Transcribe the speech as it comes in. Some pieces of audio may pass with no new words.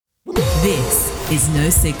This is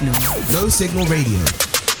No Signal. No Signal Radio.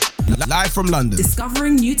 Live from London.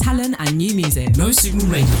 Discovering new talent and new music. No Signal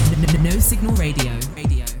Radio. No Signal Radio.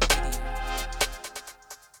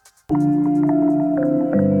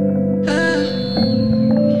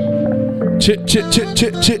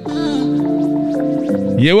 Chit.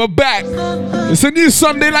 Yeah, we're back. It's a new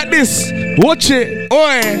Sunday like this. Watch it.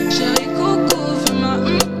 Oi.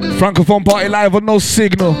 Francophone Party live on No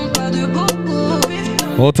Signal.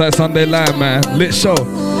 Hold tight Sunday live, man. Lit show.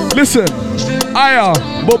 Listen. Aya.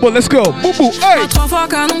 Bobo, let's go. Boubou. Hey. 3 fois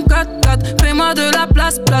canon 4-4. Fais-moi de la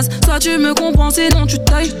place. Soit tu me comprends, sinon tu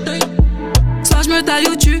tailles. Soit je me taille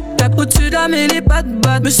ou tu tapes au-dessus de la mêlée, pas de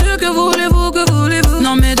batte. Monsieur, que voulez-vous?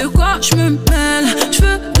 Non mais de quoi je me mêle? Je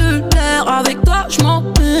veux de l'air, avec toi je m'en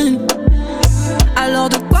peine. Alors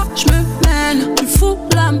de quoi je me mêle? Tu fous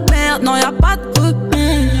la merde, non y'a pas de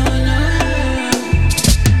repère.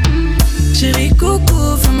 Chérie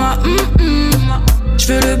coco, fais-moi Je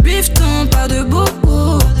veux le bifton, pas de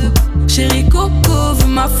bobo. Chérie coco, veux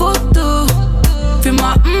ma photo.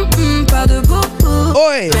 Fais-moi pas de bobo.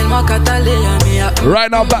 Appelle-moi Catalina, Mia.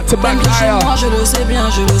 Right now, back to back, Aya. Moi, je le sais bien,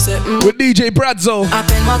 je le sais. With DJ Bradzo.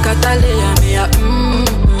 Appelle-moi Catalina, Mia.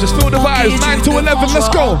 Just feel the vibes, 9 to 11, let's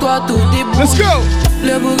go. Let's go.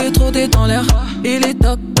 Le bouc est trop dans l'air, il est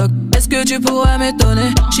toc toc. Est-ce que tu pourrais m'étonner?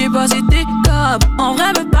 J'sais pas si t'es capable, en vrai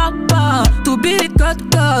me parle pas. T'oublies les codes,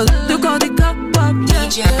 de quoi t'es capable.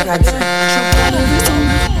 J'suis pas mauvais sans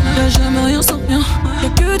moi, y'a jamais rien sans rien. Y'a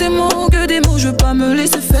que des mots, je veux pas me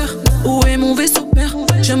laisser faire. Où est mon vaisseau père?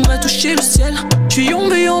 J'aimerais toucher le ciel. J'suis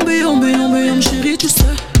yombe, chérie, tout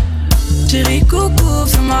seul. Chérie coco,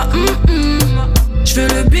 fais-moi J'veux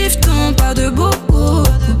le bifton, pas de bobo.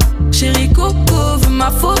 Chérie coco, veux ma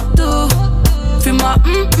photo. Fais-moi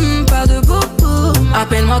pas de bobo.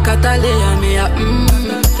 Appelle-moi Catalina, Mia.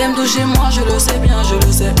 T'aimes toucher moi, je le sais bien, je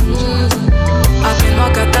le sais. Appelle-moi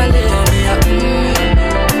Catalina, Mia.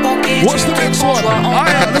 What's the next one?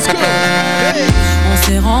 Alright, let's go. On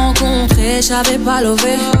s'est rencontrés, j'avais pas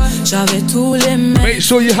levé. J'avais tous les mecs. Make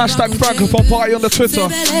sure you hashtag Francophone Party on the Twitter.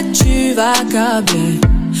 Tu vas câbler.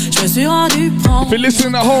 Je me suis rendu prendre. If you're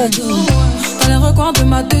listening at home, dans les recoins de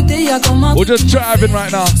ma tête, y'a comme un. we're just driving right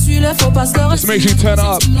now. Just make sure you turn it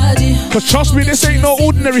up. Cause trust me, this ain't no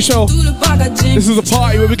ordinary show. This is a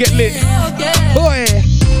party where we get lit. Boy.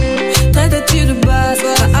 Traite-tu de base,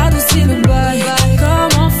 adoucis le bail.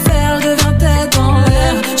 Comment faire, devient tête en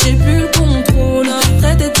l'air. J'ai plus le contrôle.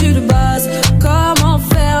 Traite-tu de base, comment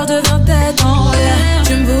faire, devient tête en l'air.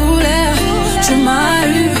 Tu me voulais, tu m'as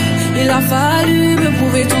eu. Il a fallu me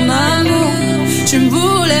prouver ton amour. Tu me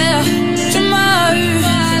voulais, tu m'as eu.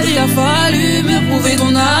 Il a fallu me prouver ton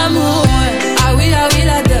amour. Ah oui, la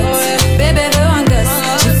dot. Bébé veut un gosse.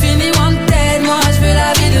 J'ai fini wanted, moi je veux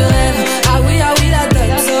la vie de rêve. Ah oui, la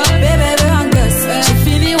dot. Bébé veut un gosse. J'ai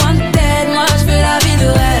fini wanted, moi je veux la vie de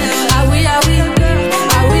rêve. Ah oui.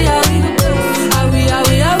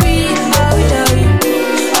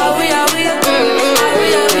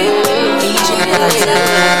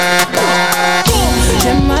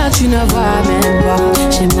 J'ai mal, tu ne vois même pas.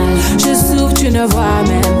 J'ai mal, je souffre, tu ne vois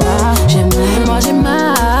même pas. J'ai mal, moi j'ai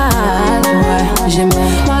mal. Ouais, j'ai mal,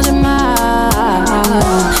 moi j'ai mal.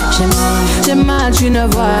 J'ai mal, tu ne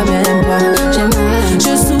vois même pas. J'ai mal,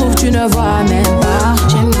 je souffre, tu ne vois même pas.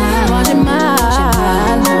 J'ai mal, moi j'ai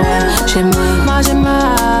mal. Ouais, j'ai mal, moi j'ai mal.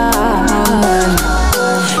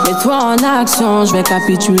 Mets-toi en action, je vais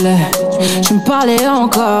capituler. Je me parlais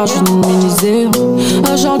encore, je minimisais.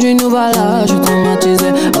 Aujourd'hui nous voilà, je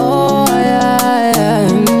traumatisais. Oh yeah.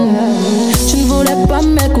 Tu ne voulais pas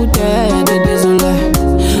m'écouter, t'es désolé.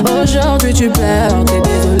 Aujourd'hui tu pleures, t'es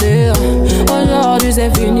désolé. Aujourd'hui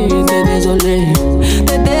c'est fini, t'es désolé.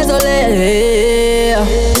 T'es désolé.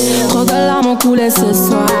 Trop de larmes ont coulé ce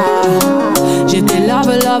soir. J'étais love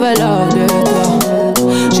de toi.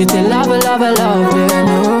 J'étais love de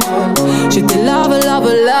nous. J'étais love.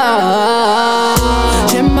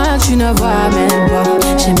 J'ai mal, tu ne vois même pas.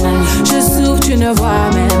 J'ai mal, je souffre, tu ne vois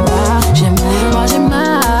même pas. J'ai mal, moi j'ai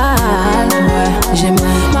mal. Ouais, j'ai mal,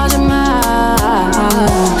 moi j'ai mal.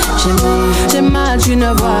 J'ai mal, tu ne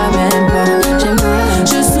vois même pas. J'ai mal,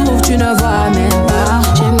 je souffre, tu ne vois même pas.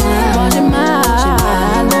 J'ai mal, moi j'ai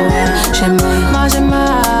mal. Ouais, j'ai mal, moi j'ai mal.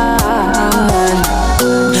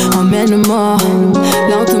 Emmène-moi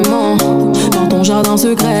lentement dans ton jardin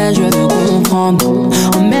secret, je veux comprendre.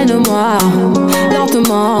 Emmène-moi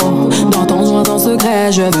lentement dans ton jardin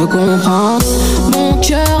secret, je veux comprendre. Mon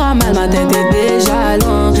cœur a mal, ma tête est déjà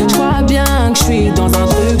loin. Je crois bien que je suis dans un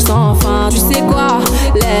truc sans fin. Tu sais quoi?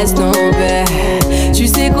 Laisse tomber. Tu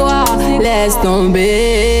sais quoi? Laisse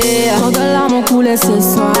tomber. Quand de larmes ont coulé ce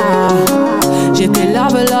soir. J'étais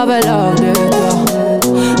love de toi.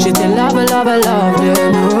 J'étais love de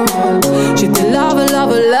nous. J'étais love.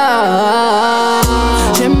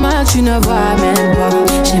 J'ai mal, tu ne vois même pas.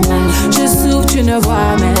 J'ai mal, je souffre, tu ne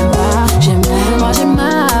vois même pas. J'ai mal, moi j'ai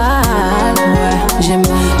mal. Ouais, j'ai mal,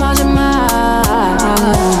 moi j'ai mal.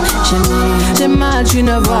 J'ai mal, tu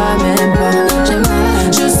ne vois même pas. J'ai mal,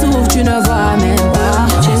 je souffre, tu ne vois même pas.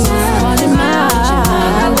 J'ai mal, moi j'ai mal.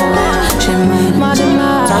 J'ai mal, moi j'ai mal.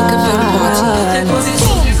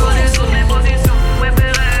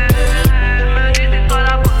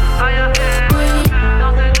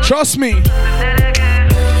 Trust me.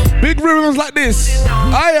 Big rhythms like this.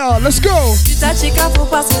 Aya, let's go. Tu t'achètes à fond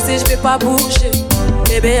parce que si je vais pas bouger.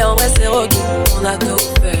 Bébé, en vrai, c'est rocky. On a tout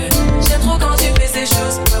fait. J'aime trop quand tu fais ces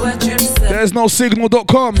choses. Ouais, tu le sais. There's no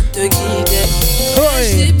signal.com. Te guider.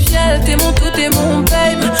 J'ai piel, t'es mon tout, t'es mon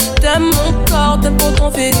babe. T'aimes mon corps, t'aimes pour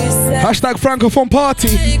ton félicite. Hashtag francophone party.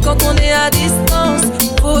 Et quand on est à distance,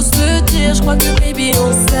 faut se le dire, je crois que baby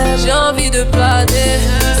on s'aime. J'ai envie de planer,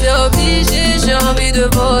 c'est obligé, j'ai envie de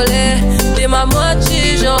voler. T'es ma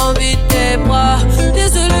moitié, j'ai envie de tes bras. T'es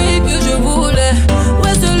celui que je voulais,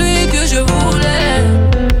 ouais celui que je voulais.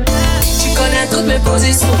 Tu connais toutes mes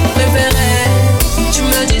positions préférées. Tu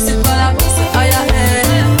me dis c'est pas la place, aïe aïe.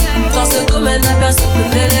 Dans ce domaine la personne peut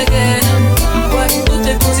me déléguer. Ouais, toutes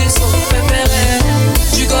tes positions préférées.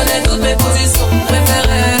 Tu connais toutes mes positions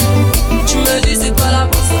préférées. Tu me dis c'est pas la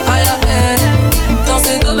place, aïe aïe. Dans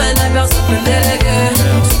ce domaine la personne peut me déléguer.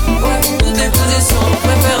 Ouais, toutes tes positions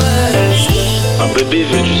préférées. Un bébé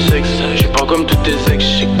veut du sexe, je suis pas comme tous tes ex,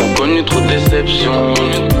 j'ai connu trop de déceptions.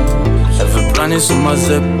 Elle veut planer sous ma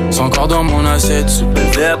zep, c'est encore dans mon assiette, ce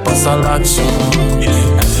bébé passe à l'action.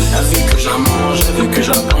 Elle veut que je la mange, elle veut que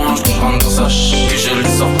je la plonge, que je rentre dans sa ch, que je lui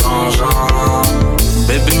sors plongeant.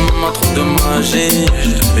 Bébé maman trop de magie, je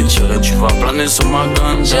te fais tirer, tu vas planer sous ma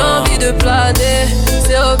ganja. J'ai envie de planer,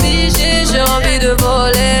 c'est obligé, j'ai envie de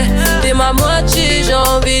voler. T'es ma moitié, j'ai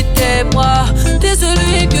envie de tes bras. T'es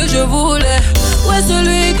celui que je voulais, ouais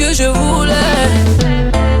celui que je voulais.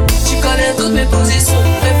 Tu connais toutes mes positions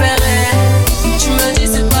préférées. Tu me dis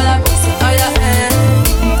c'est pas la place, aïe aïe.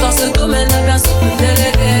 Dans ce domaine la personne peut me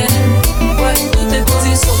déléguer. Ouais, toutes tes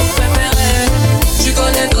positions préférées. Tu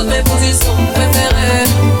connais toutes mes positions préférées.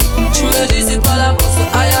 Tu me dis c'est pas la place,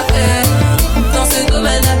 aïe aïe. Dans ce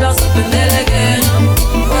domaine la personne peut me déléguer.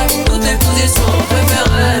 Ouais, toutes tes positions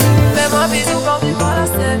préférées. Fais-moi bisou quand tu vois la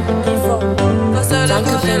scène. Il faut, toi seul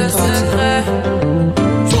connais le secret.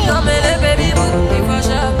 Non mais les baby boo, des fois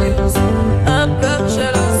j'abuse. Un peu je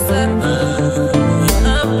le sais.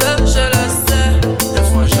 Un peu je le sais. Des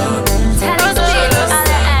fois j'abuse. Un peu je le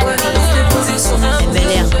sais. Ouais, toutes tes positions un peu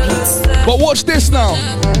je le sais. But watch this now.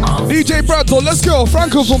 DJ Bradford, let's go.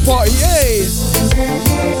 Francophone party, yay.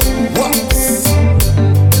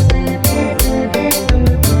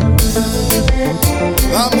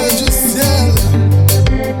 Ramène du ciel.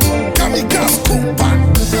 Kamikaze Kumpa.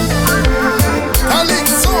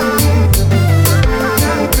 Alexandre.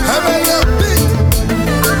 Réveille le beat.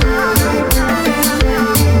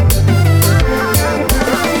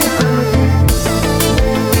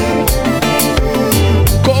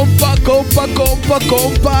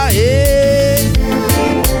 Compa, yeah.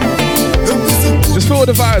 Just feel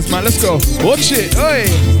the vibes, man. Let's go. Watch it, hey.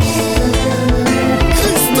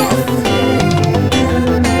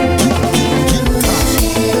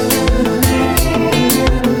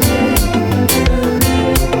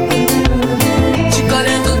 Tu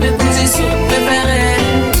connais toutes mes positions préférées.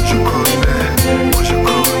 Je connais, moi je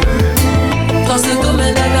connais. Dans ce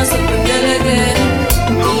domaine la personne peut me déléguer.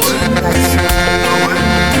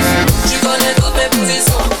 Tu connais toutes mes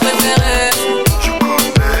positions préférées.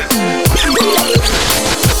 Je connais.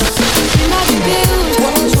 Il m'a dit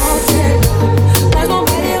où je chantais. Moi je m'en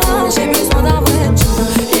bats les reins, j'ai besoin d'un vrai job.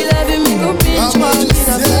 Il a vu mes copines, je crois qu'il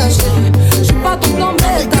a fâché. Je suis pas tout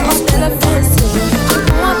blanc-bête, t'as raté la fessée. Je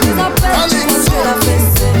prends un tes appels, je crois que je vais la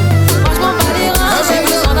fesser. Moi je m'en bats les reins, j'ai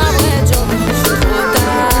besoin d'un vrai job.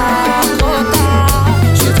 Trop tard,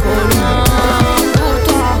 je suis trop loin pour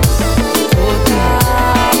toi.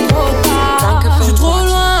 Trop tard, je suis trop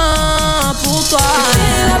loin pour toi.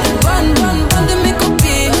 La plus bonne de mes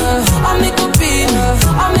copines. Oh mes copines,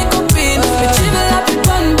 oh mes copines. Mais tu veux la plus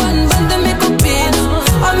bonne de mes copines.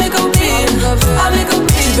 Oh mes copines, oh mes copines.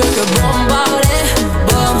 Tu veux que bombarder,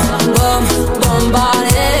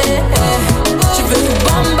 bombarder. Tu veux que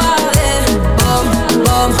bombarder,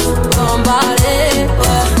 bombarder.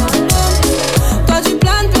 Toi tu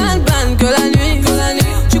planes que la nuit.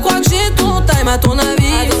 Tu crois que j'ai ton time à ton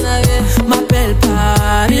avis. M'appelle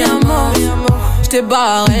pas mi amour. J't'ai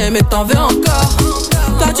barré mais t'en veux encore.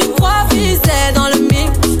 Toi tu crois viser dans le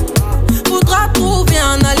mix. Faudra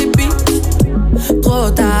un alibi. Trop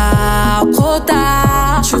tard,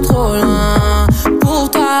 je suis trop loin pour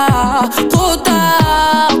toi. Trop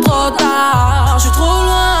tard, je suis trop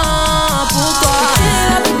loin pour toi. Tu es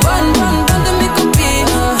la plus bonne de mes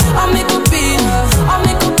copines. Oh mes copines, oh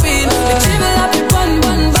mes copines. Et tu es la plus bonne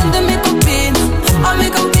de mes copines. Oh mes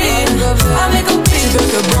copines, oh mes copines. Tu veux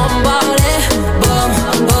que bombarder,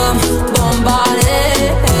 bombarder.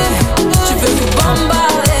 Tu veux que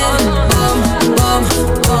bombarder,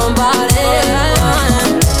 bombarder.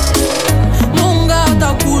 Mon gars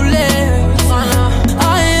t'a coulé,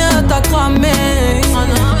 rien t'a cramé.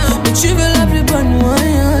 Mais tu veux la plus bonne,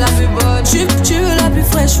 moyen. Tu veux la plus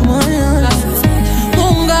fraîche, moyen.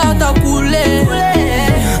 Mon gars t'a coulé,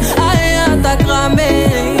 rien t'a cramé.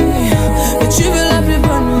 Mais tu veux la plus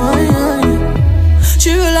bonne, moyen.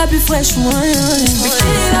 Tu veux la plus fraîche, moyen. Mais qui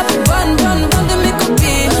est la plus bonne de mes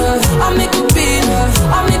copines? Oh mes copines,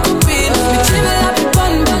 oh mes copines. Mais tu veux la plus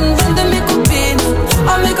bonne de mes copines?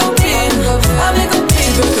 Oh mes copines, oh mes copines.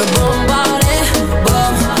 Tu veux que bombarder,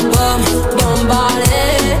 bombarder.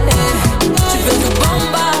 Tu veux que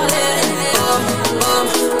bombarder,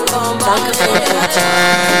 bombarder.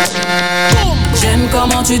 J'aime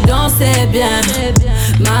comment tu dansais bien.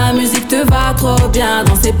 Ma musique te va trop bien.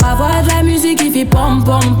 Danser pas, voix de la musique qui fait pom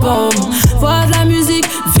pom pom. Voix de la musique,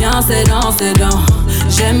 viens c'est dans.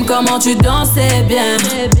 J'aime comment tu dansais bien.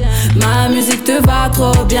 Ma musique te va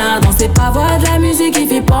trop bien. Danser pas, voix de la musique qui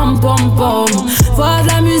fait pom pom pom. Voix de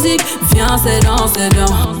la musique, viens c'est dans.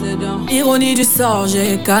 Ironie du sort,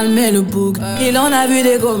 j'ai calmé le bouc. Il en a vu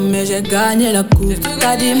des gros mais j'ai gagné la coupe.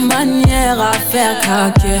 T'as des manières à faire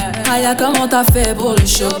craquer. Aya, comment t'as fait pour le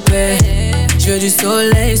choper? Je veux du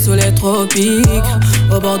soleil sous les tropiques.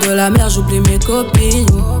 Au bord de la mer, j'oublie mes copines.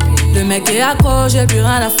 Le mec est accro, j'ai plus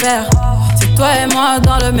rien à faire. C'est toi et moi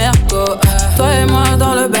dans le merco. Toi et moi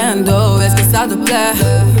dans le bando. Est-ce que ça te plaît?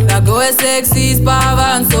 La go est sexy, c'est pas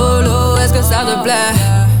van solo. Est-ce que ça te plaît?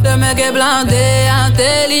 Le mec est blindé,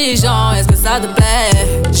 intelligent. Est-ce que ça te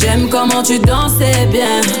plaît? J'aime comment tu dansais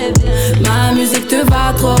bien. Ma musique te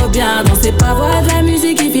va trop bien. Danser pas, voix de la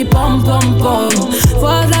musique qui fait pom pom pom.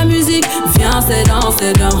 Voix de la musique, viens c'est dans.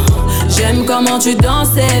 J'aime comment tu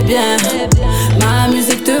dansais bien. Ma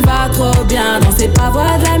musique te va trop bien. Danser pas,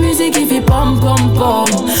 voix de la musique qui fait pom pom pom.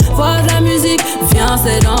 Voix de la musique, viens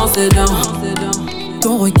c'est dans.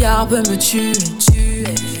 Ton regard peut me tuer.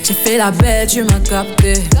 J'ai fait la bête, tu m'as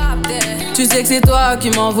capté. Tu sais que c'est toi qui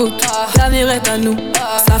m'envoûte. L'avenir est à nous,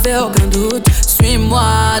 ça fait aucun doute. Suis-moi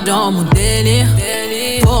dans mon délire.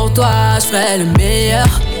 Pour toi, je ferai le meilleur.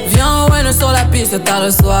 Viens, ouais, sur la piste tard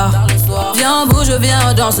le soir. Viens, bouge, viens,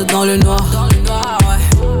 on danse dans le noir.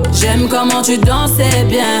 J'aime comment tu dansais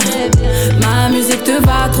bien. Ma musique te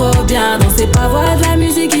va trop bien. Danser pas, voix de la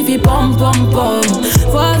musique qui fait pom pom pom.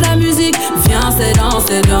 Voix de la musique, viens c'est dans.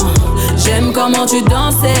 J'aime comment tu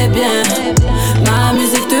dansais bien. Ma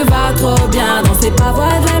musique te va trop bien. Danser pas,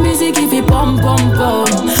 voix de la musique qui fait pom pom pom.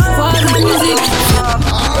 Voix de la musique.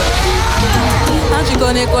 Ah, tu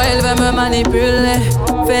connais quoi, elle veut me manipuler.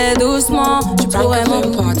 Fais doucement, tu pourrais m'en.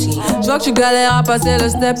 Je vois que tu galères à passer le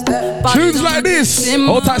step. Tunes like this.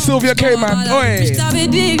 Hold tight, Sylvia K, man. Oi. Je t'avais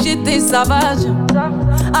dit que j'étais sauvage.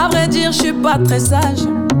 À vrai dire, je suis pas très sage.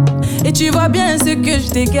 Et tu vois bien ce que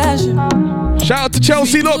je dégage. Shout out to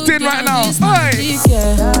Chelsea locked in right now. Oi.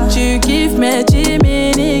 Tu kiffes mes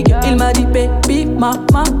timiniques. Il m'a dit baby, ma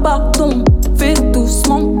pardon. Fais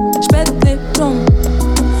doucement, j'pète les plombs.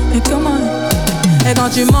 Et comment? Et quand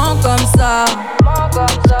tu mens comme ça,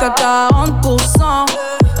 qu'à 40%,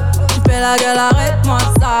 tu fais la gueule, arrête-moi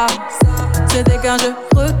ça. C'était quand je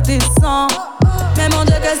redescends. Mais mon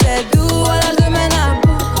Dieu que c'est doux, voilà je mène à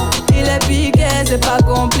bout. Il est piqué, c'est pas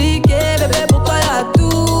compliqué. Bébé, pour toi y'a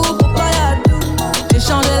tout, J'ai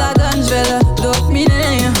changé la donne, je vais le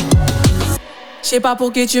dominer. Je sais pas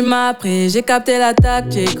pour qui tu m'as pris, j'ai capté la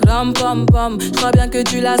tactique. Rom pom pom, je crois bien que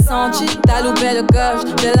tu l'as senti. T'as loupé le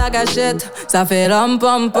coche, j'ai la gâchette. Ça fait rom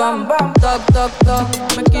pom pom. Toc toc toc,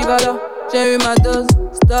 mais qui va là? J'ai eu ma dose,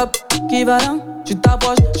 stop, qui va là? Tu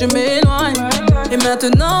t'approches, je m'éloigne. Et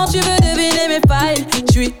maintenant tu veux deviner mes failles.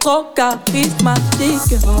 Je suis trop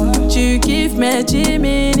charismatique. Tu kiffes mes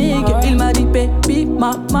timiniques. Il m'a dit baby,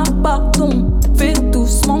 ma pardon. Fais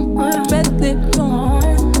doucement, pète les plombs.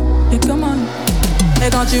 Et comment? Et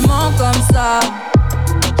quand tu mens comme ça,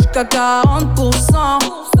 jusqu'à 40%,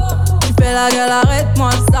 tu fais la gueule, arrête-moi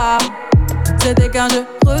ça. C'était quand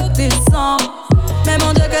je redescends. Mais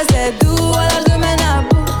mon Dieu que c'est doux, voilà je mène à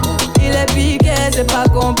bout. Il est piqué, c'est pas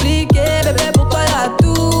compliqué. Bébé, pour toi y'a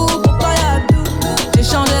tout, J'ai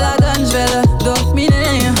changé la donne, je vais le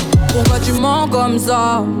dominer. Pourquoi tu mens comme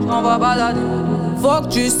ça? On va balader. faut que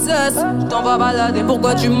tu cesses. T'en vas balader,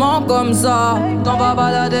 pourquoi tu mens comme ça? T'en vas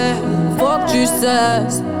balader, faut que tu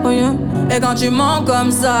cesses. Oh yeah. Et quand tu mens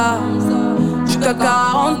comme ça, jusqu'à 40%,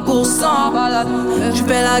 tu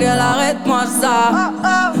fais la gueule, arrête-moi ça.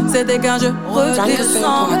 C'était qu'un jeu,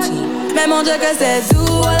 redescends. Mais mon Dieu que c'est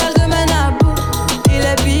doux, à l'âge de Menabou. Il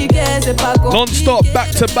est piqué, c'est pas compliqué. Non-stop,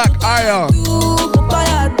 back-to-back, Aya.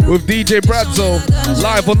 With DJ Bradzo,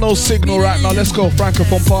 live on No Signal right now. Let's go,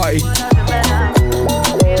 Francophone party.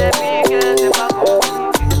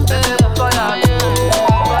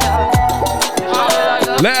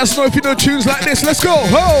 Let us know if you know tunes like this. Let's go.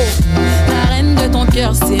 Ho! La reine de ton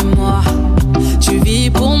cœur, c'est moi. Tu vis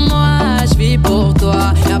pour moi, je vis pour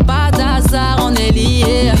toi. Y'a pas d'hasard, on est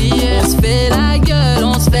liés. On se fait la gueule,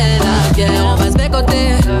 on se fait la guerre. On va se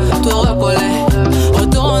bécoter, tout recoller.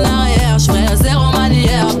 Retour en arrière, je ferai zéro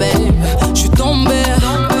manière, babe. J'suis tombé,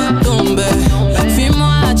 tombé.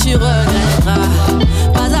 Fuis-moi, tu regretteras.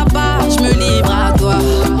 Pas à pas, je me livre à toi.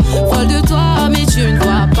 Folle de toi, mais tu ne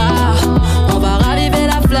vois pas. On va raviver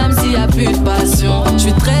la flamme s'il y a plus de passion. Je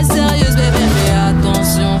suis très sérieuse, bébé, fais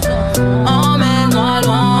attention. Emmène-moi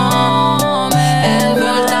loin. Elles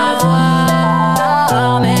veulent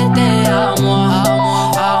t'avoir, mais t'es à moi,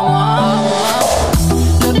 à moi, à moi.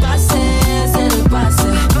 Le passé, c'est le passé.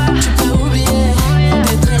 Tu peux oublier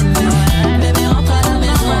tes traînées. Bébé, rentre à la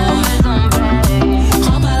maison.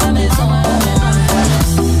 Rentre à la maison.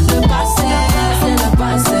 Le passé, c'est le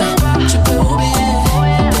passé. Tu peux oublier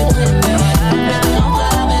tes traînées. Bébé, rentre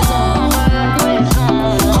à la maison.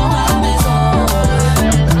 Rentre à la maison.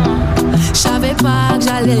 J'savais pas que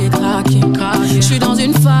j'allais craquer. J'suis dans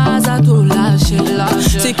une phase à tout lâcher.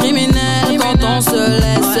 C'est criminel quand on se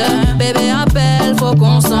laisse. Bébé appelle, faut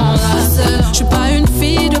qu'on s'enlace. J'suis pas une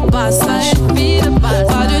fille de passage,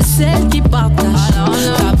 pas de celle qui partage.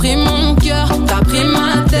 T'as pris mon cœur, t'as pris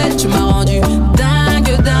ma tête. Tu m'as rendu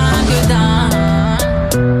dingue, dingue, dingue.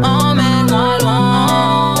 Emmène-moi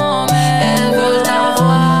loin. Elles veulent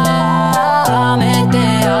t'avoir, mais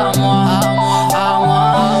t'es à moi, à moi, à moi.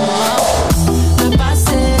 Le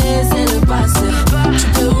passé, c'est le passé. Tu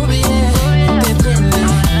peux oublier tes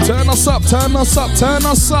traînées. Turn us up, turn us up, turn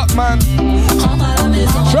us up, man. Rentre à la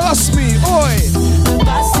maison. Trust me, oi. Le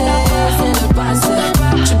passé, c'est le passé.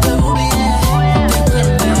 Tu peux oublier tes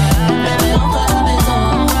traînées. Bébé, rentre à la maison.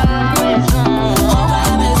 Rentre à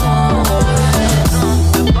la maison.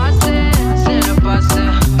 Le passé, c'est le passé.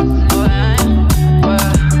 Ouais, ouais.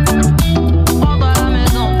 Rentre à la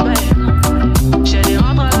maison, babe. Chérie,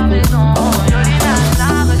 rentre à la maison. Jolie nana,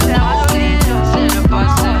 recherche jolie. C'est le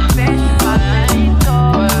passé. Ouais, ouais.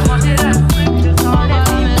 Manger le truc, je sens les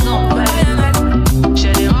maison, babe.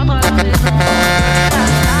 Chérie, rentre à la maison.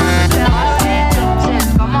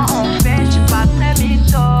 Comment on fait, j'suis pas très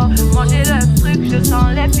mytho. Manger le truc, je sens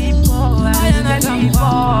les pipeaux.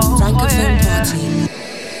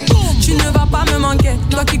 Tu ne vas pas me manquer,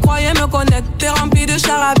 toi qui croyais me connaître. T'es rempli de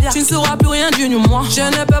charabia, tu ne sauras plus rien du moi. Je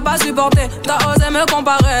ne peux pas supporter, t'as osé me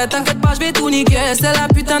comparer. T'inquiète pas, je vais tout niquer, c'est la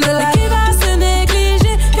putain de la. Mais qui va se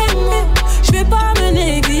négliger? Je vais pas me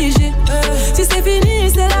négliger. Si c'est fini,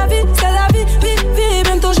 c'est la vie, vie.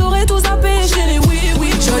 Bientôt j'aurai tout zappé, chérie, oui.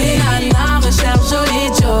 Jolie nana, recherche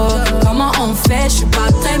joli Joe. Comment on fait, je suis pas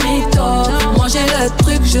très mytho. Manger le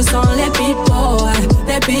truc, je sens les pipeaux,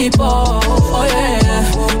 les pipeaux, oh yeah.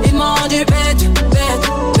 Ils m'ont rendu bête.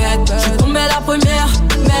 J'suis tombé la première,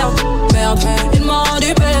 merde. Ils m'ont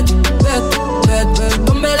rendu bête. J'suis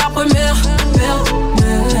tombé la première, merde.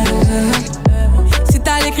 Si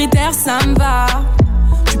t'as les critères, ça me va.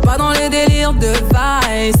 J'suis pas dans les délires de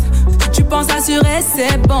vice. Tu penses assurer,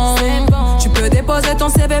 c'est bon. Tu peux déposer ton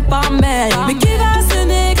CV par mail. Mais qui va se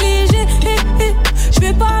négliger? Je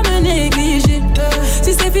vais pas me négliger.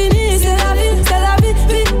 Si c'est fini, c'est la vie,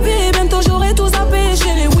 vie. Bientôt j'aurai tout zappé,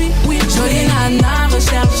 chérie, oui. Jolie nana,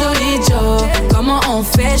 recherche joli Joe. Comment on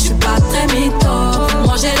fait, je suis pas très mytho.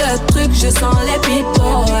 Manger le truc, je sens les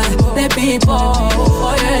pipeaux,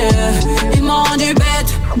 oh yeah. Ils m'ont rendu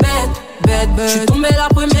bête. J'suis tombé la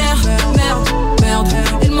première, merde.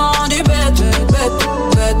 Ils m'ont rendu bête.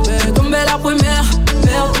 J'suis tombé la première,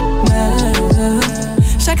 merde.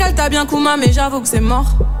 Chacal t'a bien Kouma, mais j'avoue que c'est mort.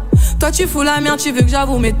 Toi tu fous la merde, tu veux que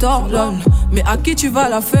j'avoue mes torts, lol. Mais à qui tu vas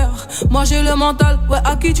la faire? Moi j'ai le mental, ouais,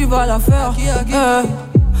 à qui tu vas la faire?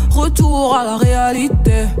 Retour à la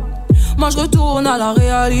réalité. Moi je retourne à la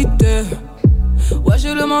réalité. Ouais,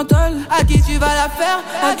 j'ai le mental. À qui tu vas la faire?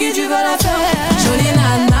 À qui tu vas la faire? Jolie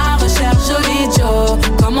nana, recherche joli Joe.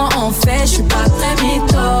 Comment on fait? Je suis pas très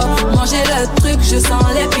mytho. Manger le truc, je sens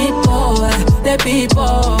les pipeaux,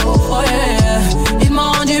 oh yeah. Ils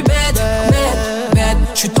m'ont rendu bête.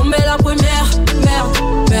 J'suis tombé la première,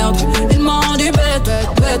 merde. Ils m'ont rendu bête.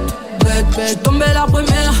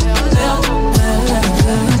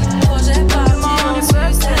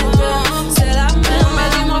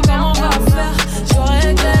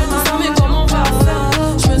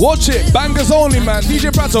 Watch it. Bangers only, man.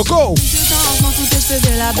 DJ Prato, go. Je m'en foutais, je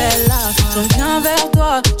faisais la belle là. Je reviens vers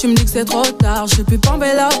toi, tu me dis que c'est trop tard. Je suis plus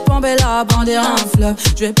Pambella, brandir un fleuve.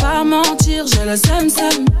 Je vais pas mentir, j'ai le seum.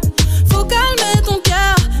 Faut calmer ton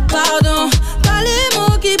cœur, pardon. Pas les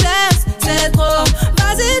mots qui blessent, c'est trop.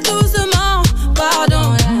 Vas-y doucement,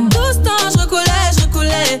 pardon. Tout ce temps je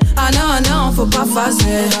recoulais. Ah non, faut pas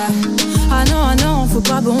phaser. Ah non, faut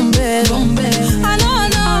pas bomber. Ah non,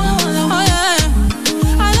 oh yeah.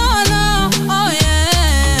 Ah non, oh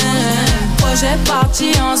yeah. Projet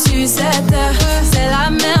parti en sucette. C'est la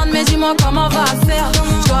merde, mais dis-moi comment on va faire.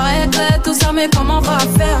 Je dois régler tout ça, mais comment on va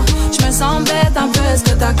faire? Je me sens bête un peu, est-ce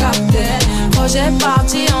que t'as capté? Projet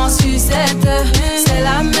parti en sucette. C'est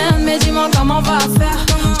la merde, mais dis-moi comment on va faire.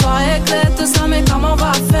 Je dois régler tout ça, mais comment on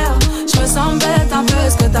va faire? Je me sens bête un peu,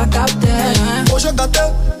 est-ce que t'as capté? Projet gâté,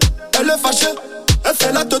 elle est fâchée, elle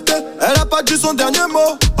fait la teuté, elle a pas dit son dernier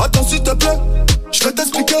mot. Attends s'il te plaît, je vais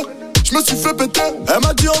t'expliquer. Je me suis fait péter, elle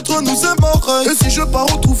m'a dit entre nous c'est mort. Et si je pars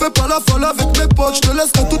retrouver pas la folle avec mes potes, je te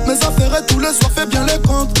laisserai toutes mes affaires et tous les soirs fais bien les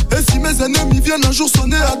comptes. Et si mes ennemis viennent un jour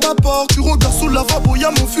sonner à ta porte, tu regardes sous la lavabo, y'a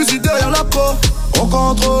mon fusil derrière la porte. On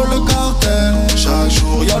contrôle le cartel, chaque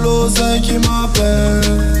jour y'a l'oseille qui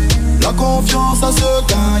m'appelle. La confiance ça se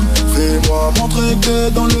gagne, fais-moi montrer que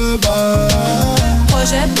t'es dans le bas.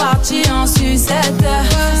 Projet parti en sucette.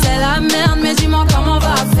 C'est la merde, mais dis-moi comment on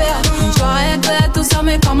va faire. Je dois régler tout ça,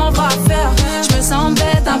 mais comment on va faire? Je me sens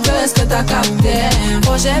bête un peu, est-ce que t'as capté?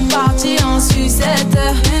 Projet parti en sucette.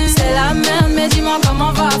 C'est la merde, mais dis-moi comment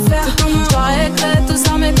on va faire. Je dois régler tout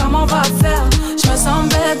ça, mais comment on va faire? Je me sens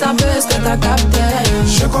bête un peu, est-ce que t'as capté?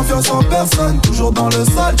 J'ai confiance en personne, toujours dans le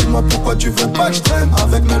sale. Dis-moi pourquoi tu veux pas que je traîne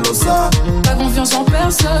avec Melosa. T'as confiance en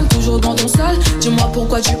personne, toujours dans ton sale. Dis-moi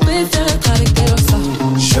pourquoi tu préfères être avec Melosa.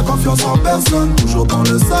 J'ai confiance en personne, toujours dans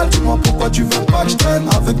le sale. Dis-moi pourquoi tu veux pas que je traîne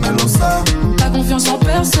avec Melosa. T'as confiance en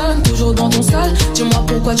personne, toujours dans ton sale. Dis-moi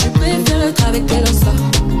pourquoi tu préfères être avec Melosa.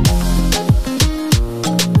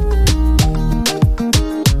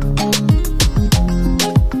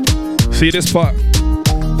 See this part?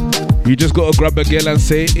 You just gotta grab a girl and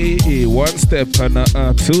say, one step and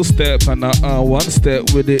two step and one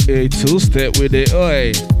step with it, two step with it,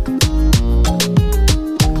 oi.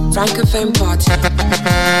 Francophone party.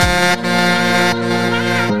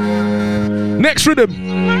 Next rhythm.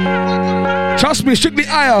 Trust me, strictly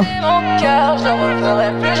higher.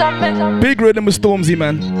 Big rhythm with Stormzy,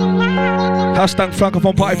 man. Hashtag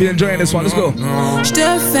Francophone party if you're enjoying this one. Let's go. Je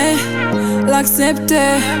te fais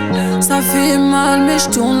l'accepter. Ça fait mal, mais je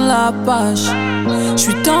tourne la page. Je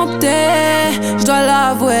suis tentée, je dois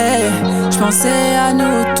l'avouer. Je pensais à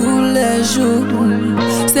nous tous les jours.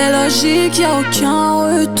 C'est logique, y'a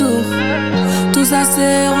aucun retour. Tout ça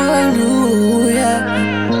c'est relou, yeah.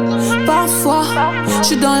 Parfois, je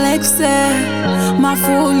suis dans l'excès. Ma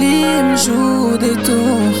folie me joue des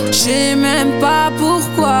tours. Je sais même pas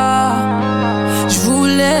pourquoi. Je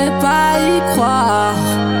voulais pas y croire.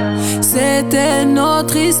 C'était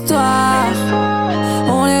notre histoire.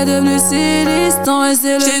 On est devenus si distants et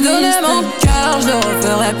c'est le mystère. J'ai donné mon cœur, je le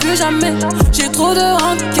referai plus jamais. J'ai trop de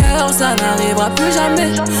rancœur, ça n'arrivera plus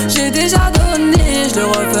jamais. J'ai déjà donné, je le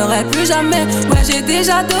referai plus jamais. Ouais, j'ai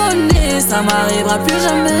déjà donné, ça m'arrivera plus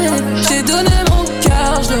jamais. J'ai donné mon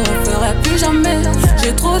cœur, je le referai plus jamais.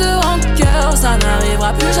 J'ai trop de rancœur, ça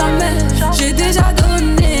n'arrivera plus jamais. J'ai déjà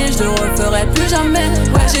donné, je le referai plus jamais.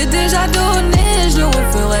 Ouais, j'ai déjà donné, je le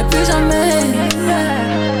referai plus jamais.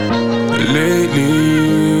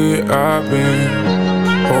 Lately, I've been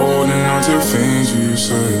holding on to things you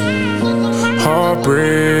said.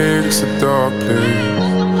 Heartbreak's a dark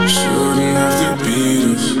place. Shouldn't have to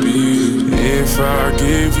beat us. If I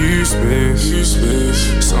give you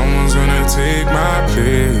space, someone's gonna take my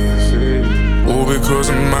place. All because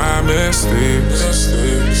of my mistakes.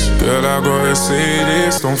 Girl, I gotta say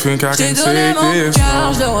this, don't think I can take this. J'ai donné mon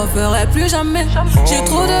cœur, je le referai plus jamais. J'ai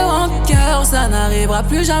trop de rancœur, ça n'arrivera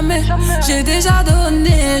plus jamais. J'ai déjà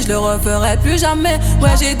donné, je le referai plus jamais.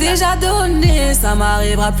 Ouais, j'ai déjà donné, ça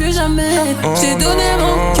m'arrivera plus jamais. J'ai donné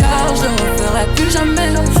mon cœur, je le referai plus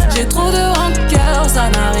jamais. J'ai trop de rancœur, ça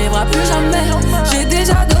n'arrivera plus jamais. J'ai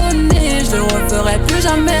déjà donné, je le referai plus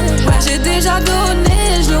jamais. Ouais, j'ai déjà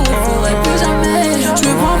donné, je le referai plus jamais. Je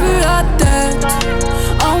me prends plus la tête.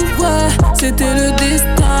 En vrai, c'était le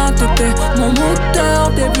destin. T'étais mon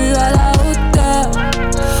moteur, t'es plus à la hauteur.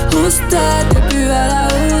 Booster, t'es plus à la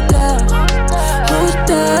hauteur.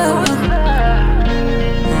 Hauteur.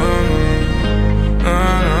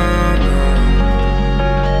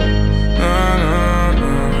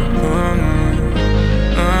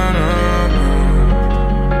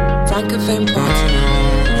 Francophone party.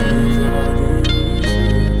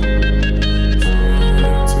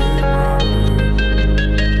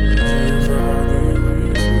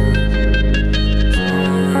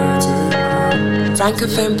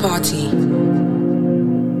 Francophone Party.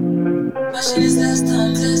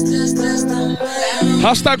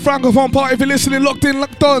 Hashtag Francophone Party if you're listening, locked in,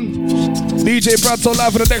 locked on. DJ Bradso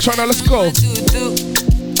live for the next round, now let's go.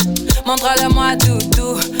 Montre-le-moi tout.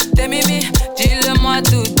 T'es mimi, dis-le-moi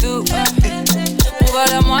tout.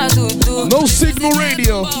 Prouve-le-moi tout. No Signal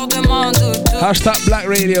Radio. Hashtag Black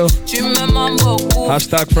Radio. Tu me mens beaucoup.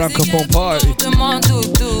 Hashtag Francophone Party. Tu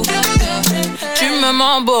me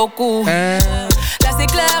mens beaucoup. Là c'est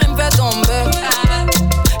clair, il me fait tomber.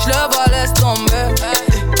 Je le vois, laisse tomber.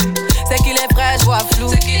 C'est qu'il est frais, je vois flou.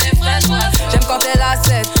 J'aime quand t'es là,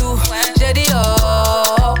 c'est tout. J'ai dit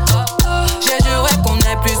oh. J'ai juré qu'on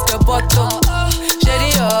est plus que potos. J'ai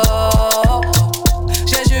dit oh.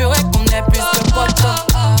 J'ai juré qu'on est plus que potos.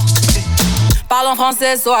 Parle en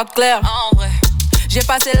français, sois clair. En vrai, j'ai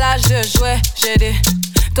passé l'âge de jouer. J'ai dit,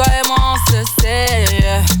 toi et moi on se sait.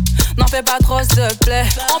 N'en fais pas trop, s'il te plaît.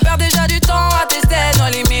 On perd déjà du temps à tester nos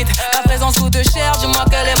limites. Ta présence coûte cher, dis-moi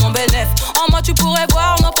quel est mon bénéfice. En moi tu pourrais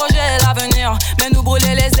voir nos projets, l'avenir. Mais nous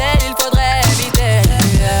brûler les ailes, il faudrait éviter.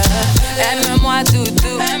 Aime-moi tout.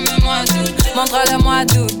 Montre-le-moi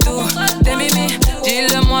tout. T'es mimi,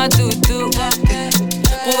 dis-le-moi tout.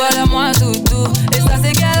 Prouve-le-moi tout. Et ça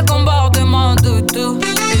c'est quel comportement tout.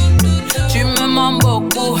 Tu me mens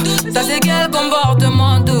beaucoup. Ça c'est quel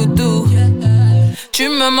comportement tout. Tu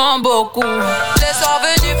me mens beaucoup. Les soirs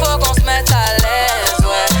venus, faut qu'on se mette à l'aise,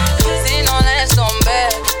 ouais. Sinon laisse tomber.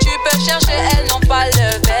 Tu peux chercher, elles n'ont pas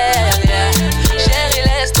le verre, yeah. Chérie,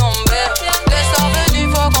 laisse tomber. Les soirs venus,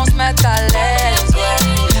 faut qu'on se mette à l'aise, ouais.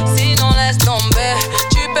 Sinon laisse tomber.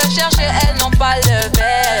 Tu peux chercher, elles n'ont pas le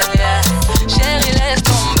verre, yeah. Chérie, laisse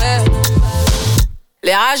tomber.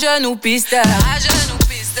 Les rageux nous pistent.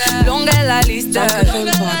 Longue est la liste.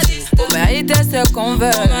 Pour mériter ce qu'on veut.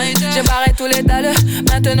 J'ai barré tous les dalles,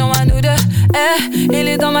 maintenant à nous deux. Il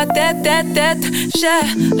est dans ma tête. J'ai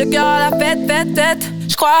le cœur à la fête.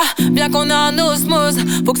 J'crois bien qu'on est en osmose.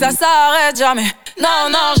 Faut que ça s'arrête jamais. Non,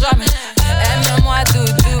 jamais. Aime-moi tout.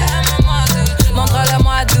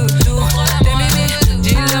 Montre-le-moi tout. T'es mimi,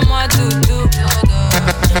 dis-le-moi tout.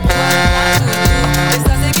 Et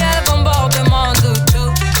ça c'est quel comportement tout.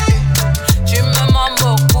 Tu me mens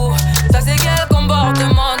beaucoup. Ça c'est quel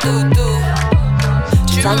comportement tout.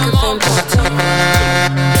 Tu me mens beaucoup.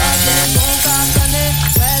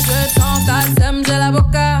 Je sens ta sème, j'ai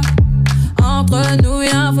l'avocat. Entre nous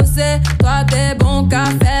y'a un fossé. Toi t'es bon qu'à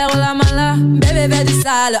faire la mala. Bébé veut du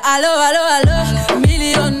sale, allo. $1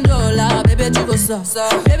 million, bébé tu veux ça.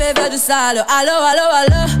 Bébé veut du sale, allo.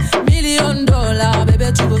 $1 million,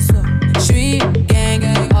 bébé tu veux ça. J'suis gang,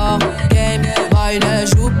 hors game. Boy ne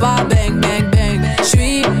joue pas bang.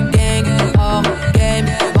 J'suis gang, hors game.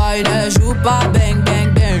 Boy ne joue pas bang.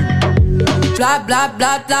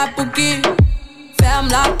 Bla pouki. Ferme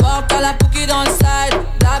la porte à la pouki dans le side.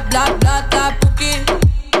 Bla pouki.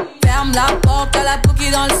 Ferme la porte à la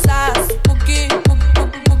pouki dans le side. Pouki.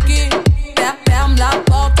 Ferme la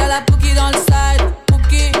porte à la pouki dans le side.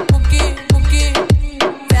 Pouki.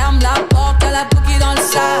 Ferme la porte à la pouki dans le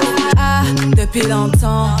side. Ah, depuis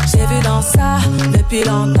longtemps, j'ai vu dans ça. Depuis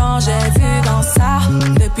longtemps, j'ai vu dans ça.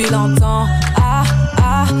 Depuis longtemps,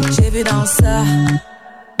 j'ai vu dans ça.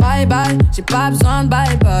 Bye, j'ai pas besoin de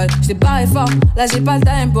bye. J't'ai barré fort, là j'ai pas le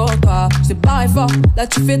time pour toi. J't'ai barré fort, là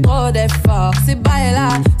tu fais trop d'efforts. C'est bye là,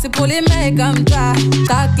 c'est pour les mecs comme toi.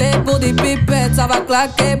 Ta clé pour des pipettes, ça va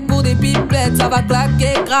claquer. Pour des pipettes, ça va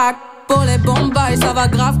claquer, crack. Pour les bombes, ça va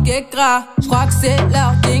grave qu'écra. J'crois que c'est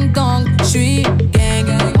leur ding dong. J'suis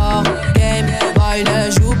gang, hors game. Boy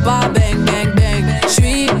ne joue pas bang.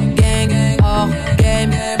 J'suis gang, hors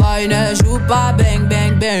game. Boy ne joue pas bang.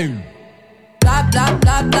 Bla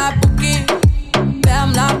pouki.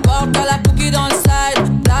 Ferme la porte à la pouki dans le side.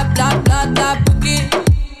 Bla pouki.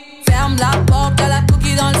 Ferme la porte à la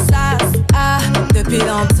pouki dans le side. Ah, depuis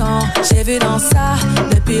longtemps, j'ai vu dans ça.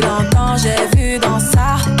 Depuis longtemps, j'ai vu dans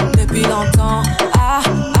ça. Depuis longtemps,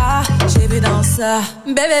 j'ai vu dans ça.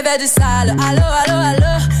 Bébé veut du sale, allo.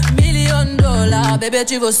 $1 million, bébé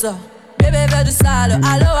tu veux ça. Bébé veut du sale,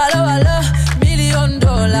 allo. $1 million,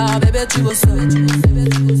 bébé tu veux ça.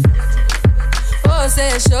 Oh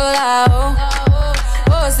c'est chaud là, oh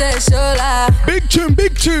c'est chaud là. Big tune.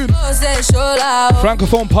 Oh c'est chaud là, oh.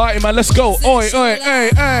 Francophone Party man, let's go. Oi,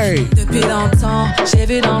 hey. Depuis longtemps, j'ai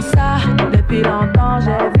vu dans ça. Depuis longtemps,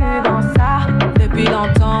 j'ai vu dans ça. Depuis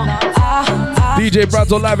longtemps, DJ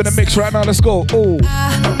Bradso live in the mix right now, let's go. Oh.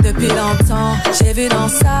 Depuis longtemps, j'ai vu dans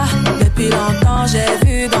ça. Depuis longtemps, j'ai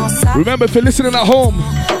vu dans ça. Remember, if you're listening at home,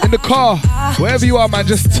 in the car, wherever you are, man,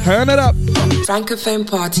 just turn it up. Francophone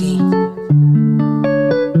Party.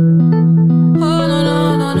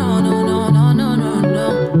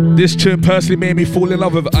 This tune personally made me fall in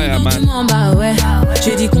love with Aya, man. Bah ouais.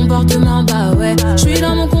 J'ai dit comportement, bah ouais. Je suis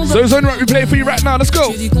dans mon comportement. So it's on right, we play for you right now. Let's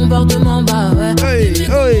go. J'ai dit comportement, bah ouais. Hey,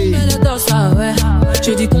 hey.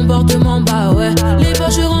 J'ai dit comportement, bah ouais. Les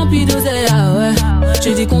poches remplies d'oseille, ah ouais.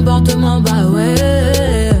 J'ai dit comportement, bah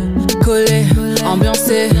ouais. Collé,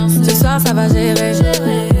 ambiancé, ce soir ça va gérer.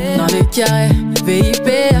 Dans les carrés,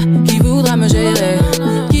 VIP, qui voudra me gérer?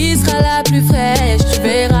 Qui sera la plus fraîche? Tu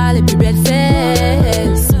verras les plus belles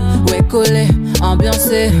fesses. Ouais, collé,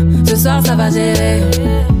 ambiancé, ce soir ça va gérer.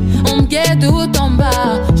 On me guette tout en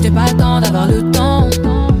bas, j't'ai pas le temps d'avoir le temps.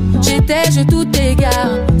 J'étais, je tout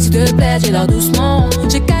égare, s'il te plaît, j'ai l'air doucement.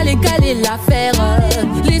 J'ai calé l'affaire,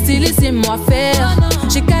 laissez-moi faire.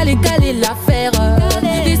 J'ai calé l'affaire,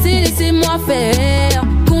 laissez-moi faire.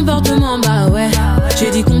 Comportement, bah ouais.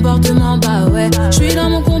 J'ai dit comportement, bah ouais. J'suis dans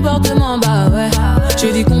mon comportement, bah ouais.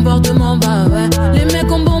 J'ai dit comportement, bah ouais. Les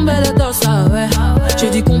mecs ont bombé le torse, ah ouais. J'ai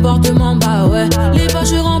dit comportement, bah ouais. Les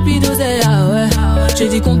poches remplies d'oseille, ah ouais. J'ai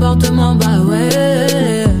dit comportement, bah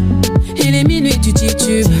ouais. Il est minuit, tu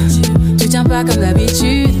titubes. Tu tiens pas comme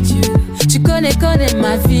d'habitude. Tu connais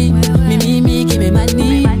ma vie. Mes mimiques et mes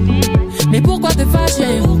manies. Mais pourquoi te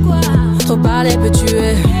fâcher? Trop parler peut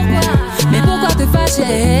tuer. Mais pourquoi te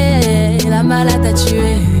fâcher? La malade t'a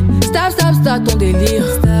tué. Stop ton délire.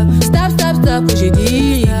 Stop que j'ai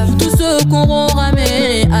dit. Tous ceux qu'on aura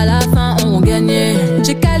ramé à la fin auront gagné.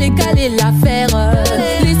 J'ai calé l'affaire.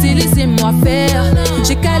 Laissez-moi faire.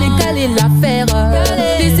 J'ai calé l'affaire.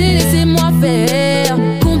 Laissez-moi faire.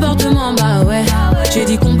 Comportement, bah ouais. J'ai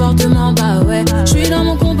dit comportement, bah ouais. J'suis dans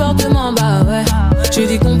mon comportement, bah ouais. J'ai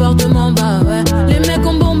dit comportement, bah ouais. Les mecs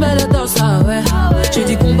ont bombé le torse, ah ouais. J'ai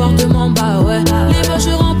dit comportement, bah ouais. Les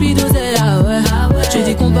poches remplies d'oseille, ah ouais. J'ai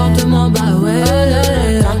dit comportement, bah ouais.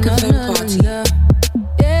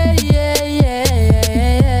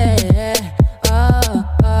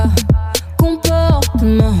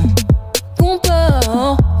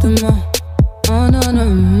 Comportement. Oh non,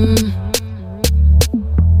 non.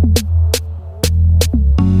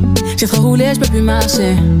 J'ai trop roulé, je peux plus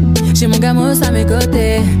marcher. J'ai mon gamos à mes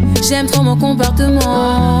côtés. J'aime trop mon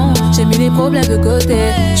comportement. J'ai mis les problèmes de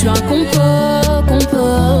côté. Je suis un comportement.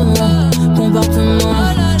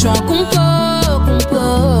 Je suis un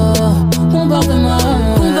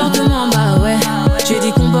comportement, bah ouais. J'ai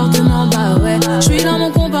dit comportement, bah ouais. Je suis dans mon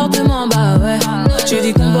comportement, bah ouais. J'ai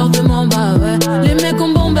dit comportement, bah ouais. Les mecs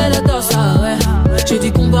ont bombé le torse, ah ouais. J'ai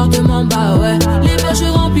dit comportement, bah ouais. Les poches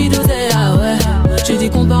remplies d'oseille, ah ouais. J'ai dit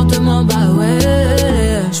comportement, bah ouais.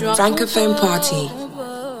 Francophone Party.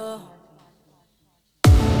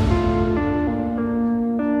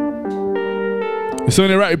 It's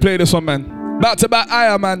only right we play this one, man. Back to back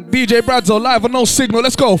Aya, man. DJ Bradzo live on No Signal.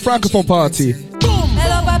 Let's go. Francophone Party.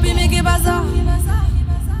 Hello papi, mais qu'est bazar?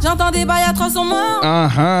 J'entends des bails atroces en moi.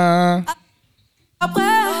 Après,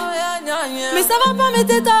 mais ça va pas, mais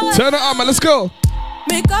t'es taré. Turn it on, man. Let's go.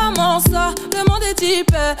 Mais comment ça, le monde est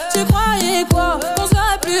typé? Tu croyais quoi, qu'on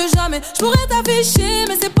serait plus jamais? J'pourrais t'afficher,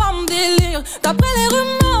 mais c'est pas mon délire. D'après les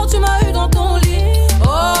rumeurs, tu m'as eu dans ton lit.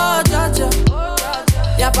 Oh, dja dja,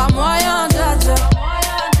 y'a pas moyen, dja dja.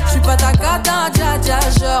 J'suis pas ta cata, dja dja.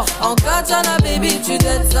 Genre, en katana, baby, tu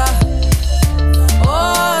dettes ça.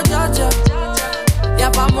 Oh, dja dja, y'a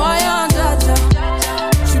pas moyen, dja dja.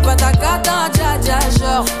 J'suis pas ta cata, dja dja.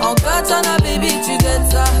 Genre, en katana, baby, tu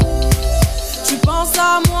dettes ça. Tu penses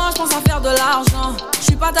à moi, j'pense à faire de l'argent.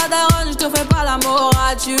 J'suis pas ta daronne, j'te fais pas la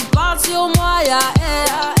morale. Tu parles sur moi, y'a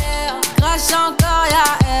air. Crache encore,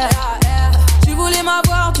 y'a air. Tu voulais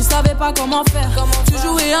m'avoir, tu savais pas comment faire. Tu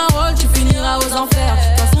jouais un rôle, tu finiras aux enfers.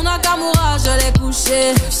 Dans son Nakamura, je l'ai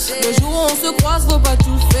couché. Le jour où on se croise, faut pas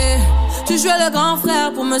tout faire. Tu jouais le grand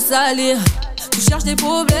frère pour me salir. Tu cherches des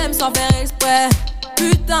problèmes sans faire exprès.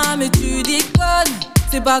 Putain, mais tu déconnes.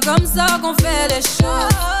 C'est pas comme ça qu'on fait les choses.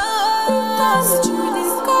 Putain, mais tu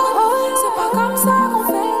déconnes. C'est pas comme ça qu'on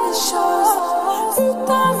fait les choses.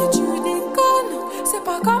 Putain, mais tu déconnes. C'est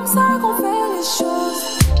pas comme ça qu'on fait les choses.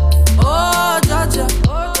 Oh, dja dja,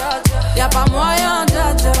 y'a pas moyen, dja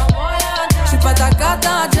dja. J'suis pas ta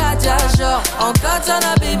cata, dja dja. Genre, en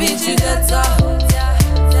katana, baby, tu dettes ça.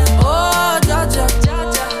 Oh, dja dja,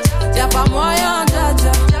 y'a pas moyen, dja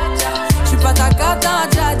dja. J'suis pas ta cata,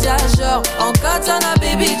 dja dja. Genre, en katana,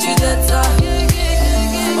 baby, tu dettes ça.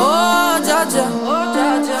 Oh, dja dja,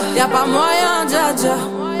 y'a pas moyen, dja dja.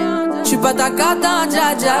 J'suis pas ta cata,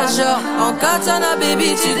 dja dja. Genre, en katana,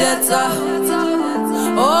 baby, tu dettes ça.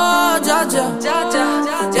 Oh, dja dja,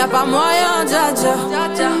 y'a pas moyen, dja dja.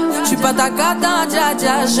 J'suis pas ta cata, dja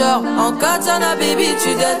dja. Genre, en katana, baby,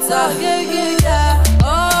 tu dettes ça.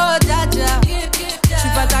 Oh, dja dja, j'suis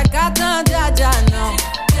pas ta cata, dja dja, non.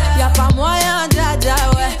 Y'a pas moyen, dja dja,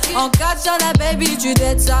 ouais. En katana, baby, tu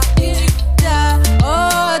dettes ça.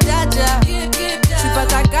 Oh, dada. J'suis pas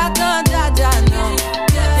ta katana, dada, non.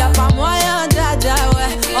 Y'a pas moyen, dada,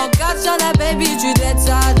 ouais. En katana, baby, tu dettes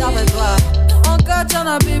ça, d'après toi. En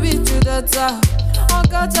katana, baby, tu dettes ça. En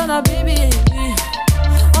katana, baby.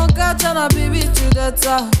 En katana, baby, tu dettes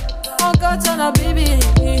ça. En katana, baby.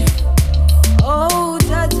 Oh,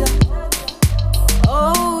 dada.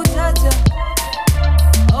 Oh, dada.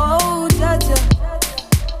 Oh, dada.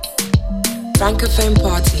 Francophone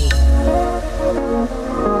party.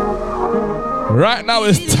 Right now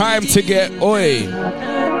it's time to get oi.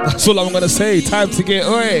 That's all I'm gonna say. Time to get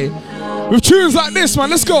oi. With tunes like this,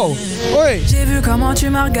 man, let's go. Oi. J'ai vu comment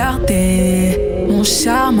tu m'as regardé. Mon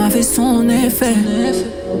charme a fait son effet.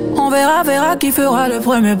 On verra qui fera le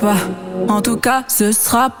premier pas. En tout cas, ce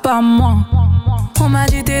sera pas moi. On m'a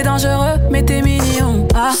dit t'es dangereux, mais t'es mignon.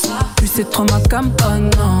 Ah, plus c'est trop ma comme oh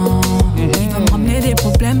non. Il va me ramener des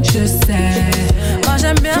problèmes, je sais. Moi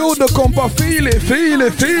j'aime bien. Feel the compa, feel it, feel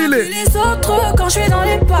it, feel it. Les autres quand je suis dans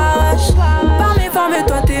les parages. Par mes femmes,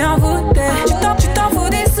 toi t'es envoûté. Tu t'en fous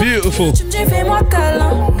des autres. Beautiful. Tu me dis fais-moi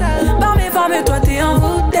câlin. Par mes femmes, toi t'es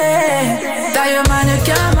envoûté. D'ailleurs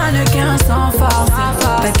mannequin sans force.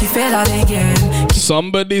 T'as kiffé la dégaine.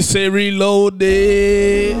 Somebody say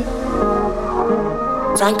reloaded.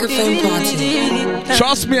 Francophone party.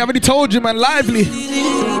 Trust me, I've already told you, man. Lively.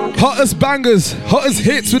 Hottest bangers, hottest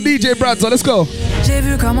hits with DJ Bradza. Let's go. J'ai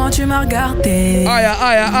vu comment tu m'as regardé. Aya.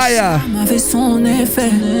 Ça m'a fait son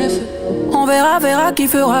effet. On verra qui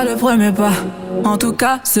fera le premier pas. En tout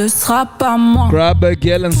cas, ce sera pas moi. Grab a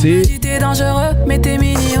girl and see. Tu t'es dangereux, mais t'es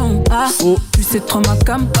mignon. Ah, plus c'est trop ma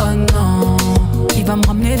comme oh non. Il va me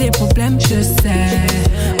ramener des problèmes, je sais.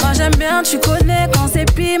 Moi j'aime bien, tu connais quand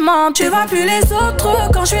c'est piment. Tu vois plus les autres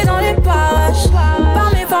quand je suis dans les parages.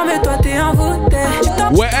 Par mes femmes, toi t'es envoûté.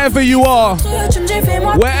 Wherever you are,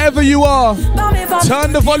 wherever you are,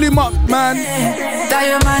 turn the volume up, man.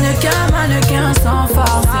 D'ailleurs mannequin sans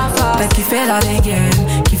force. T'as kiffé la dégaine,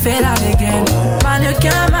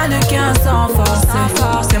 Mannequin sans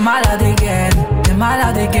force. T'es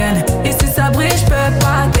malade again. Et si ça brille, j'peux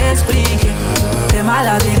pas t'expliquer. T'es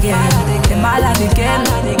malade again.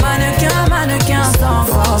 Mannequin sans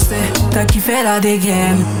force. T'as kiffé la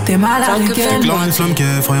dégaine. T'es malade again. Éclaire une flamme qui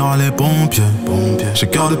effrayera les pompiers. J'ai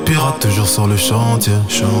cœur de pirate toujours sur le chantier.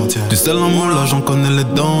 Du sel en moulage, j'en connais les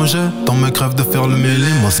dangers. Tant me crève de faire le mêlé,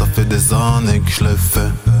 moi ça fait des années que je l'ai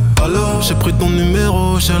fait. Alors j'ai pris ton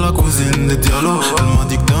numéro chez la cousine des Diallo. Elle m'a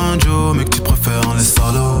dit que t'es un Joe mais que tu préfères les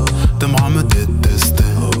salauds. T'aimeras me détester.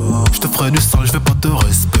 Je te ferai du sale, je vais pas te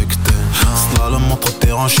respecter. Slalom entre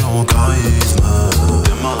terrain, je suis en charisme.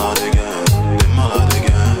 T'es malade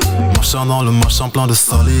again. Machin dans le machin plein de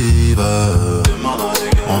salive.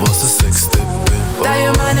 On va se sexter.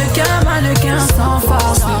 D'ailleurs mannequin sans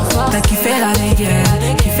force. T'as kiffé la dégaine.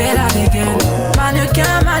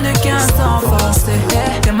 Mannequin sans force.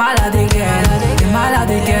 T'es malade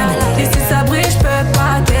again. Et si ça brille, j'peux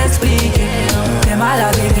pas t'expliquer. T'es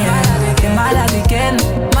malade again.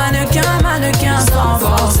 Mannequin sans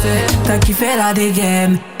force. T'as kiffé la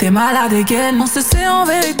dégaine. T'es malade again. On se sait en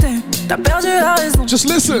vérité. T'as perdu la raison. Just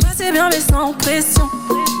listen. C'est bien mais sans pression.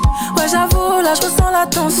 Ouais j'avoue là j'ressens la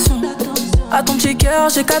tension. À ton petit cœur,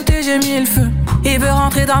 j'ai capté, j'ai mis le feu. Il veut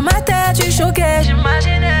rentrer dans ma tête, je suis choqué,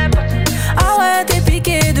 j'imaginais pas. Ah ouais, t'es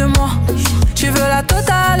piqué de moi. Tu veux la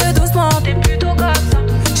totale doucement, t'es plutôt comme ça.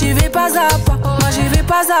 J'y vais pas à pas, moi j'y vais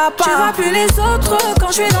pas à pas. Tu vois plus les autres quand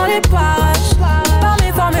je suis dans les parages. Par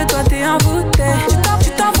mes femmes, toi t'es envoûté. Tu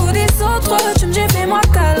t'en fous des autres, tu me dis fais-moi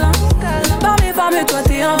câlin. Par mes femmes, toi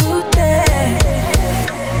t'es envoûté.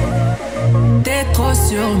 T'es trop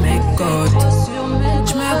sur mes côtes.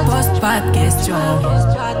 Je me pose pas de questions.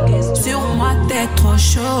 Sur moi t'es trop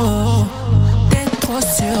chaud. T'es trop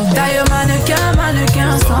sûr. D'ailleurs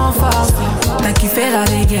mannequin sans force. T'as kiffé la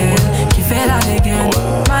dégaine.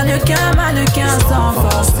 Mannequin sans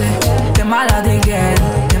force. T'es malade again.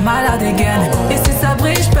 Et si ça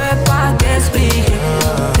brille, j'peux pas t'expliquer.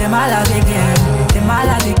 T'es malade again.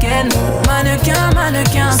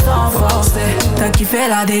 Mannequin sans force. T'as kiffé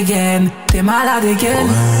la dégaine. T'es malade again.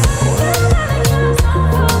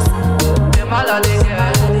 T'es malade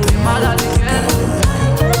again.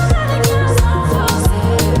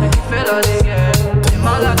 T'as kiffé la dégaine. T'es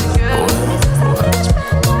malade again.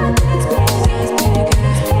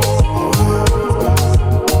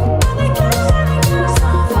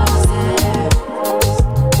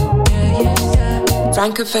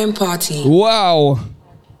 Francophone party. Wow.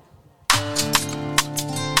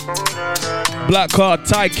 Black Card,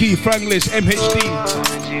 Ty Key, Franglish, MHD.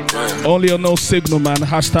 Only on No Signal, man.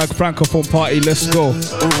 Hashtag Francophone party. Let's go.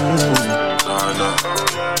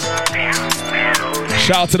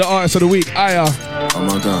 Shout out to the artist of the week, Aya. Oh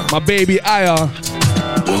my God. My baby Aya.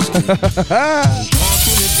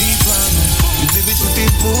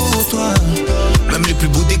 Pour toi, même les plus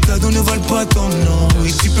beaux des cadeaux ne valent pas ton nom.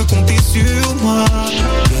 Et tu peux compter sur moi.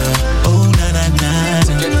 Yeah. Oh na na na,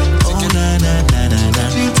 oh na na na na,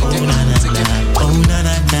 oh na na na, oh na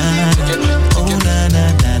na na, oh na na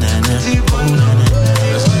na, oh na na.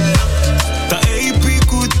 Ta AP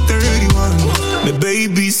coûte 31, mais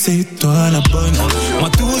baby c'est toi la bonne. Moi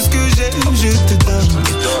tout ce que j'ai, je te donne.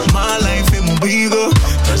 Ma life est mon bigo.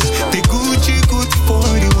 Tes Gucci coûtent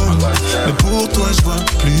 41. Mais pour toi je vois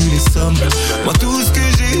plus les sommes. Moi tout ce que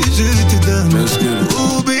j'ai, je te donne.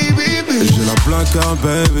 Oh baby, baby. J'ai la plaque,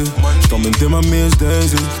 baby. J't'emmène t'es ma Miss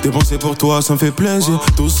Daisy. Dépenser pour toi ça me fait plaisir.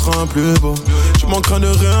 Tout sera plus beau. Tu manqueras de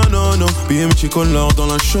rien, non, non. BMT color dans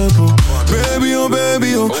la chapeau.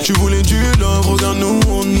 Baby, oh, tu voulais du love. Regarde nous,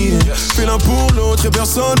 on y est. Fais l'un pour l'autre et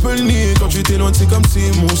personne peut le nier. Quand tu t'éloignes c'est comme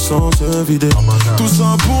si mon sang se vidait. Tout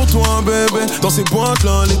ça pour toi, bébé. Dans ces boîtes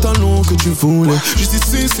là, les talons que tu voulais. Juste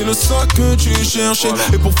ici, c'est le sac que tu cherchais.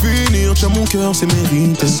 Et pour finir, tiens mon cœur, c'est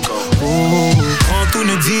mérité. Oh, prends tout,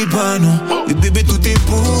 ne dis pas non. Et bébé, tout est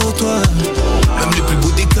pour toi. Même les plus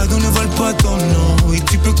beaux des cadeaux ne valent pas ton nom. Et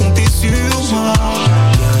tu peux compter sur moi.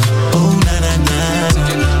 Oh na na na,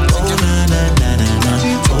 oh na na na na,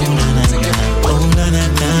 oh na na na, oh na na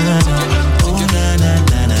na, oh na na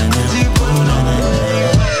na na, oh na na na.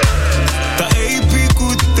 Ta AP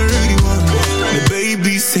coûte 31, mais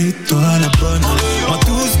baby c'est toi la bonne. Moi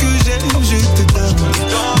tout ce que j'ai, je te donne.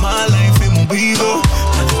 Ma life est mon bigo.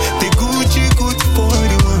 Tes Gucci coûtent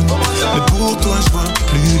 41, mais pour toi je vois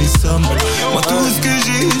plus les sommes. Moi tout ce que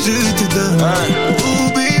j'ai, je te donne. Oh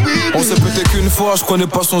baby. On s'est pété qu'une fois, je connais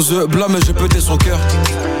pas son yeux blanc mais j'ai pété son cœur.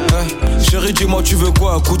 Chérie dis-moi tu veux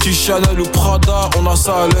quoi, Gucci, Chanel ou Prada, on a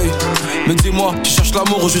ça à l'œil. Mais dis-moi, tu cherches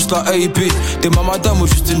l'amour ou juste la AP. T'es ma madame ou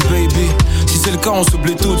juste une baby. Si c'est le cas on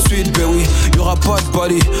s'oublie tout de suite, ben oui. Y'aura pas de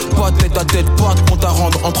bali, pas de tête à tête, pas de compte à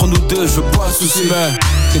rendre. Entre nous deux je veux pas de soucis. Mais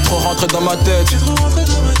t'es trop rentré dans ma tête.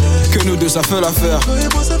 Que nous deux ça fait l'affaire.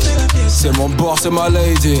 C'est mon bord, c'est ma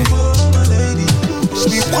lady.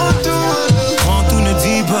 Prends tout, ne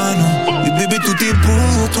dis pas non. Et bébé tout est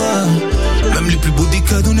pour toi. Même les plus beaux des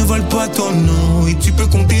cadeaux ne valent pas ton nom. Et tu peux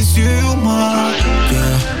compter sur moi.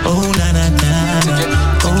 Yeah. Oh na na na,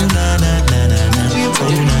 oh na na na na, oh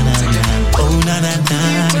na na na, oh na na na,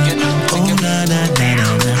 oh na na na,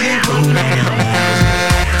 oh na na na.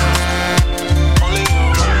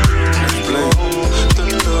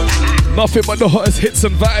 Nothing but the hottest hits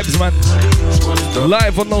and vibes, man.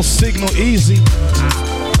 Live on No Signal, easy.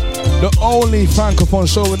 The only francophone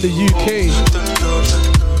show in the UK.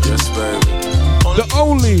 Yes, baby. The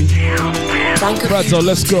only. Brazzo,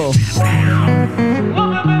 let's go.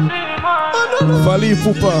 Fali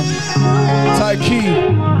Poupa, Taiki.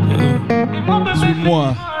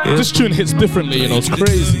 Suis-moi. This tune hits differently, you know, it's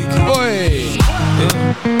crazy. Oi.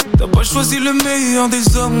 T'as pas choisi le meilleur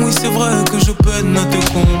des hommes, oui c'est vrai que je peine à te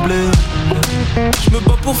combler. Je me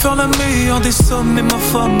bats pour faire la meilleure des sommes, mais ma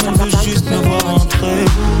femme elle veut juste me voir entrer.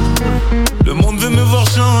 Le monde veut me voir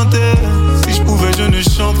chanter. Si je pouvais je ne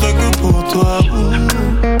chanterais que pour toi.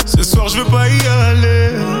 Ce soir je veux pas y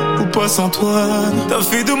aller, ou pas sans toi. T'as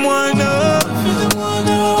fait de moi un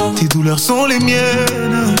homme. Tes douleurs sont les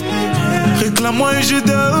miennes. Réclame-moi et je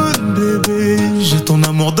donne, bébé. J'ai ton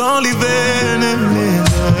amour dans les veines.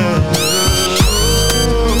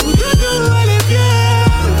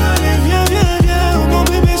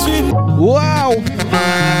 Wow!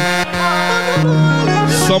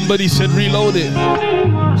 Somebody said reload it.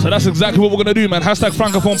 So that's exactly what we're gonna do, man. Hashtag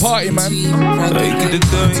Francophone Party, man.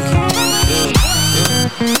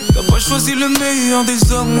 T'as pas choisi le meilleur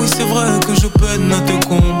des hommes, oui c'est vrai que je peine à te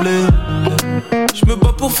combler. Je me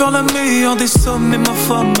bats pour faire la meilleure des sommes, mais ma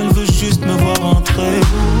femme elle veut juste me voir entrer.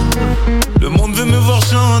 Le monde veut me voir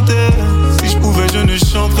chanter. Si je pouvais je ne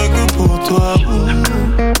chanterais que pour toi.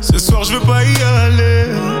 Ce soir je veux pas y aller,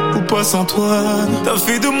 ou pas sans toi. T'as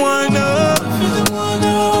fait de moi un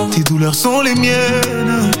homme. Tes douleurs sont les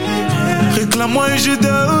miennes. Réclame-moi et je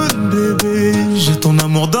donne, bébé. J'ai ton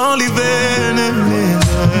amour dans les veines.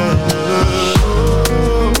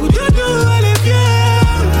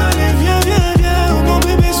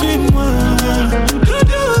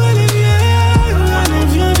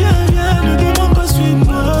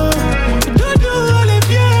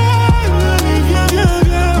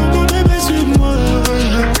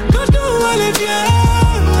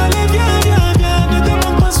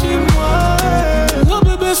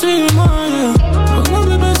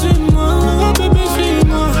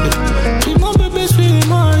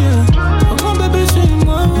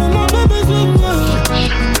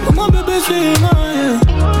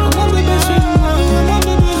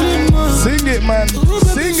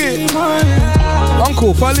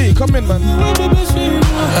 Cool, Fali, come in, man.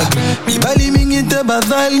 Ibali mingi te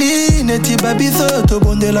bazali, neti babiso to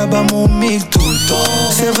bonde là-bas mon mille tout le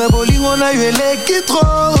temps. C'est vrai bolingo na eu eleki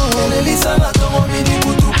trop. Elisa na tomo midi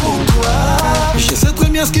kutu pour toi. Je sais très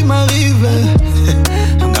bien ce qui m'arrive.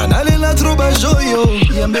 Nanale la trop bajoyo,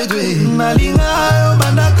 yambedwe. Malinga yo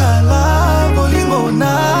bandakala, bolingo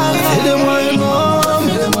na. Aide-moi un homme.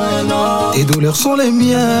 Tes douleurs sont les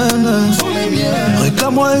miennes.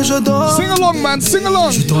 Réclame-moi et je donne. Sing along, man, sing along.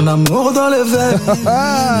 J'ai ton amour dans les veines.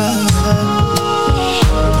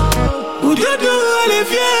 Où Dieu elle est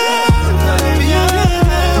fière.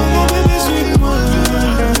 Mon bébé suis-moi.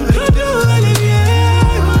 Dieu elle est fière.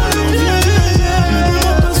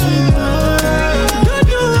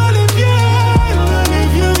 Dieu elle est fière.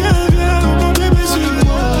 Mon bébé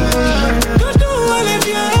suis-moi. Dieu elle est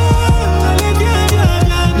fière.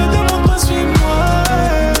 Ne demande pas suis-moi.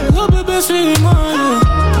 Mon bébé suis-moi.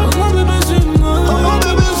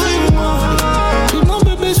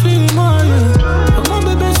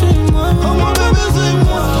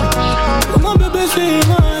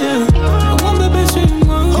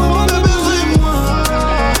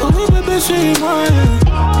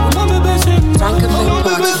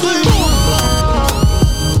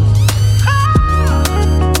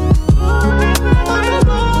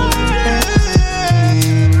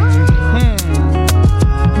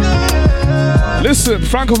 Listen,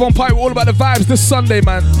 Francophone Pipe, all about the vibes this Sunday,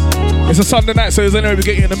 man. It's a Sunday night, so anyway, we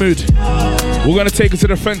get you in the mood. We're gonna take you to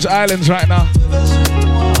the French islands right now.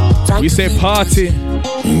 We say party.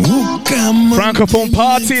 Francophone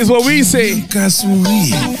party is what we say.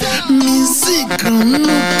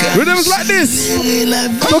 Rhythms like this.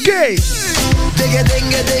 Okay.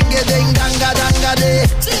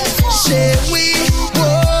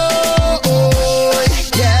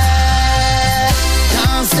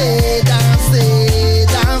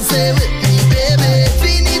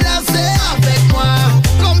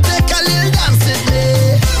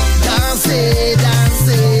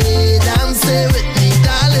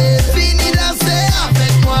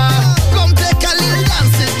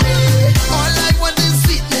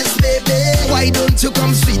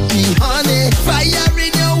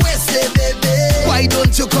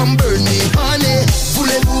 You come burn me, honey.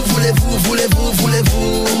 Voulez-vous, voulez-vous, voulez-vous,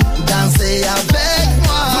 voulez-vous danser avec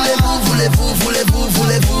moi? Voulez-vous, voulez-vous, voulez-vous,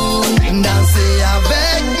 voulez-vous danser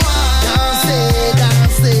avec moi? Dansez,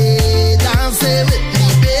 dansez, dansez with me,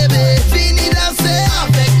 baby. Fini danser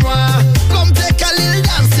avec moi, comme t'es Khalil,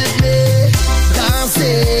 dansez with me.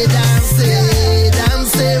 Dansez, dansez,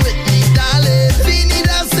 dansez with me, darling. Fini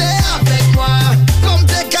danser avec moi, comme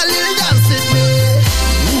t'es Khalil, dansez with me.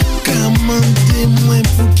 Commandez-moi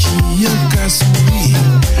pour qui y'a qu'à sourire.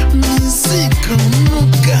 Musique en nous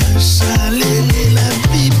cache, allez la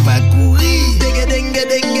vie pas courir. Dengue, dengue,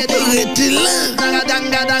 dengue, dengue. Arrêtez là. Danga,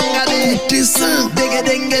 danga, danga, dengue. T'es ça. Dengue,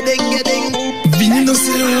 dengue, dengue, dengue. Vini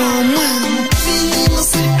danser en moi. Vini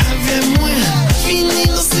danser avec moi. Vini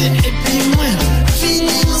danser et puis moi.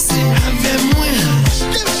 Vini danser avec moi.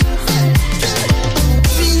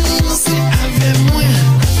 Vini danser avec moi.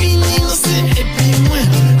 Vini danser et puis moi.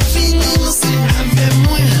 Vini danser avec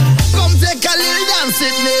moi. Comme t'es Khalil, danse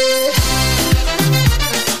with me.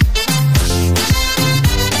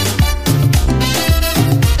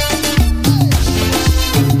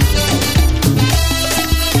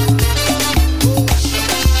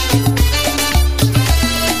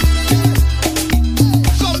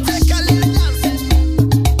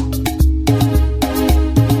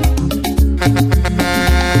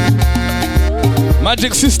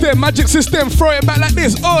 Magic system, throw it back like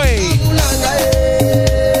this, oi!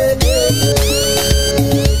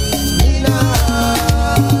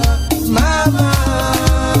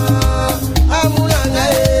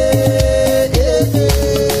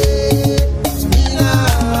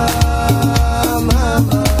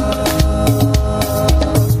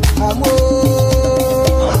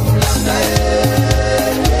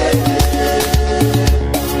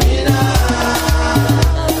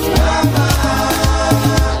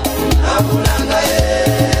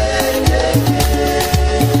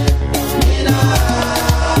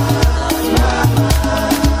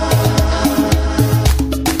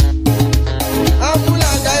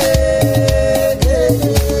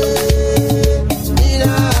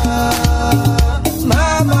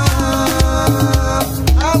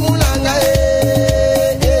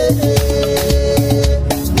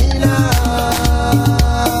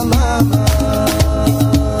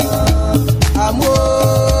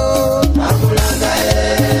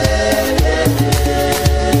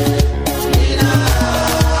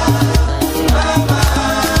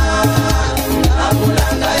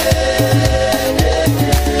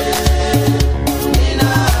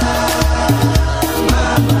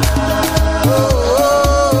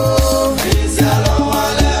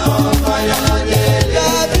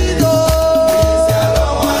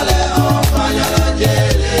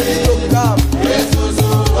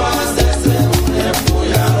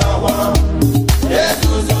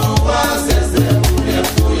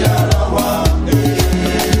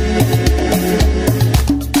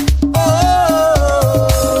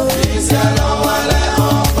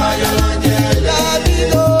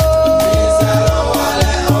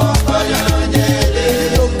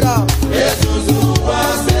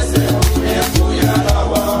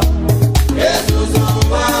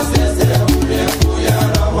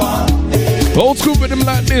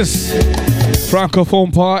 this.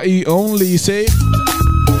 Francophone party only, say.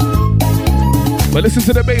 But listen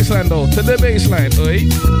to the bassline though, to the bassline, oi.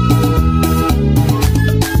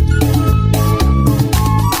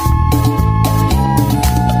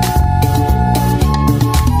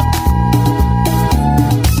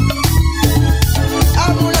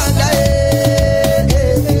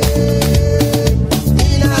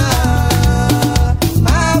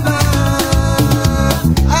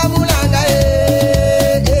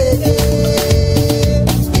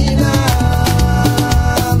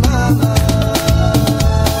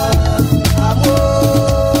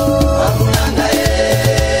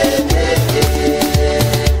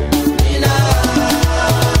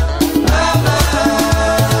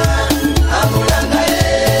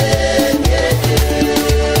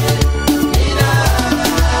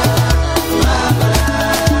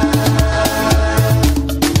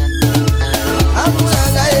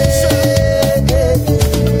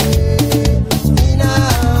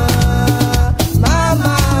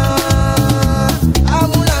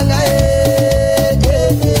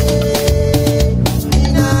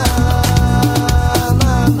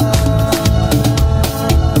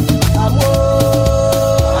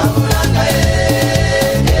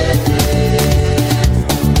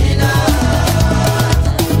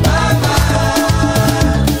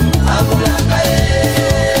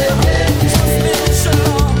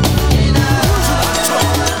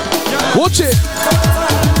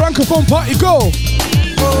 Party go.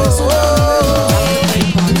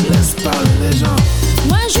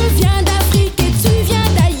 Moi je viens d'Afrique et tu viens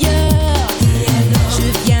d'ailleurs. Je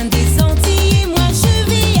viens des Antilles et moi je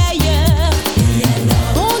vis ailleurs.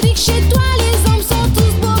 On dit que chez toi les hommes sont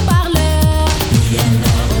tous beaux parleurs.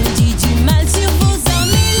 On dit du mal sur vos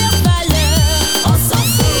hommes et leurs valeurs. On s'en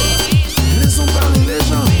fout. Laissons parler les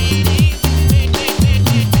gens.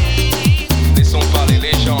 Laissons parler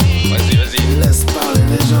les gens. Vas-y, vas-y. Laisse parler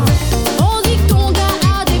les gens.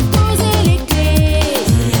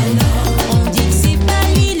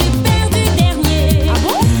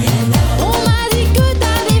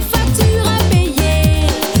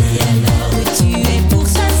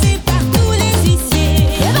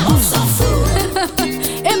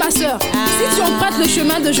 Le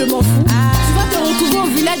chemin de je m'en fous. Tu vas te retrouver au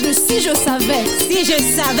village de si je savais. Si je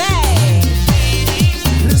savais.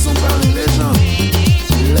 Laissons parler les gens.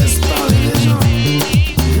 Laisse parler les gens.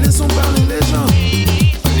 Laissons parler les gens.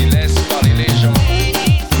 Vas-y, laisse parler les gens.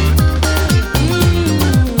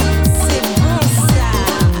 C'est bon ça.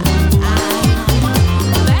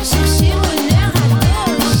 Va chercher bonheur à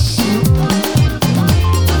gauche.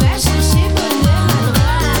 Va chercher bonheur à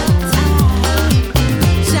droite.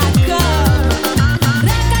 J'accorde.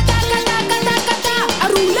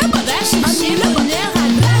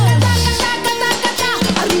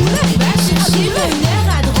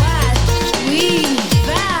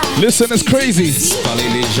 Listen, it's crazy.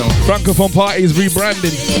 Francophone Party is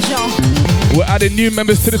rebranding. We're adding new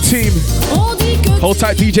members to the team. Hold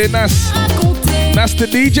tight, DJ Nas. Nas the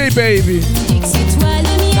DJ, baby.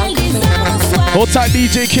 Hold tight,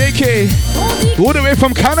 DJ KK. All the way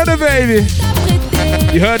from Canada, baby.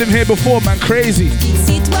 You heard him here before, man. Crazy.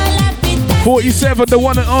 47, the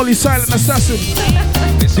one and only silent assassin.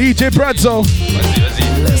 DJ Brazzo.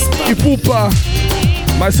 Ipupa.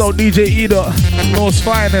 Myself, DJ Ida. North's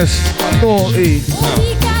finest. North E.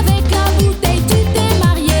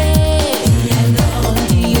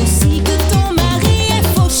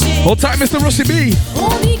 Hold tight, Mr. Rusty B.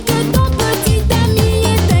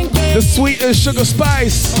 The sweetest sugar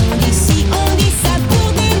spice.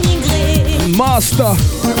 Master.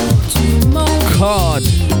 Card.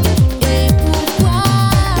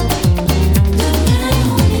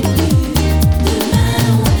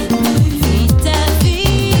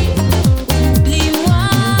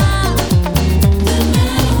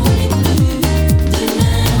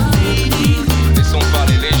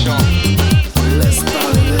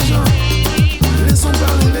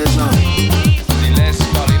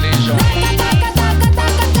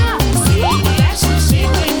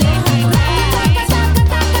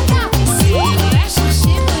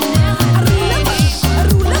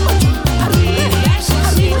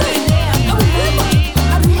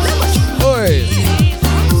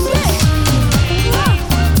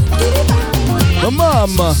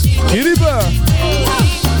 Mama, Kiriba.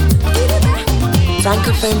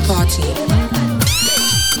 Francophone Party.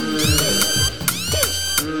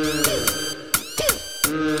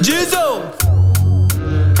 Jizo.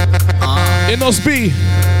 Inos B.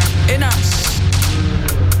 Inas.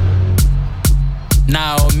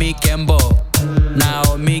 Naomi Kembo.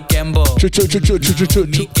 Naomi Kembo.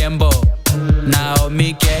 Kembo.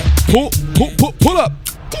 Naomi Ke. Pull up.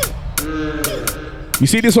 You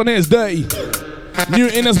see this one here is dirty. New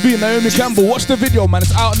NSB, Naomi Campbell. Watch the video, man.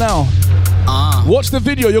 It's out now. Watch the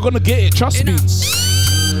video. You're gonna get it. Trust me.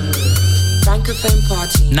 Francophone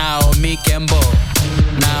Party. Naomi Campbell.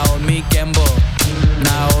 Naomi Campbell.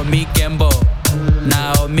 Naomi Campbell.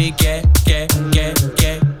 Naomi Campbell.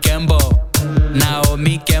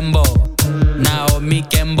 Naomi Campbell. Naomi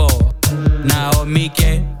Campbell. Naomi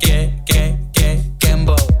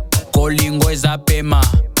Campbell. Kolingo ezapema.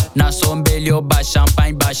 Na sombelio ba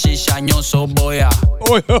champagne ba shisha nyonso boya.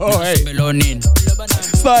 Oi, hey.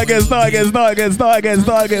 Start again.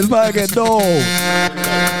 No.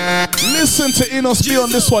 Listen to Inos B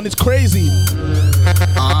on this one. It's crazy.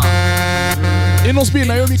 Inos B,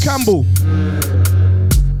 Naomi Campbell.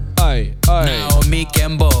 Aye. Naomi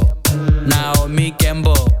Campbell. Naomi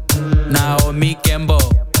Campbell. Naomi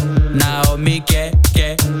Campbell. Naomi Campbell.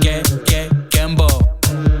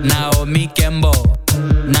 Naomi Campbell.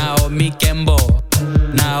 Naomi Campbell.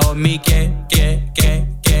 Naomi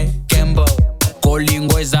Campbell.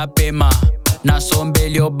 Kolingo ezapema. Na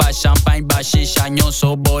sombelio ba champagne ba shisha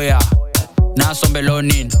nyonso boya. Na sombelo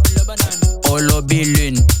nin.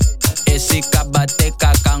 Olobilun. Esi kabate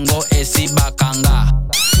kakango esi bakanga.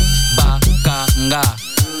 Bakanga.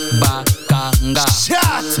 Bakanga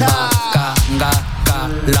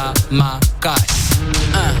kalamakas.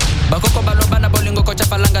 Bakoko balobana bolingo kocha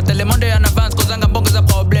falanga telemondo ya avance kozanga mbongo za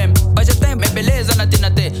problem. Baje tembe beleza na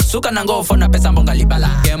tinate suka na ngofo na pesa mbonga libala.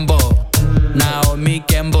 Campbell. Naomi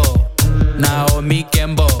Campbell. Naomi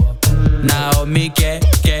Campbell. Naomi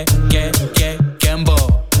Campbell.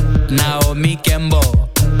 Naomi Campbell.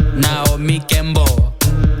 Naomi Campbell.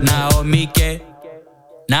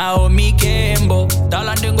 Naomi Campbell.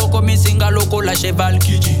 Talandengo komisinga loko la cheval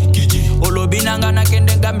kiji. Olobinanga na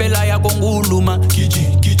kende gambela ya konguluma kiji.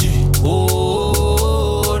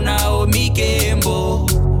 Oh, Naomi Campbell.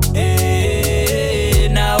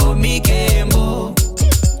 Naomi Campbell.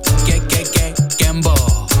 Campbell.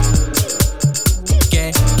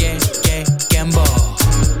 Campbell.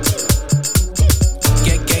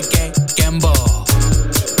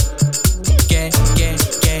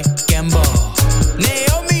 Campbell.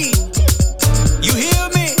 Naomi, you hear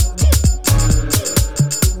me?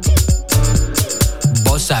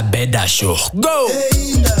 Bossa Beda Show. Go!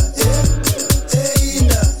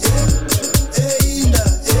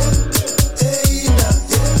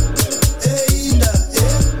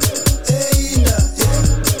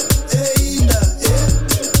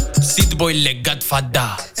 Seed boy le Godfather.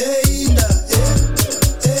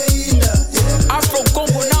 Afro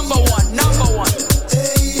Congo number one.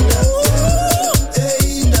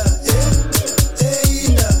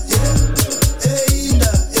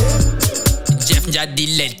 Jeff Jadi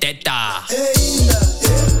le teta.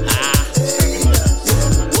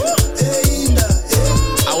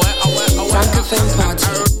 Francophone Party.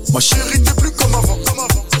 Ma chérie t'es plus comme avant.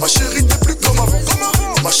 Ma chérie t'es plus comme avant.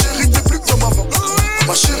 Ma chérie t'es plus comme avant.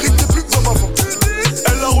 Ma chérie t'es plus comme avant.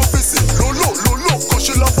 Elle a refait ses lolo. Quand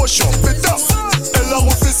je la vois je suis en pétasse. Elle a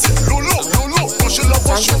refait ses lolo. Quand je la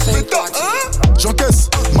vois je suis en pétasse. J'encaisse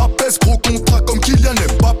ma peste, gros contrat comme Kylian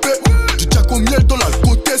Mbappé. Du jack au miel dans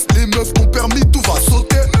l'alcotest. Les meufs t'ont permis, tout va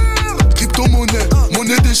sauter. Crypto-monnaie,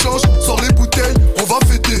 monnaie d'échange. Sors les bouteilles, on va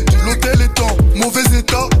fêter. L'hôtel est en mauvais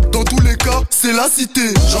état. Dans tous les cas, c'est la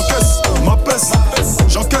cité. J'encaisse ma peste.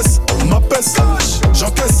 J'encaisse ma peste.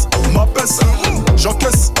 J'encaisse ma peste.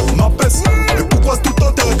 J'encaisse ma peste. Mais pourquoi tout le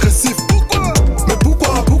temps t'es agressif? Mais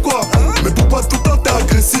pourquoi? Mais pourquoi tout le temps t'es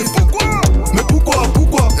agressif? Mais pourquoi?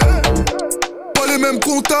 Pas les mêmes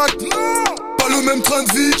contacts, pas le même train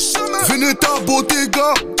de vie. Veneta,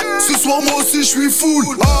 Bottega. Ce soir moi aussi je suis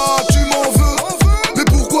full. Ah tu m'en veux? Mais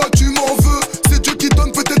pourquoi tu m'en veux? C'est Dieu qui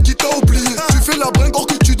donne, peut-être qui t'a oublié. Tu fais la bringue or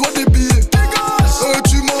que tu dois des billets.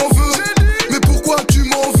 Tu m'en veux? Mais pourquoi tu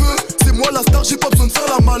m'en veux? C'est moi la star, j'ai pas besoin de faire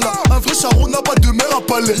la mala. Un vrai charron n'a pas de mère à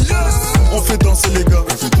palais. On fait danser les gars,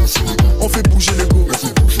 on fait bouger les go.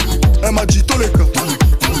 Elle m'a dit tous les gars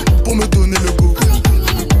pour me donner le go.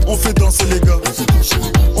 On fait danser les gars,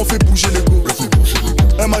 on fait bouger les go.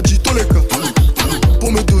 Elle m'a dit tous les gars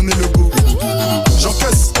pour me donner le go.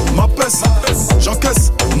 J'encaisse ma peste,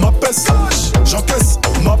 j'encaisse ma peste, j'encaisse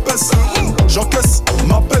ma peste, j'encaisse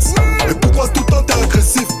ma peste. Mais pourquoi tout le temps t'es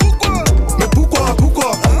agressif? Mais pourquoi?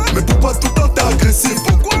 Mais pourquoi tout le temps t'es agressif?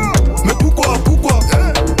 Mais pourquoi?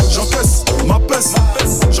 J'encaisse ma peste,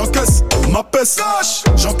 j'encaisse ma peste,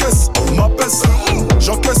 j'encaisse ma peste,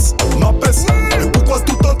 j'encaisse ma peste. Mais pourquoi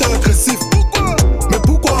tout le temps t'es agressif? Mais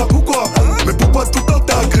pourquoi? Mais pourquoi tout le temps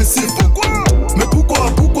t'es agressif? Mais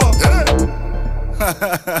pourquoi?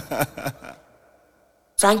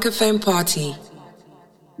 Francophone Party.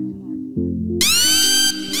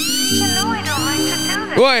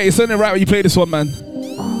 Wait, it's only right when you play this one, man.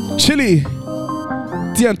 Chili.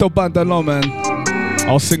 Tiento Pantalon, man.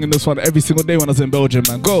 I was singing this one every single day when I was in Belgium,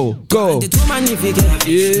 man. Go, go. T'es trop magnifique,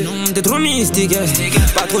 non, t'es trop mystique.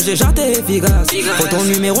 Pas trop cher, t'es efficace. Faut ton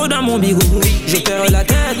numéro dans mon bigou. Je perds la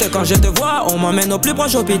tête quand je te vois. On m'emmène au plus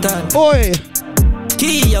proche hôpital. Oi.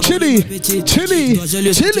 Qui a volé ma petite? Chili.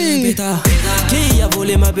 Qui a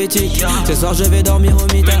volé ma petite? Ce soir je vais dormir au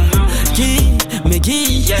mitard. Qui?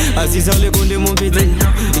 Assis sur le compte de mon petit.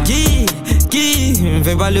 Qui?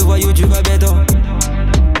 Fais pas le voyou, tu vas béton.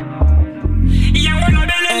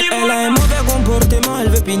 Elle a un mauvais comportement, elle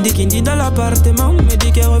veut pindi kindi dans l'appartement. Me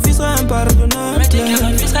dit qu'elle refusera impardonnable.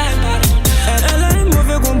 Elle a un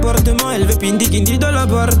mauvais comportement, elle veut pindi kindi dans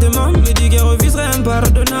l'appartement. Me dit qu'elle refusera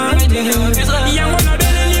impardonnable.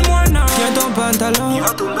 Tiens ton pantalon.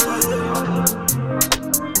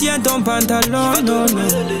 Tiens ton pantalon, non, non.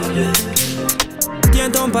 Tiens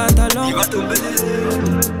ton pantalon.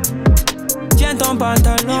 Tiens ton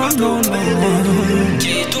pantalon, non, non.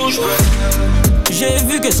 Qui touche pas. J'ai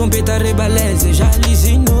vu que son pétard est balèze et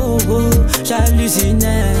j'hallucine, oh, oh, j'hallucine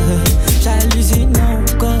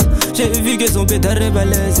encore. J'ai vu que son pétard est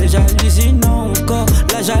balèze et j'hallucine encore.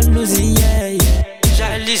 La jalousie, yeah, yeah.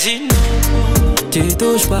 J'hallucine, oh, oh. Tu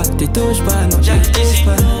touches pas, non, j'hallucine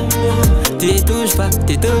pas. Tu touches pas, non,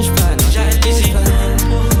 j'hallucine pas.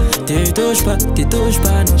 Tu touches pas,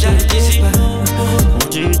 non, j'hallucine pas.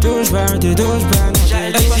 Tu touches pas, non.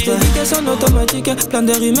 Elle passe de vitesse en automatique. Plein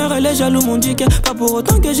de rumeurs, elle est jaloux, mon dick. Pas pour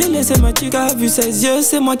autant que j'ai laissé ma chick. Vu ses yeux,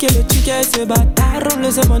 c'est moi qui ai le ticket. Ce bâtard, on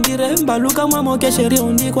le sait m'en dire. Balouka, moi, mon chéri,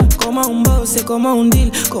 on dit quoi? Comment on bosse et comment on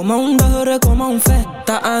deal? Comment on dort et comment on fait?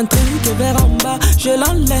 T'as un truc vers en bas, je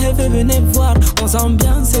l'enlève et venez voir. On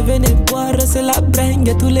s'ambiance et venez boire. C'est la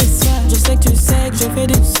bringue tous les soirs. Je sais que tu sais que je fais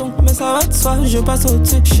des sons, mais ça va de soi, je passe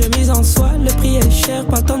au-dessus. Chemise en soie, le prix est cher.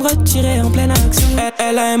 Pas le temps de retirer en pleine action.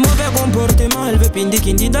 Elle a un mauvais comportement, elle veut pindi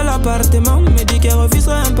kindi dans l'appartement. Me dit qu'elle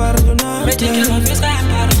refusera impardonnable.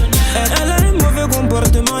 Elle a un mauvais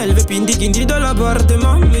comportement, elle veut pindi kindi dans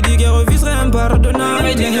l'appartement. Me dit qu'elle refusera impardonnable.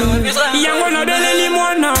 Yangona belle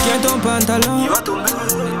limona. Tiens ton pantalon.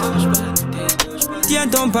 Tiens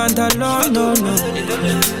ton pantalon, non, non.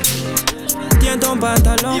 Tiens ton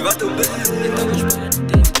pantalon.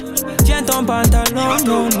 Tiens ton pantalon,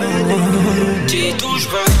 non, non. Tu touches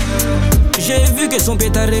pas. J'ai vu que son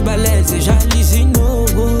pétard est balèze et j'hallucine, oh,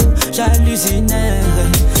 oh, j'hallucine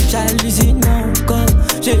encore.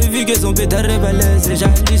 J'ai vu que son pétard est balèze et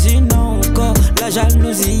j'hallucine encore. La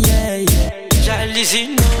jalousie, yeah, yeah.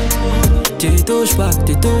 J'hallucine, tu touches pas, non,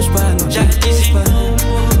 j'hallucine pas.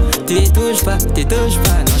 Tu touches pas, non,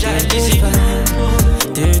 j'hallucine pas.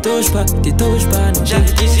 Tu touches pas, non,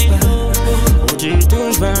 j'hallucine pas. Tu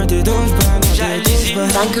touches pas, non, j'hallucine pas.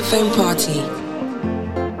 Francophone Party.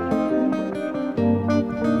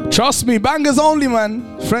 Trust me, bangers only, man.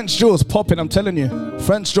 French Joe's popping, I'm telling you.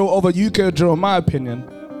 French Joe over UK Joe, in my opinion.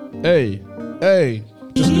 Hey,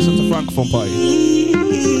 just listen to Francophone Party.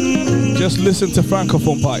 Just listen to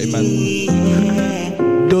Francophone Party, man.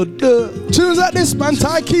 Tunes like this, man.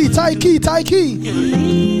 Tai key.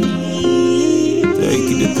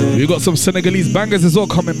 We got some Senegalese bangers as well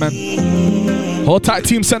coming, man. Hold tight,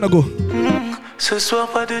 Team Senegal. Ce soir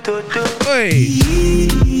pas de dodo. Hey.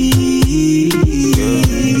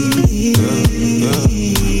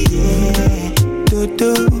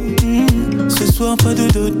 Dodo. Ce soir pas de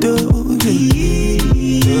dodo.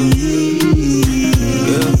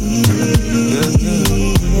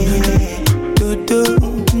 Dodo.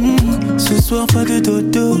 Ce soir pas de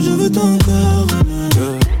dodo. Je veux ton corps.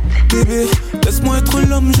 Bébé, laisse-moi être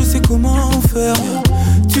l'homme, je sais comment faire.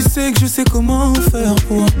 Tu sais que je sais comment faire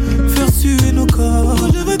pour faire suer nos corps.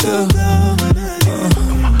 Je veux ton corps.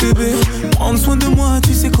 Bébé, prendre soin de moi,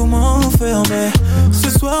 tu sais comment faire. Mais ce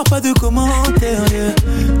soir, pas de commentaires, yeah.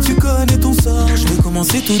 Tu connais ton sort, je vais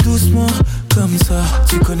commencer tout doucement. Comme ça,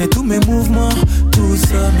 tu connais tous mes mouvements, tout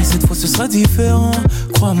ça. Mais cette fois ce sera différent,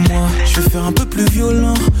 crois-moi. Je vais faire un peu plus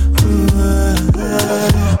violent.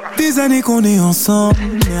 Des années qu'on est ensemble,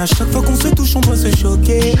 mais à chaque fois qu'on se touche on doit se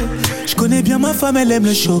choquer. Je connais bien ma femme, elle aime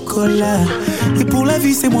le chocolat. Et pour la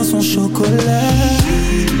vie c'est moi son chocolat.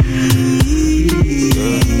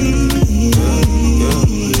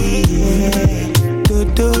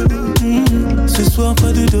 Dodo, ce soir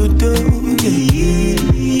pas de dodo.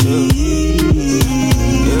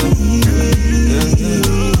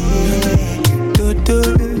 Dodo,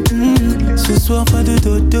 ce soir pas de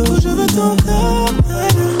dodo. Je veux ton corps.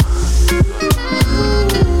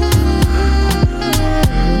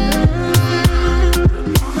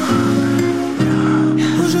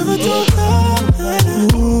 Je veux ton corps.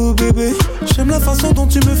 Oh bébé, j'aime la façon dont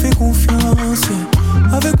tu me fais confiance.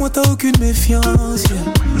 Avec moi t'as aucune méfiance,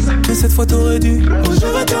 yeah. Mais cette fois t'aurais dû. Je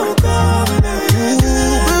vais encore.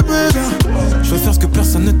 Bébé, je veux faire ce que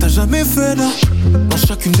personne ne t'a jamais fait là. Dans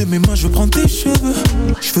chacune de mes mains je veux prendre tes cheveux.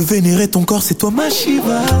 Je veux vénérer ton corps, c'est toi ma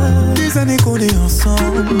Shiva. Des années qu'on est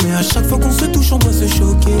ensemble, mais à chaque fois qu'on se touche on doit se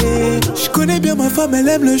choquer. Je connais bien ma femme, elle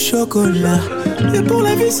aime le chocolat. Et pour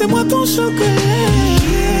la vie c'est moi ton chocolat.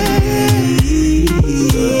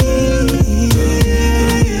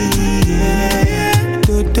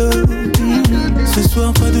 Dodo, ce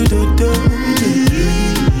soir pas de dodo.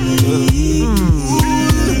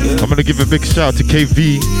 I'm gonna give a big shout out to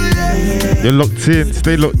KV. You're locked in,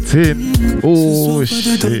 stay locked in. Oh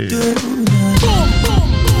shit.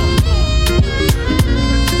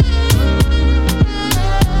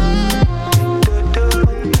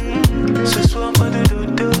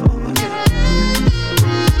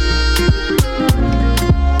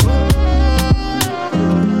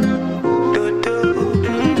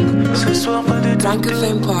 Frank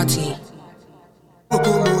FM Party.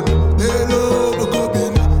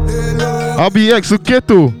 RBX,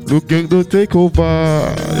 Luketo, take over.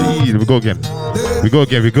 We go again.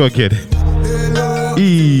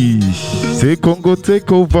 Say Congo,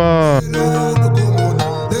 take over.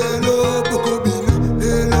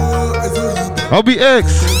 RBX,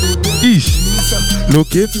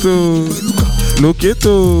 Luketo.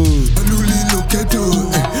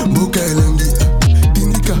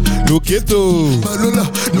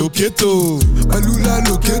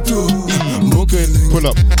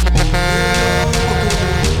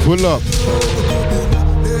 Pull up.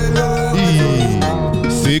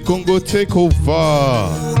 Say Congo take over.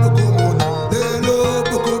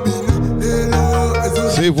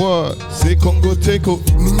 Say what? Say Congo take over.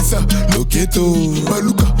 Loketo,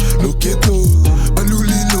 Baluka, Loketo,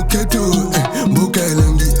 Baluli Loketo, Boka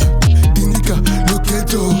Elangi, Dinika,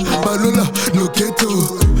 Loketo, Balola, Loketo,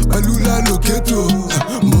 Balula Loketo,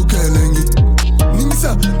 Boka Elangi,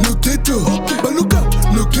 Nimisa, Loketo, Baluka,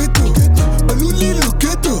 Loketo, Baluli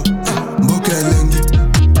Loketo, Boka Elangi,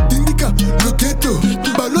 Dinika, Loketo,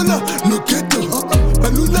 Balola, Loketo,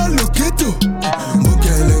 Balula Loketo, Boka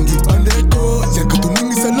Elangi, Andeko, Yakato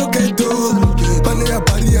Nimisa Loketo, Panea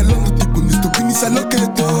Paria Londo Tipunisto Pinisa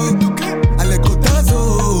Loketo,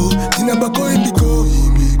 Alekotazo, Tinabako Indiko,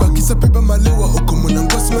 Bakisa Pepa Malewa,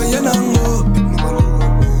 Okomonangosma Yanango,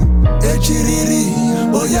 Echiriri,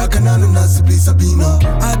 Oyaka Nano Nasibli Sabino,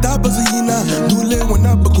 Adabazina, Dule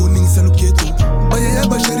Wanabako Ningsa Loketo, Baya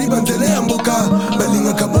Bashari Bantele Amboka,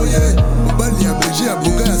 Balinga Kaboye, Balia Beji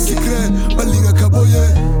Abuga Secret, Balinga Kaboye,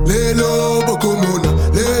 Lelo Bokomona,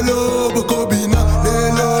 Lelo Bokobina,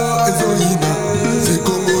 Lelo Ezoina, c'est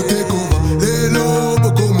Congo Tekova, Lelo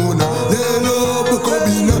Bokomona, Lelo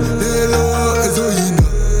Bokobina, Lelo Ezoina,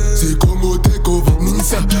 c'est Congo Tekova,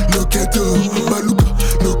 Ningsa Loketo, Baluka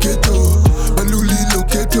Loketo, Baluli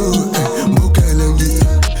Loketo, Boka Elangi,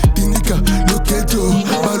 Dinika Loketo,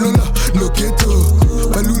 Balola Loketo,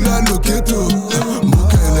 Balula Loketo,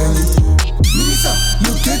 Boka Elangi, Ningsa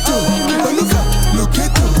Loketo, Baluka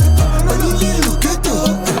Loketo, Baluli Loketo,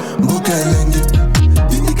 Boka Elangi,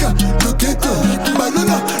 Dinika Loketo,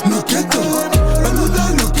 Balola Loketo, Balula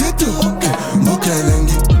Loketo, Boka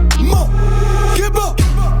Elangi. Mo, Keba,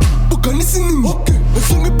 Bukanisi Nimo,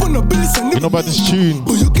 Efungi Pona Belisani. You know about this tune?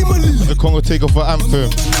 The Congo Takeover anthem.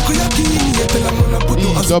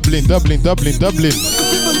 Dublin.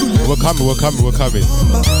 We're coming.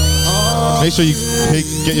 Make sure you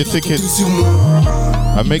get your tickets.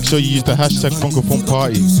 And make sure you use the hashtag Francophone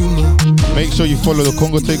Party. Make sure you follow the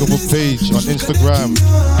Congo Takeover page on Instagram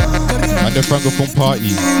and the Francophone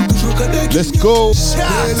Party. Let's go.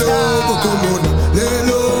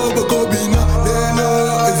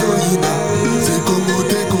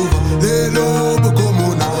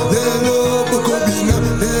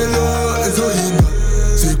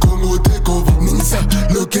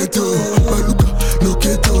 Loketo, Baluka,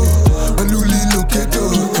 Loketo, Baluli Loketo,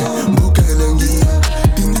 Boka Elangi,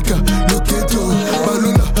 Dinika Loketo,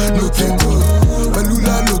 Balula Loketo,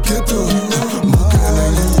 Balula Loketo, Boka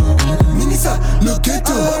Elangi, Minisa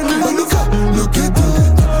Loketo, Baluka Loketo,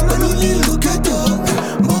 Baluli Loketo,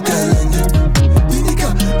 Boka Elangi, Dinika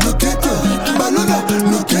Loketo, Balula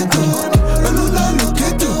Loketo, Balula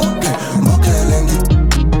Loketo, Boka Elangi.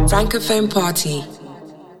 Frank FM Party.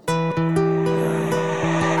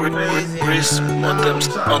 Chris, on the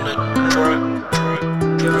track.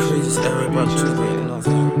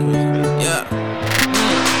 Yeah.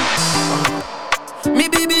 Mais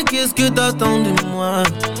bébé, qu'est-ce que t'attends de moi?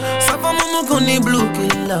 Ça fait un moment qu'on est bloqué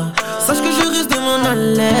là. Sache que je reste de mon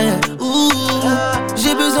alerte.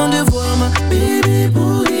 J'ai besoin de voir ma bébé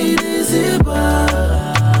pour y décider.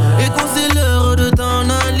 Et quand c'est l'heure de t'en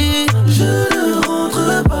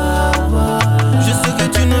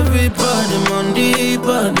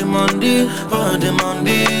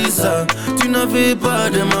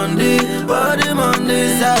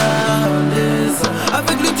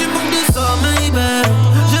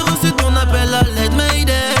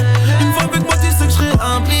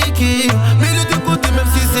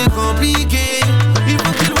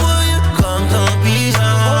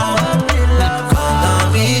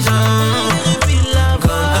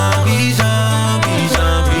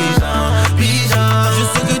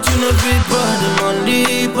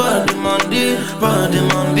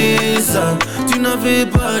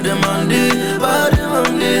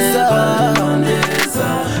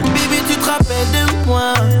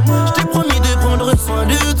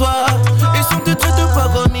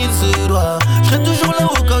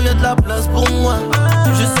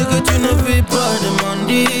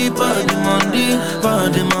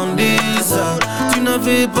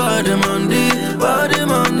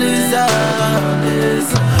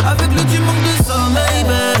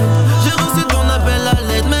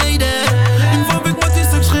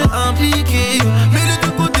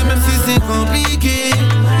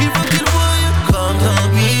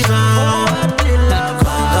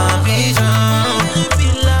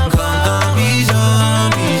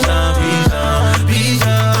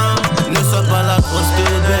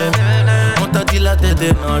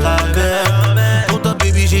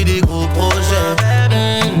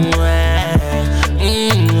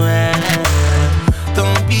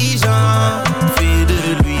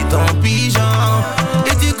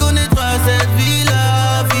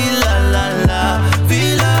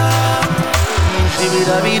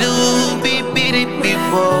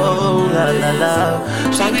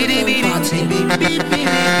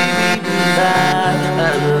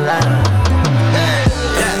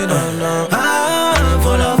Ah,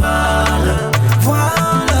 voilà, voilà.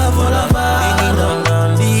 Voilà, voilà,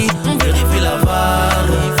 voilà. Vérifie la vare.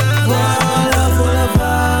 Voilà, voilà,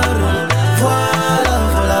 voilà. Voilà,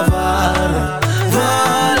 voilà, voilà.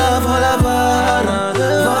 Voilà, voilà, voilà.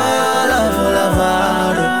 Voilà, voilà,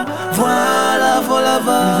 voilà. Voilà, voilà,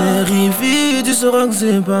 voilà. Vérifie, tu sauras que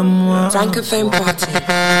c'est pas moi. Frank Fame Party.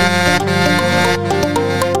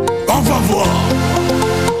 On va voir.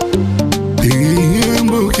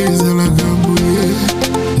 Mboke ezala gamboye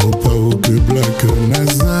mopa oke black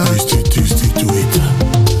naza instituita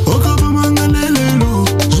okobomanga lelelo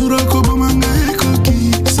jour okobomanga ekoki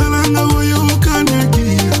salanga oyo okanaki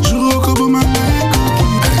jour okobomanga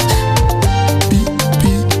ekoki pi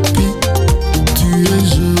pi pi tu es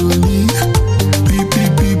jolie pi pi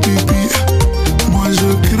pi pi pi moi je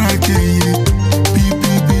craque pi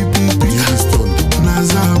pi pi pi pi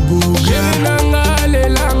naza boga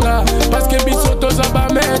lelanga parce que bisoto ça va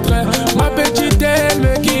mettre ma petite elle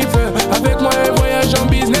me kiffe avec moi elle voyage en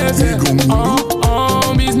business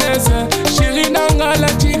en business chérie nanga la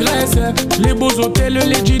tigresse les beaux hôtels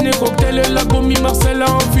les dîners cocktails la commis Marcella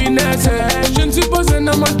en finesse je ne suis pas un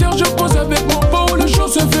amateur je pose avec mon beau le show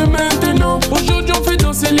se fait maintenant aujourd'hui on fait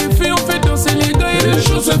danser les filles on fait danser les gars et le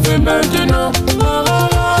show se fait maintenant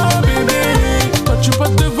bébé quand tu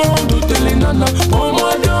passes devant toutes les nanas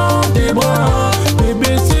prends-moi dans tes bras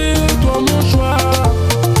bébé c'est toi mon choix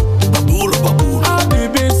baboula baboula ah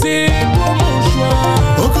bébé c'est toi mon choix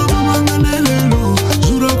okobomanga lelelo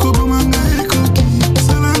jour okobomanga ekoki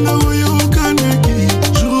salanga oyo okanaki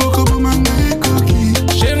jour okobomanga ekoki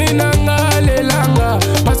chérie nanga lelanga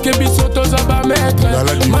parce que bisoto ça va mettre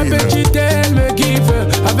ma petite elle me kiffe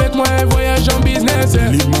avec moi elle voyage en business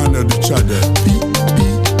l'imane du Tchad pi pi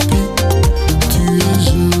pi tu es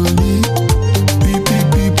jolie pi pi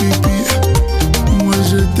pi pi pi moi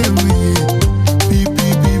je t'aime pi pi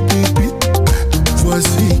pi pi pi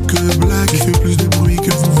voici que Black fait plus de bruit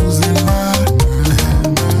que vous êtes là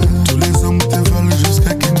tous les hommes te veulent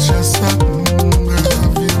jusqu'à Kinshasa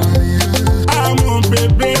ah mon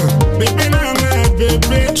bébé bébé nana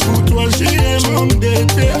bébé toi j'ai mon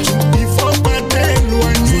dété il faut pas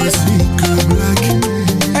t'éloigner voici que Black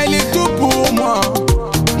elle est tout pour moi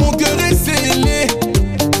mon cœur est scellé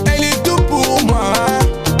elle est tout pour moi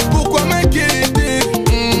pourquoi m'inquiéter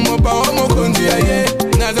mon parent mon conduit aïe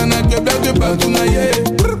Nazana que Black de partout naïe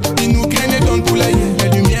il nous craignait dans le poulailler la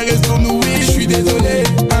lumière est sur nous oui je suis désolé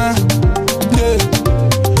 1,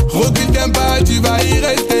 2 recule t'aimes pas tu vas y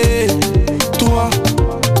rester 3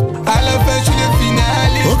 à la fin je suis le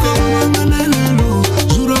finaliste okobomanga lelelo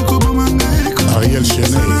jour okobomanga ekoki Ariel Cheney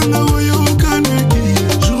salanga oyo okanaki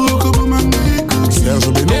jour okobomanga ekoki Serge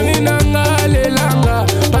Beno Nanga lelanga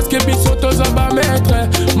parce que bisoto ça va mettre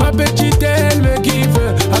ma petite elle me kiffe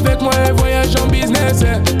avec moi elle voyage en business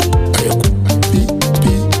pi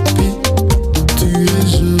pi pi tu es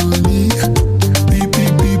jolie pi pi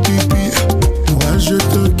pi pi pi moi je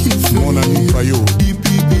te kiffe mon ami Payo pi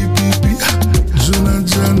pi pi pi pi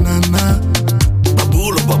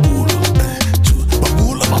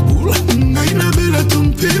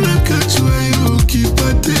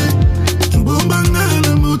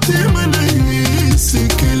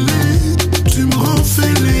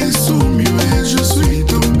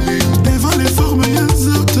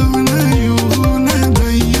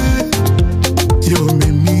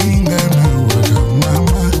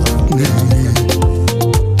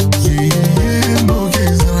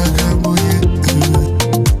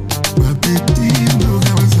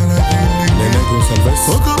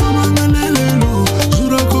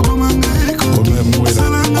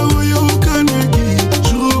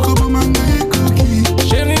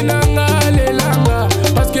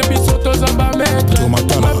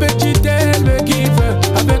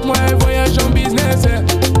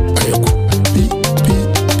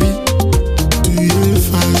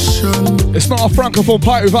Francophone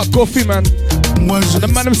party without Goffy, man. And the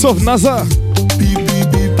man himself, Nazar. Depuis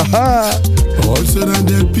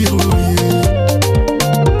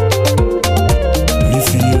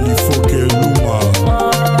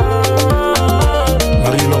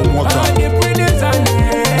des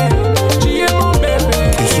années, tu es mon bébé.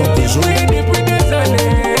 Depuis des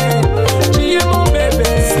années, tu es mon bébé.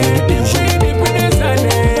 Depuis des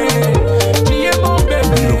années, tu es mon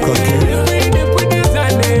bébé. Depuis des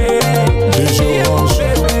années, tu es mon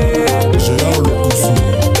bébé. Gérard Le Poussou,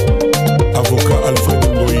 avocat Alfred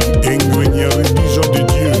Mboyi, ingénieur Bijan de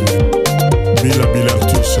Dieu, Bila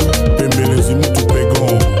Artus, Pembele Zimutu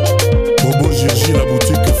Pégon, Bobo Girgi, la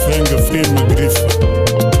boutique Fringue, Frime, Griffe,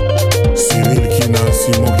 Cyril Kina,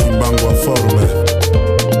 Simon Kimbango à forme,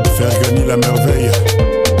 Fergani la merveille.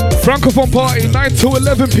 Francophone party, 9 to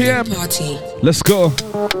 11 p.m. Let's go.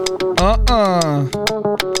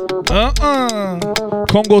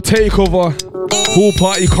 Congo takeover. Pool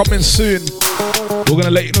party coming soon. We're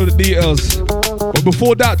gonna let you know the details. But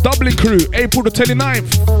before that, Dublin crew, April the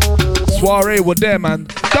 29th. Soiree, we're there, man.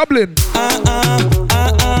 Dublin.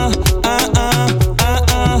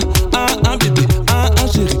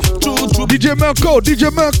 DJ Merco, DJ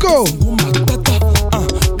Merco.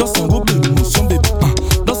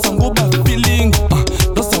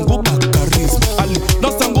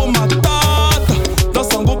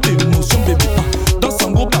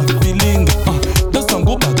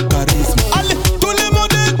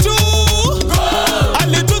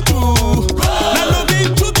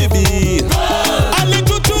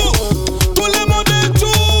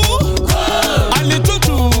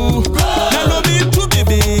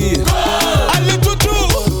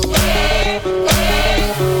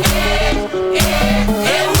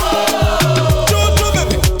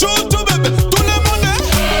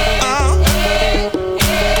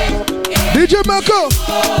 DJ Marco.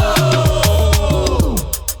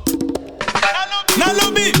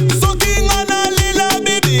 Nalobi, soki ngana lila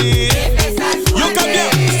baby. Yoka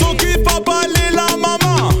bien, soki papa lila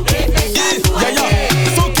mama. Yaya,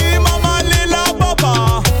 soki mama lila papa.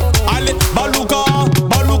 Allez, baluka,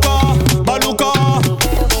 baluka, baluka.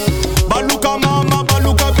 Baluka mama,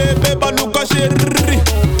 baluka bébé, baluka chérie.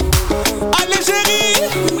 Allez chérie,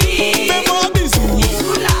 fais-moi bisou.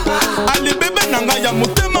 Allez bébé nanga ya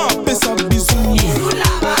motema, pesa bisou.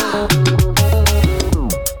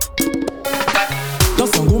 Allez,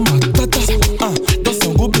 dansango matata,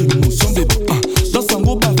 dansango bemuso, baby,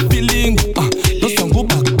 dansango ba feeling, dansango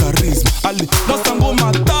ba ntondon, allez, dansango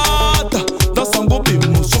matata, dansango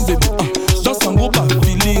bemuso, baby, dansango ba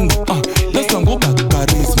feeling,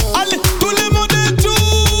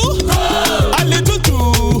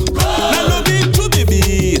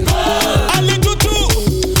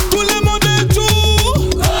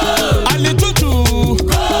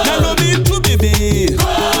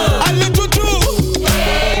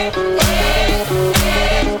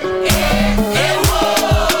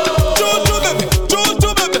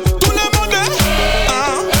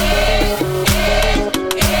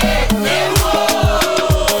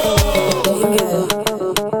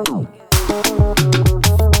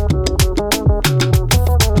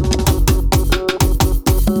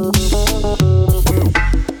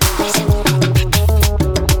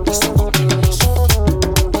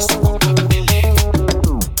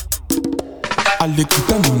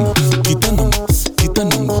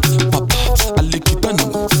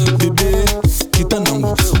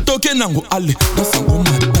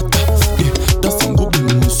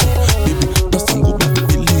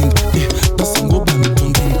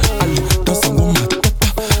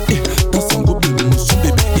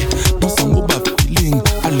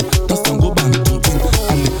 allez, dansango ba ntondon,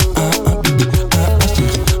 allez, baby,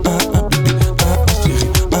 chérie,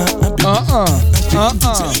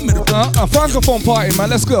 Francophone party, man,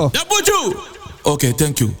 let's go. Okay,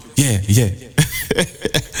 thank you. Yeah.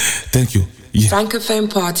 Thank you. Yeah. Francophone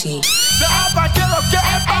party.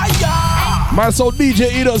 My soul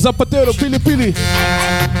DJ Edo Zapatero Pili Pili.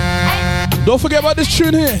 Don't forget about this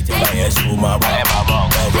tune here.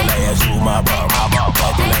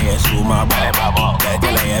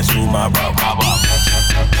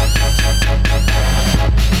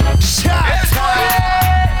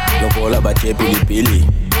 Lokola bache pili pili.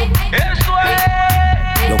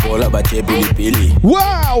 Lokola bache pili pili.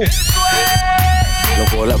 Wow.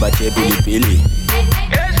 Lokola bache pili pili.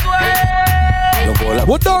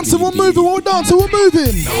 We're dancing, we're moving, we're dancing, we're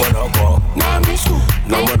moving.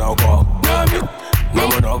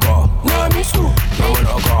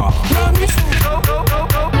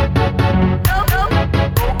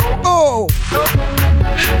 Oh.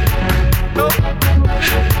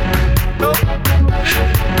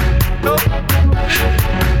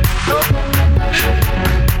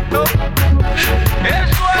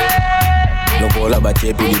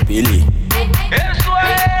 batie pili pili.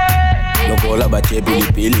 Loko la batie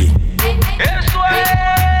pili pili.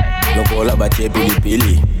 Loko la batie pili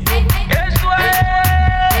pili.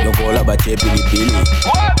 Loko la batie pili pili.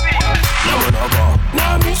 Namonoko,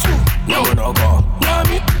 namisu, namonoko,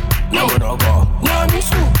 nami, namonoko,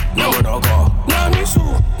 namisu, namonoko, namisu,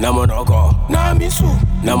 namonoko, namisu,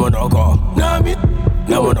 namonoko, nami,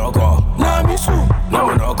 namonoko, namisu,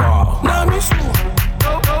 namonoko, namisu.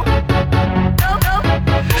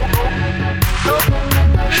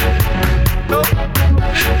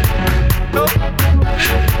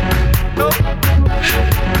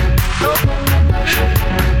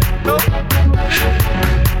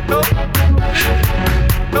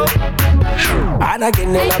 Ana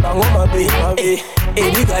kenela bango mabe,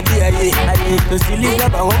 Erika di aye, tosiliza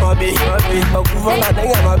bango mabe, bakuva na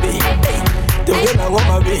denga mabe, toke na ngo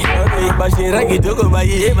mabe, bashira kitoko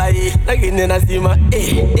baye, nakene na sima,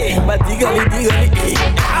 batigali,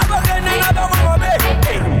 abakenela bango mabe,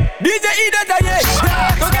 DJ Ida taye,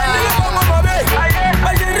 tokenela bango mabe,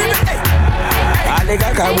 bashiri be, ale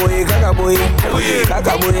kakaboy,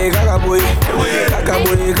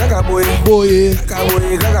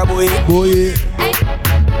 boye.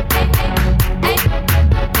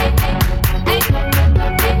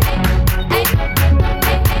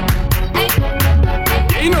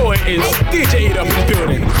 You know what it is. DJ Eat Up in the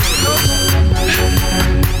building.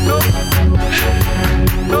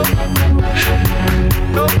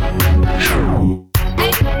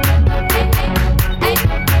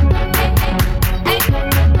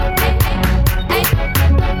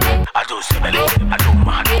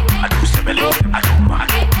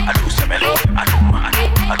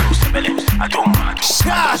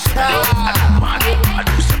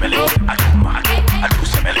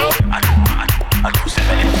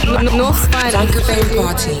 North Side Franco Fame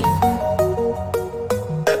Party.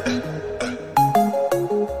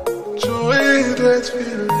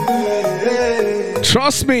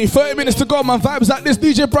 Trust me, 30 minutes to go, man. Vibes like this,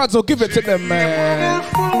 DJ Brazzo, give it to them, man.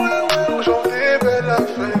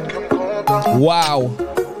 Wow.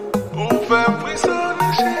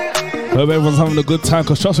 Hope everyone's having a good time,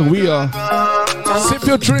 cause trust me, we are. Sip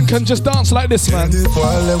your drink and just dance like this, man.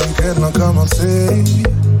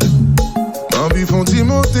 Envie font-ils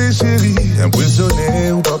monter, chérie.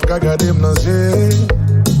 Impressionné ou pas qu'à garder m'nan yeux.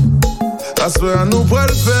 Assoir nous pour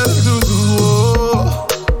le faire toujours.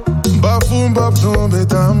 Bafou m'bap tomber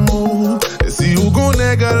d'amour. Et si ou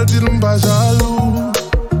connaît gal, dis m'pas jaloux.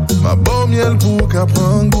 Ma bon miel pour qu'à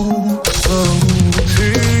prendre goût.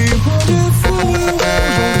 Chérie, première fois,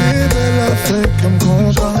 j'en ai belle affaire comme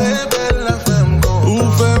content. Ou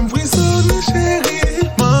fait m'frissonner, chérie.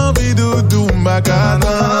 M'envie de doux, ma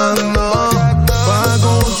canane.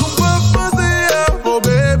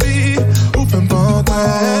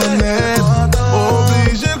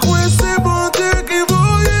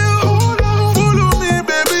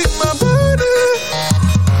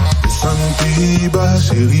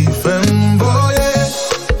 Chérie, femme boyer,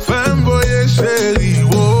 chérie,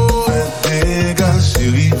 oh, fais dégâts,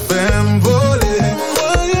 chérie, femme voler,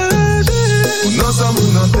 voyager, non ça mou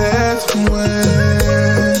dans tête, ouais,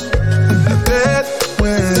 la tête,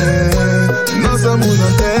 ouais, non ça mou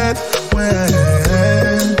dans tête, ouais,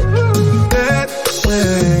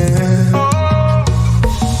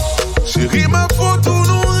 chérie, ma photo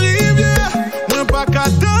nous rivière, moi pas qu'à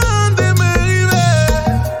attendre mes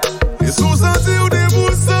rivières, et sous senti ou des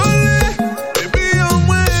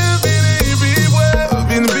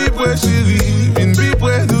chérie, vin bi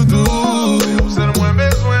près doudou. C'est le moins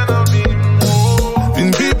besoin dans vie. Vin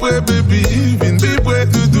bi près baby, vin bi près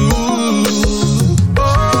doudou. Oh,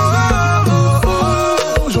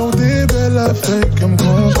 j'en des belles affaires comme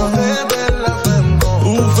content.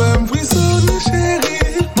 Ou femme frissonner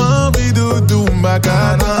chérie, m'envie doudou, ma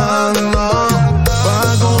canane.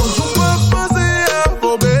 Pas grand jour pas passer à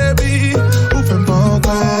vos baby. Ou femme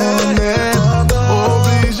pantalette.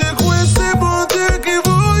 Obligé quoi c'est bon Dieu qui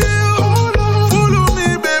vous.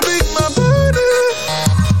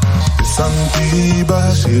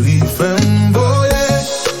 Chérie, femme boyer,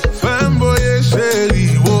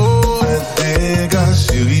 chérie, oh, fais dégâts,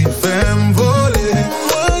 chérie, femme voler,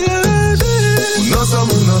 voyager, non ça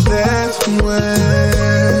mou dans tête,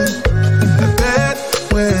 ouais, la tête,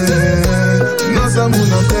 ouais, non ça mou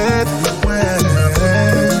dans tête, ouais,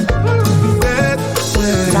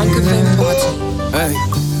 hey,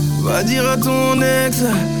 va dire à ton ex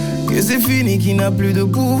que c'est fini, qu'il n'a plus de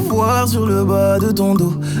pouvoir sur le bas de ton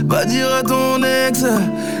dos. Va dire à ton ex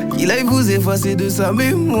qu'il aille vous effacer de sa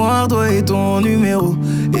mémoire, toi et ton numéro.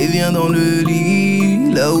 Et viens dans le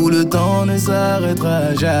lit, là où le temps ne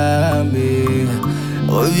s'arrêtera jamais.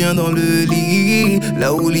 Reviens dans le lit,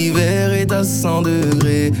 là où l'hiver est à 100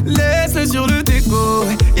 degrés. Laisse-le sur le déco,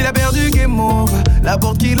 il a perdu game over. La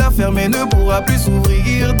porte qu'il a fermée ne pourra plus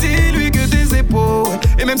s'ouvrir. Dis-lui que tes épaules,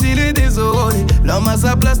 et même s'il est désolé, l'homme à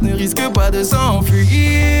sa place ne risque pas de s'enfuir.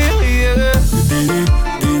 Yeah.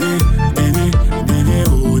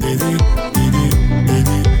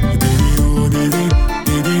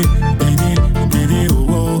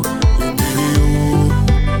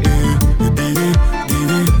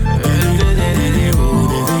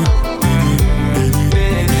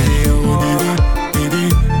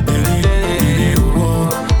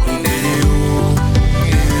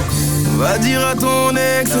 Va dire à ton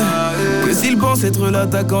ex que s'il pense être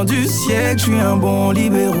l'attaquant du siècle, je suis un bon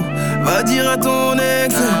libéraux. Va dire à ton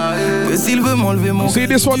ex que s'il veut m'enlever mon. See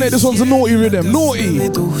this one's a naughty rhythm, naughty.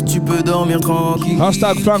 Tu peux dormir tranquille.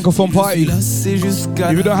 Hashtag Francophone Party. If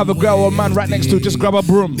you don't have a girl or man right next to it, just grab a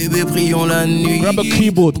broom. Bébé, prions la nuit. Grab a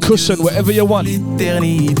keyboard, cushion, whatever you want.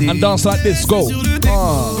 And dance like this, go.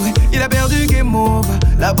 Il a perdu game over.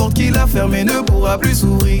 La porte qu'il a fermée ne pourra plus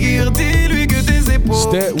s'ouvrir. Dis-lui que tes épaules.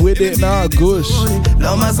 Step with it now, à gauche.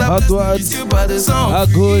 L'homme à sa place, risque pas de sang. À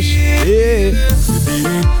gauche, yeah.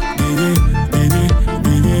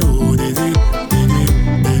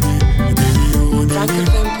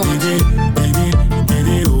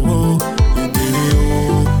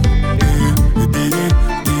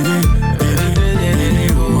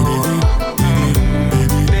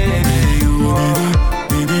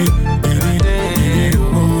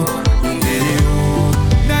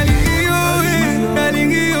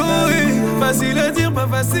 Facile à dire, pas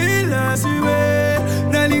facile à assumer.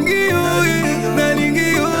 Nalingi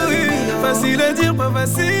facile à dire, pas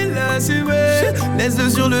facile à assumer. Laisse-le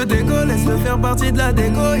sur le déco, laisse-le faire partie de la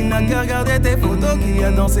déco. Il n'a qu'à regarder tes photos qu'il y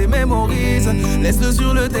a dans ses mémories. Laisse-le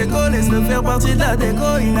sur le déco, laisse-le faire partie de la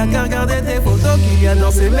déco. Il n'a qu'à regarder tes photos qu'il y a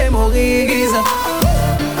dans ses mémories.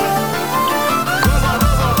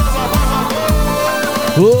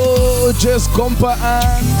 Oh, just compa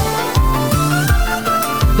and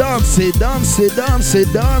danse, danse, danse,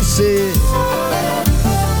 danse.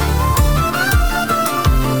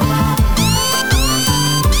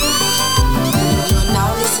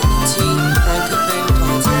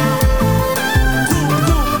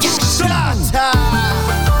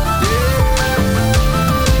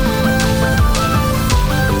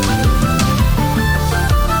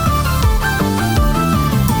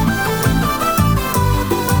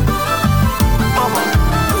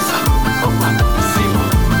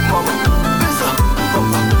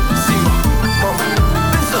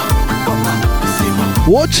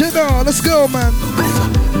 Watch it now, let's go, man.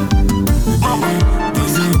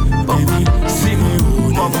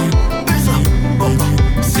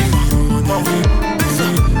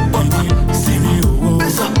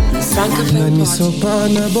 Nanisopa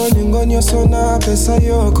na bolingo nyonso na pesa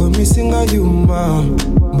yo komisinga yuma.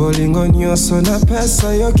 Bolingo nyonso na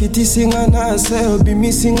pesa yo kitisinga na se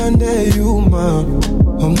obimisinga nde yuma.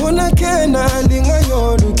 Omona kena linga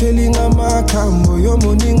yo lukelinga makambo yo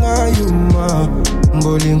moninga yuma.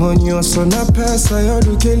 Bolingo nyonso na pesa yo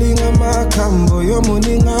lukelinga makambo yo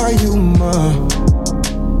moninga yuma.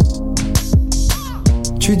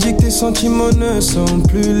 Tu dis que tes sentiments ne sont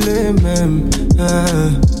plus les mêmes.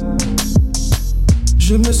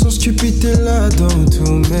 Je me sens stupide, t'es là dans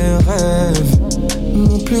tous mes rêves.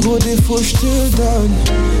 Mon plus gros défaut, je te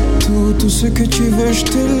donne. Tout ce que tu veux, je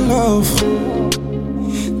te l'offre.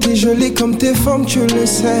 T'es jolie comme tes formes, tu le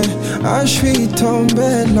sais. Ah, je suis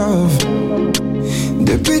tombé love.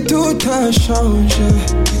 Depuis tout a changé.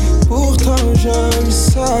 Pourtant je le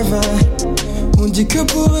savais. On dit que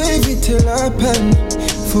pour éviter la peine,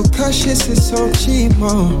 faut cacher ses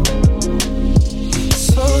sentiments.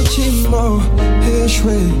 Sentiments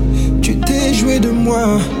échoués, tu t'es joué de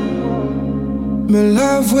moi. Me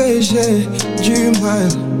l'avouer, j'ai du mal.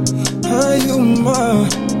 Ayuma.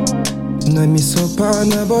 Namisopa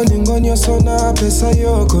na bolingo nyonso na pesa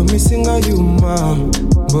yo komisinga yuma.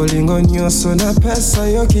 Bolingo nyonso na pesa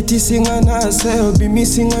yo kitisinga na se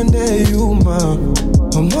obimisinga nde yuma.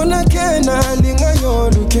 Omona kena linga yo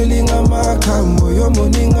lukelinga makambo yo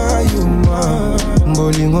moninga yuma.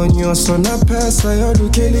 Bolingo nyonso na pesa yo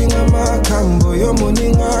lukelinga makambo yo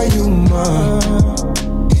moninga yuma.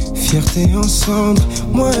 Fierté en cendres,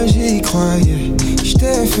 moi j'y croyais.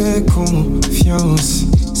 J't'ai fait confiance.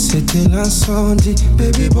 C'était l'incendie,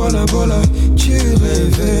 baby bola bola. Tu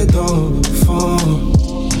rêvais d'enfant.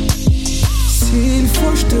 S'il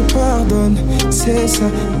faut je te pardonne, c'est ça,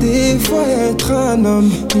 des fois être un homme.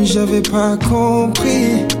 J'avais pas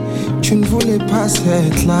compris, tu ne voulais pas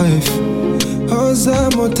cette life. Osa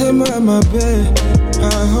motema mabe,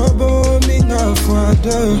 ahobo mina. à fois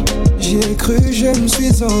deux. J'y ai cru, je me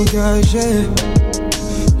suis engagé.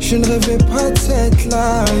 Je ne rêvais pas de cette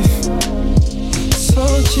life.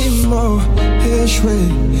 Sentiment échoué,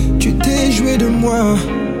 tu t'es joué de moi.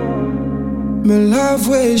 Me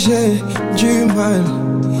l'avouer, j'ai du mal.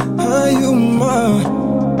 Ayuma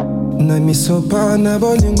Nami sopa na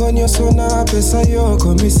bolingo nyoso na pesa yo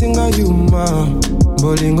komisinga yuma.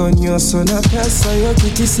 Bolingo nyoso na pesa yo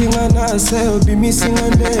kitisinga na se obimisinga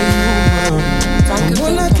ndeyuma.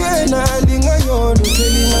 Mona kena linga yo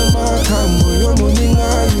lukelinga makambo yo moninga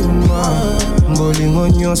yuma. Bolingo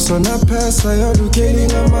nyoso na pesa yo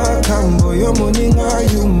lukelinga makambo yo moninga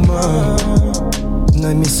yuma.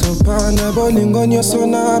 Na misopa na bolingo nyoso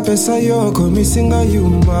na pesa yo komisinga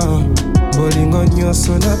yuma. Bolingo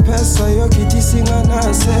nyoso na pesa yo kitisinga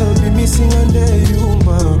na se obimisinga nde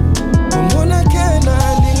yuma. Mona kena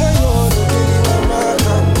linga yo lukelinga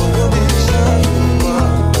makambo yo moninga yuma.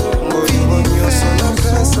 Bolingo nyoso na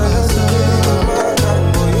pesa yo lukelinga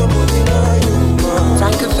makambo yo moninga yuma.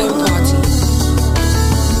 Francophone Party.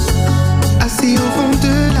 Assis au fond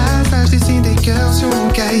de la salle, je dessine des cœurs sur mon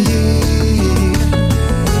cahier.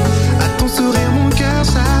 À ton sourire, mon cœur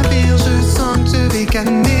chavire, je sens que je vais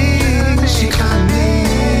calmer. Je suis cramé.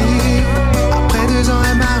 Après 2 ans,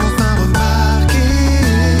 elle m'a enfin remarqué.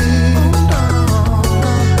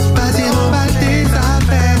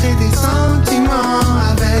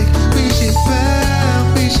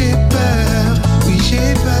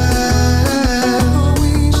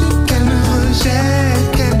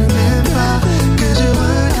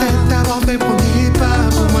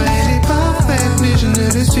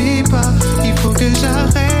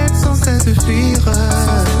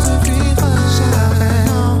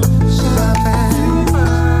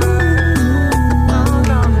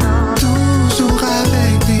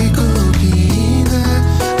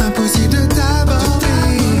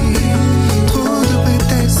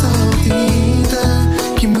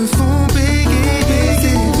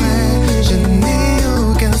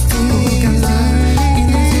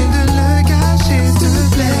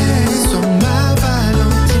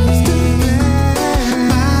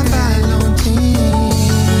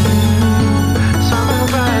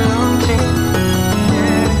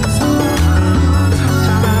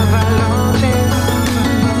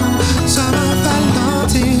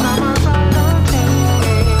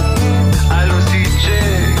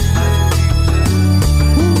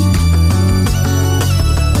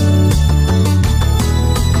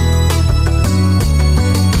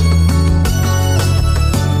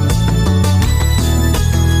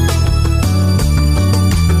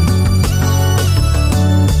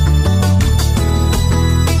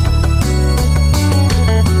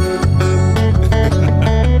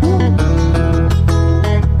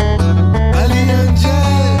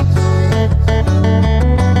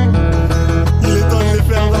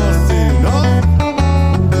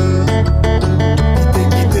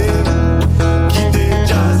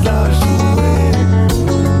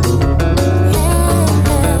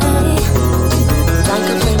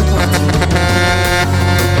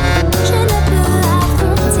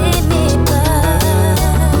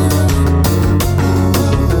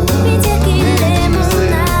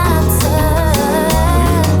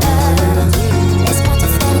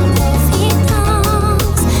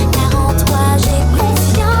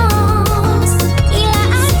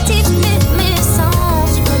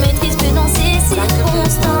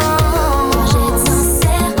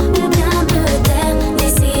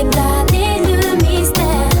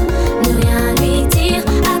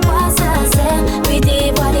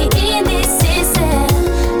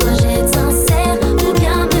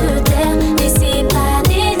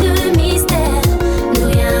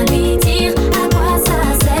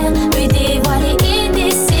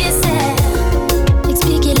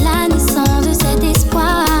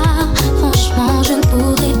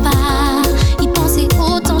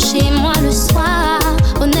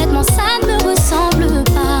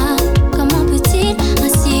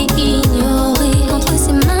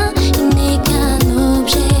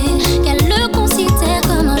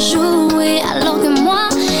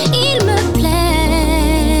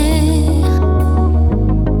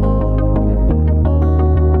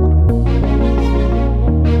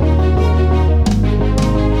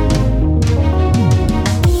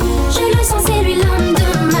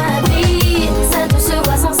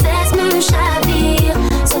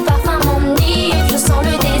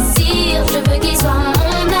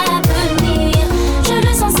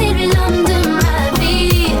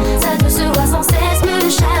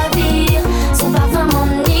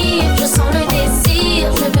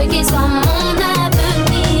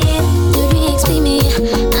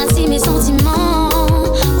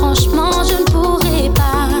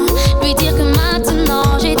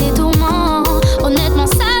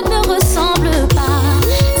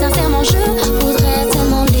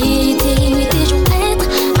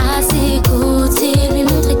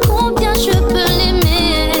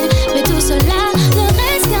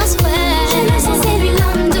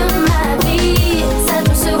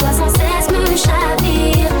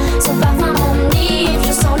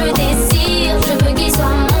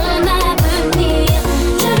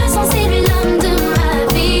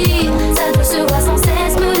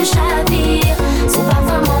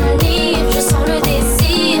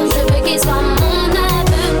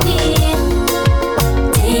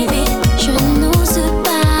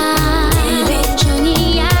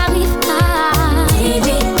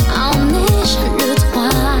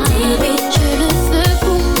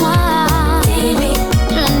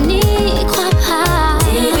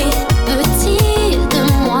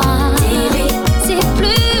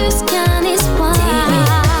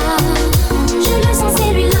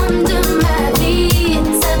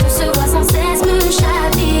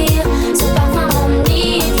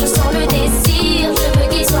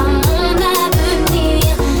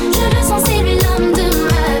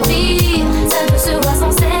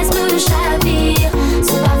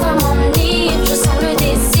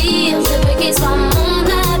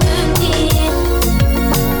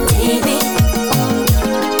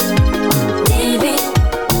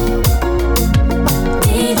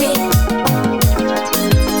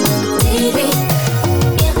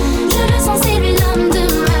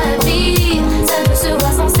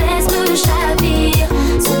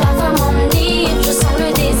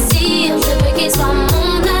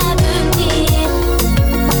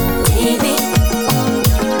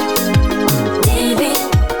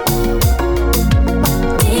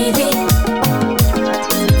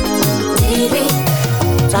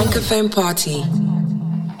 Francophone Party.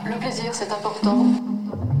 Le plaisir, c'est important.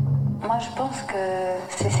 Moi, je pense que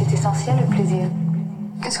c'est essentiel, le plaisir.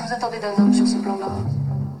 Qu'est-ce que vous attendez d'un homme sur ce plan-là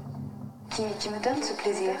qui me donne ce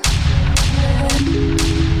plaisir?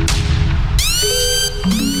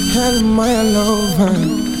 Help my love,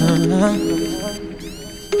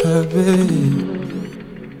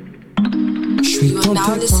 je suis tenté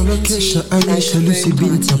par le cash à Aïcha, Lucie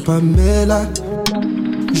Binta Pamela.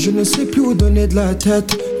 Je ne sais plus où donner de la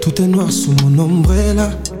tête, tout est noir sous mon ombrella.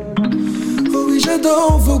 Oh oui,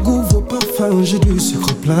 j'adore vos goûts, vos parfums, j'ai du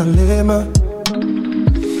sucre plein les mains.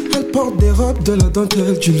 Elles portent des robes, de la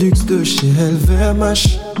dentelle, du luxe de chez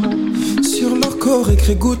LVMH. Sur leur corps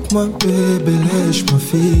écrit goûte-moi, bébé, lèche-moi,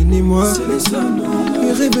 finis-moi.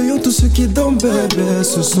 Mais réveillons tout ce qui est dans bébé.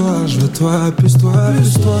 Ce soir, je veux toi, plus toi,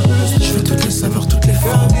 plus toi. Je veux toutes les saveurs, toutes les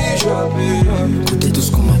formes. Goûter tout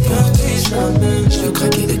ce qu'on m'apporte. Je veux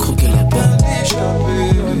craquer et croquer la pomme.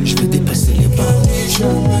 Je veux dépasser les bornes.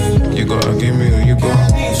 You gotta give me who you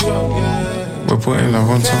got. We're putting love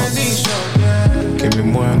on top. Give me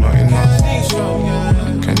more, not enough.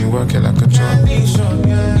 Can you work it like a job?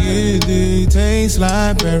 You do taste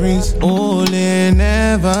like berries. All in,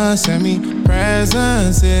 never send me.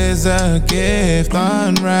 Presence is a gift.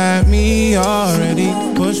 Unwrap me already.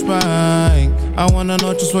 Push back. I wanna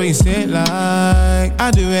know just what you sit like.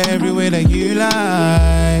 I do it every way that you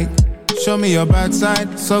like. Show me your bad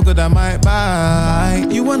side, so good I might buy.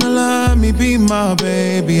 You wanna love me, be my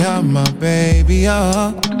baby, I'm my baby,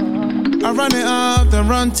 oh. I run it up, then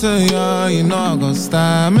run to ya. You know I got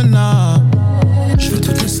stamina. Je veux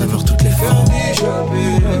toutes les saveurs, toutes les formes.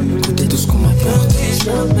 Goûter tout ce qu'on m'apporte.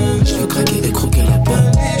 Je veux craquer et croquer la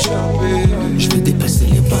pomme. Je veux dépasser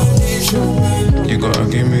les bornes. You gotta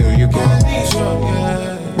give me who you got.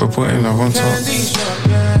 We're putting love on top.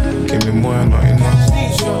 Give me more, not enough.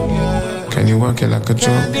 Can you work it like a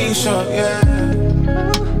job?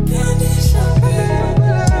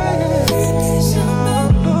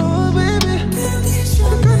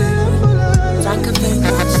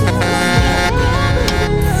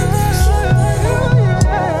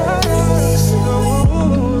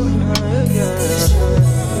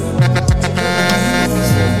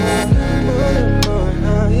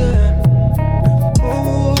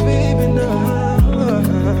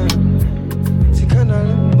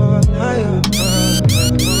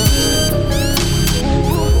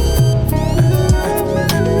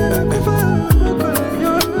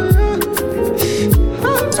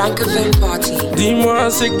 Dis-moi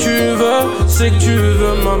c'est que tu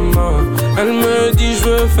veux maman. Elle me dit je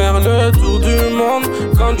veux faire le tour du monde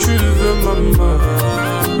quand tu veux maman.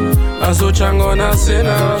 Azo Changona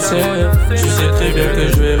Senase. Tu sais très bien que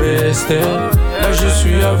je vais rester. Là je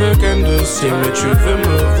suis avec un dossier, mais tu veux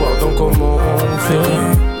me voir, donc comment on fait?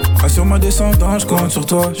 Assure ma descendance, je compte sur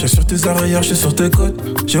toi. J'ai sur tes arrières, j'ai sur tes côtes.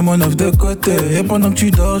 J'ai mon œuf de côté. Et pendant que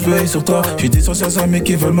tu dors, je veille sur toi. J'ai des anciens amis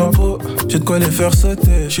qui veulent ma peau. J'ai de quoi les faire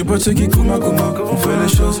sauter. Je suis pas de ceux qui kuma. On fait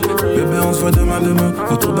les choses. Bébé, on se voit demain.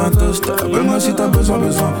 Autour d'un toast. Appelle-moi si t'as besoin.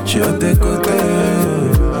 Je suis à tes côtés.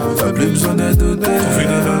 T'as plus besoin d'être douté.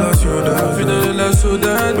 Fidèle de la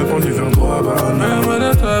Soudane. Mais pour lui faire droit à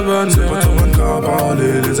banane. C'est pas tout le monde qu'à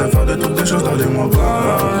parler. Les affaires de toutes les choses dans les mois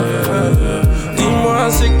pas. Dis-moi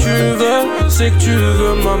c'est que tu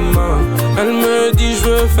veux maman. Elle me dit je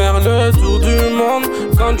veux faire le tour du monde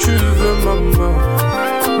quand tu veux maman.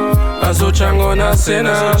 Azo Changona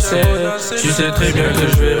Senase. Tu sais très bien que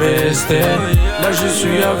je vais rester. Là je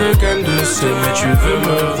suis avec un dossier, mais tu veux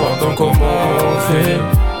me voir, donc comment on fait?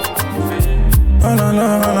 Ah la la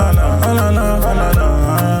la la la la la la.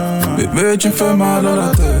 Bébé, tu me fais mal à la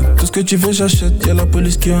tête. Tout ce que tu veux, j'achète. Y'a la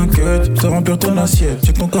police qui enquête. Je te remplir ton assiette.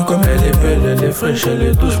 Check ton corps comme elle est belle, elle est fraîche, elle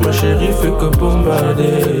est douce. Ma chérie fait que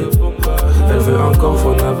bombarder. Elle veut encore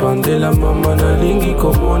fona bander. La maman na lingi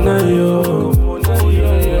comme on a yo.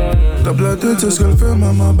 Tape la tête, c'est ce qu'elle fait,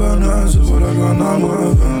 maman banane. Je vois la grande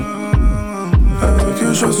amour. Elle veut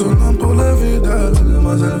quelque chose sur le nom pour la vie d'elle.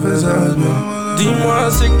 Mademoiselle Vézal. Dis-moi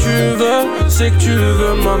c'est que tu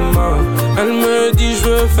veux maman. Elle me dit je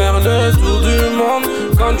veux faire le tour du monde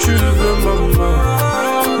quand tu veux maman.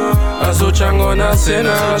 Azo Changona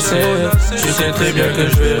Senase. Tu sais très bien que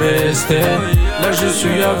je vais rester. Là je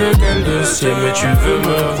suis avec un dossier, mais tu veux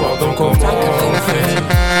me voir, donc comment on fait?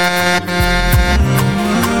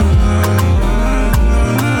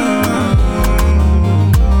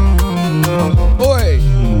 Oi,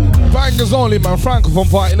 bangers only man, Francophone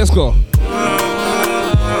Party, let's go.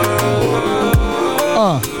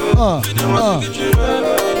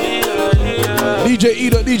 DJ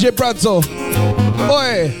Edo, DJ Brazzo.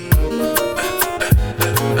 Oi.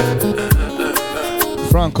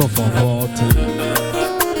 Francophone Party.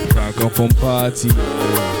 Francophone party.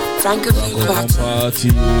 Francophone party.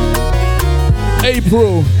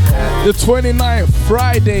 April the 29th,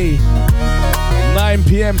 Friday, 9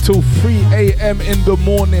 p.m. till 3 a.m. in the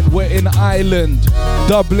morning. We're in Ireland,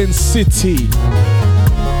 Dublin City.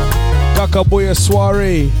 Kakaboya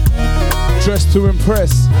soiree, dressed to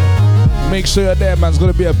impress. Make sure you're there, man. It's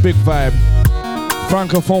gonna be a big vibe.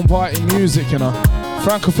 Francophone party music, you know.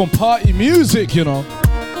 Francophone party music, you know.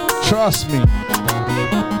 Trust me.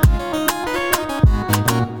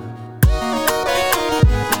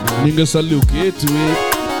 Ninga saluk itu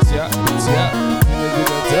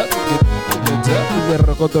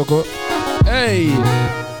hey.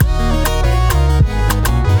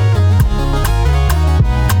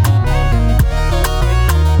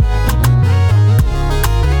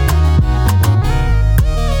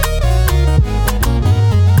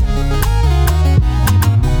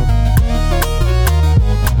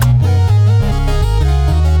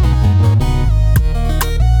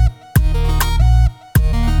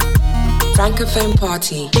 Francophone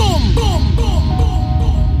party. Boom, boom, boom,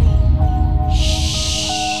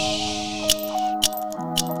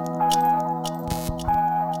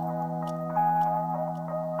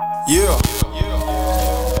 yeah.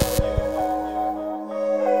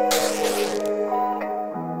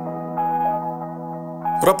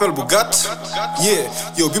 Rappel bu gàtt yeah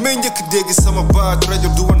yow bi may njëkk dégg sama baat rajo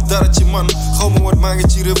du woon dara ci man xaw ma woon maa ngi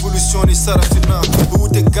ci révolution ni Sarafina bu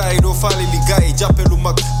wute gaay doo faale li gaay yi jàppe lu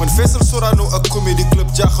mag man feesal Sorano ak comédie club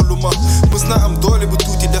jaaxalu ma mës naa am doole bu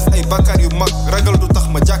tuuti def ay bàkkaar yu mag ragal du tax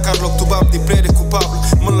ma jàkkaarloog tubaab di plaider coupable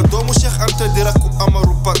man la doomu Cheikh Anta di rakku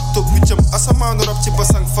Amaru Pak toog biccam asamaanu rab ci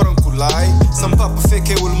basang faranku laay sam papa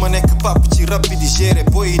fekkeewul ma nekk pap ci rap bi di gérer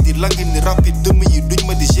boy yi di langi ni rapide dëmm yi duñ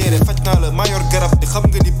ma di gérer faj naa la mayor garab di xam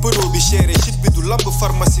nga ni pëdoo bi chéré shit bi du lamb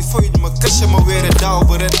pharmacie foyit ma caché ma weere daaw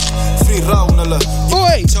ba ren free raaw na la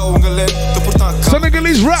caw nga leen te pourtant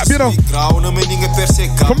Senegalese rap, you know. graaw na ma ni nga percé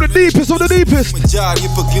from the deepest of the deepest ma jaar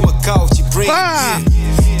yëpp ak li ma kaaw ci brain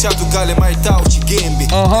caatu gaale may taaw ci game bi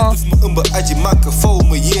def ma ëmb aji màkk faw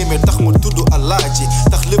ma yéeme tax ma tudd alaaji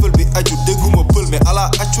tax level bi aju dégguma pël mais ala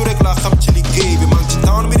accu rek laa xam ci liggéey bi maa ngi ci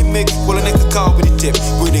town bi di meg wala nekk kaaw bi di teeb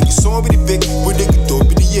booy dégg son bi di bég booy dégg doom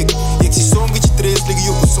bi di yëg yegg si son bi ci 13 léegi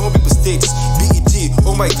yóbbu son bi ba States BET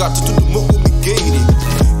oh my god te tudd ma ummi géey ni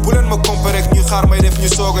bu leen ma comparé ak ñu xaar may def ñu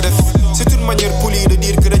soog a def c'est une manière polie de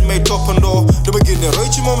dire que dañ may toppandoo dama génne roy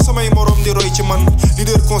ci moom samay morom di roy ci man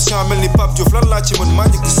leader conscient mel ni Pape Diouf lan laa ci mën maa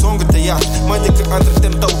njëkk song te yaat maa njëkk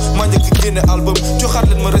entretien taw maa njëkk génne album joxaat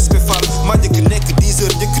leen ma respect fall maa njëkk nekk 10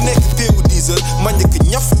 heures njëkk nekk teewu 10 heures maa njëkk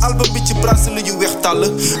ñaf album bi ci bracelet yu weex tàll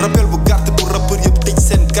rappel bu gàtt pour rappeur yëpp tëj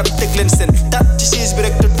seen gat teg leen seen tat ci chaise bi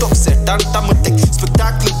rek te toog seetaan tàmm teg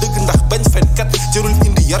spectacle dëgg ndax bañ fen kat jarul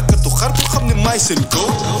indi yarkatu xar pour xam ne maay seen go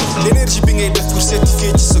l'énergie bi ngay def pour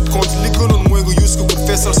certifier ci sa compte li gënoon mooy nga use ko pour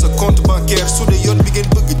feesal sa compte bancaire su dee yoon bi ngeen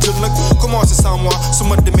bëgg jël nag commencé sans moi su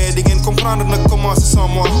ma demee di ngeen comprendre nag commencé sans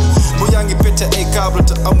moi bu yaa ngi pété ay câble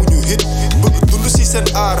te amuñu hit bëgg dund si seen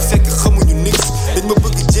aar fekk xamuñu nix dañ ma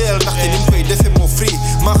bëgg jeel ndaxte ni ñu koy defee moo free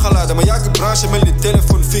maa xalaat dama yàgg branché mel ni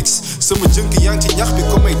téléphone fixe sama jënk yaa ngi ci ñax bi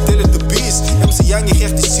comme ay télé de bis même si yaa ngi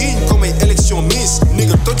xeex di signe comme ay élection miss ni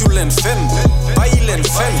nga toju leen fenn bàyyi leen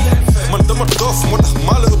fenn man dama doof moo tax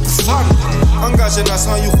maa la ëpp fan engagé naa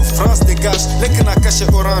sans yuxu France dégage lekk naa cachet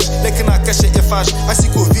orange lekk naa cachet Eiffage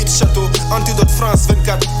asiko vide château antidote France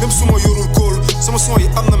 24 même su ma yorul kóol sama son yi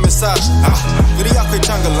am na message yëri yaa koy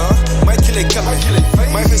jàngal may ki lay kalme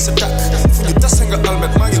may fay sa tàkk fu ñu tasa nga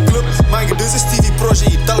almet maa ngi club maa ngi 2STV projet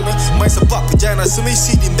yi dal na may sa pap jaay naa samay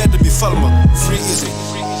CD mbedd bi fal ma free easy.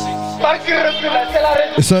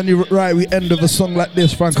 It's only right we end with a song like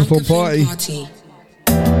this, Francophone party.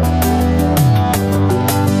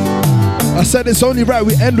 I said it's only right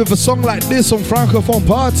we end with a song like this on Francophone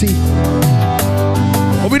Party.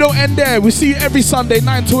 But we don't end there. We see you every Sunday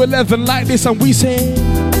 9 to 11 like this and we say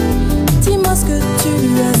dis-moi ce que tu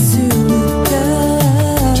as sur le cœur.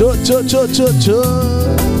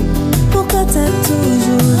 Pourquoi t'as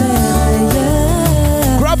toujours l'air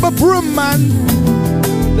ailleurs? Grab a broom, man.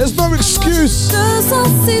 There's no excuse. Je sens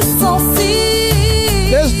si sensible.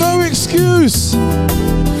 There's no excuse.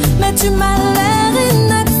 Mais tu m'as l'air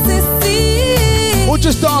inaccessible. Or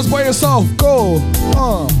just dance by yourself. Go.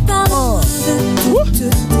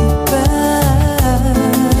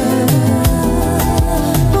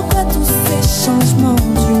 Pourquoi tous ces changements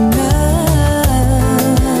d'humeur?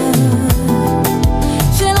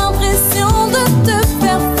 J'ai l'impression de te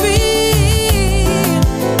faire fuir.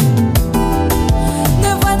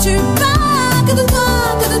 Ne vois-tu pas que de toi,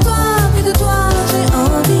 que de toi, que de toi j'ai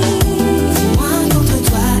envie? Dis-moi qu'entre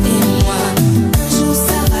toi et moi, un jour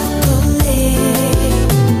ça va coller.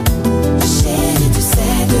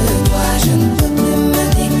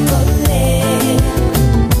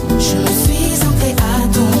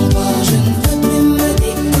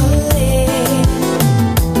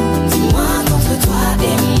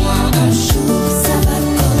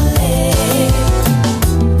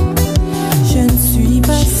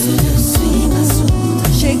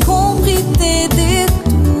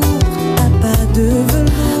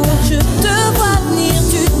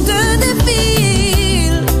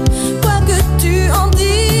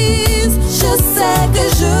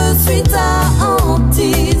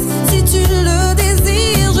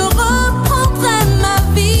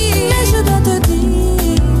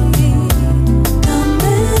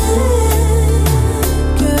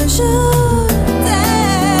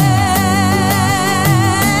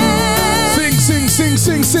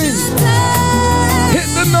 sing. Hit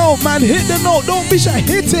the note, man, hit the note. Don't be shy,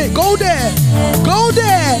 hit it. Go there. Go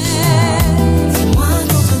there.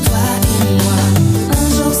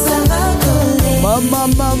 Mama,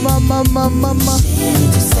 mama, mama, mama.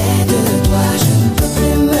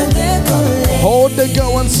 Hold the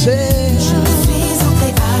girl and say.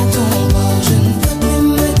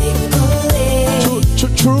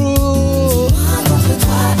 True.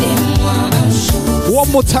 One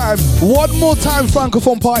more time,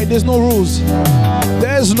 Francophone Party. There's no rules.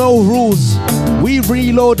 There's no rules. We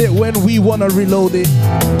reload it when we wanna reload it.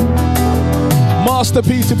 Master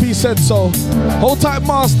P2P said so. Hold tight,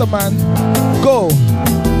 Master, man. Go.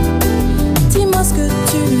 Dis-moi ce que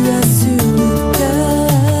tu as sur le cœur.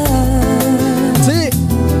 See?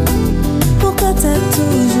 Pourquoi t'as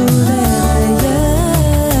toujours l'air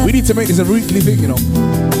ailleurs? We need to make this a weekly thing, you know.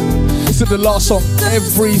 This is the last song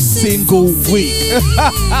every single week.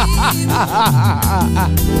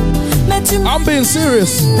 I'm being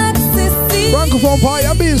serious. Francophone Party,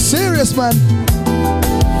 I'm being serious, man.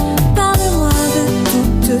 Parle-moi de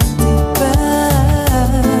toutes tes peurs.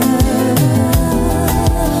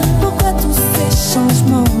 Pourquoi tous ces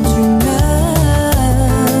changements d'humeur?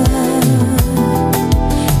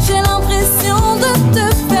 J'ai l'impression de te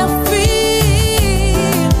faire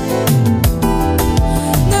fuir.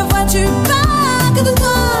 Ne vois-tu pas que de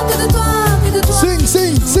toi, que de toi, que de toi? Sing,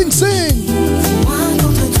 sing, sing, sing. Dis-moi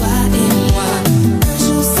contre toi et moi, un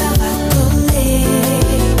jour ça va coller.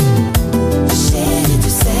 Chérie, tu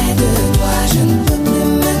sais de toi, je ne peux plus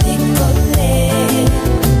me décoller.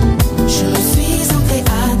 Je me suis ancrée à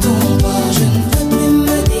ton bord, je ne peux plus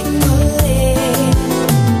me décoller.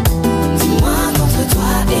 Dis-moi contre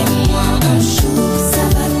toi et moi, un jour ça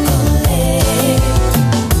va coller.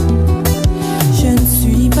 Je ne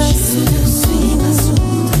suis pas sourde,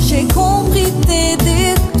 j'ai compris tes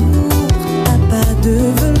détours, à pas de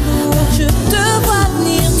velours. Je te vois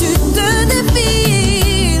venir, tu te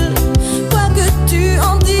défiles. Quoi que tu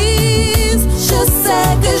en dises, je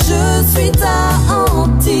sais que je suis ta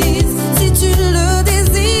hantise. Si tu le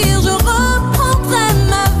désires, je reprendrai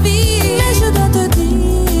ma vie. Mais je dois te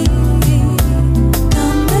dire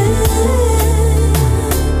quand même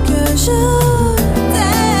que je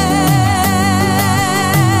t'aime.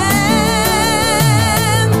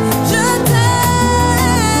 Je t'aime.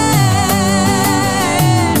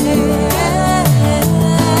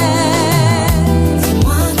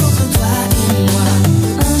 Dis-moi contre toi et moi,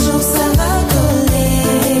 un jour ça va coller.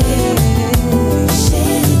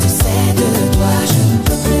 Chérie, tu sais de toi, je ne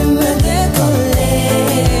peux plus me décoller.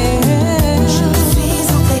 Je me suis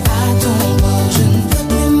ancrée à ton bord, je ne peux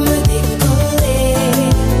plus me décoller.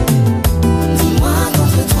 Dis-moi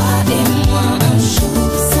contre toi et moi, un jour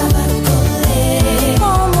ça va coller.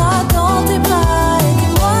 Prends-moi dans tes bras et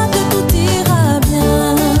dis-moi que tout ira bien.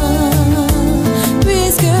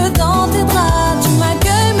 Puisque dans tes bras tu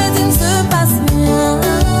m'accueilles, mais il ne se passe rien.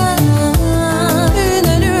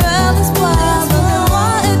 Une lueur d'espoir devant moi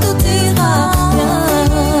et tout ira bien.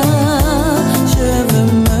 Je veux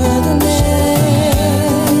me donner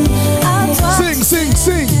à toi. Sing, sing,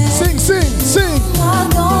 sing, sing, sing, sing. Prends-moi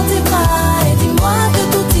dans tes bras et dis-moi que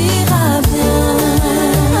tout ira bien.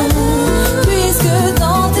 Puisque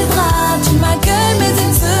dans tes bras tu m'accueilles, mais il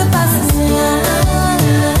ne se passe rien.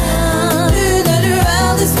 Une lueur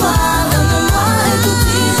d'espoir devant moi et tout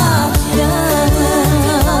ira bien.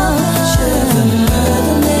 Je veux me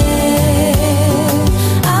donner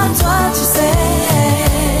à toi, tu sais.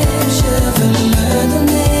 Je veux me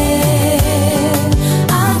donner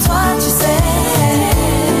à toi, tu sais.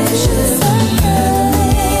 Je veux me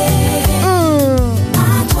donner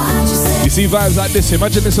à toi, tu sais. You see vibes like this,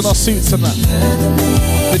 imagine this in our suits and that.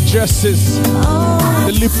 The dresses,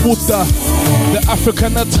 the liputa, the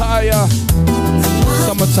African attire.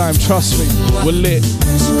 Summertime, trust me, we're lit.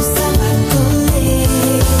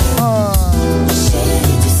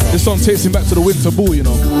 This song takes him back to the winter ball, you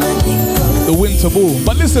know. The winter ball.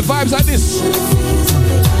 But listen, vibes like this.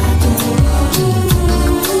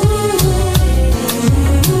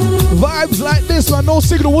 Vibes like this, man. No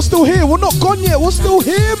signal. We're still here. We're not gone yet. We're still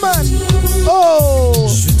here, man. Oh.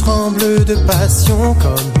 Je tremble de passion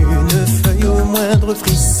comme une feuille au moindre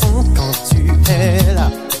frisson quand tu es là.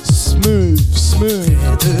 Smooth, smooth.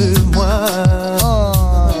 Près de moi.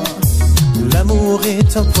 L'amour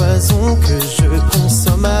est un poison que je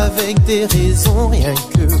consomme avec des raisons, rien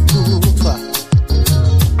que pour toi.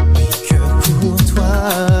 Oui, que pour toi.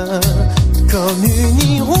 Comme une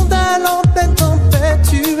hirondelle en pleine tempête,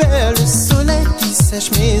 tu es le soleil qui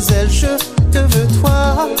sèche mes ailes. Je te veux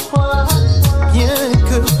toi, rien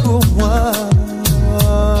que pour moi.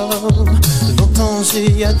 Longtemps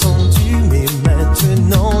j'ai attendu, mais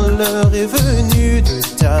maintenant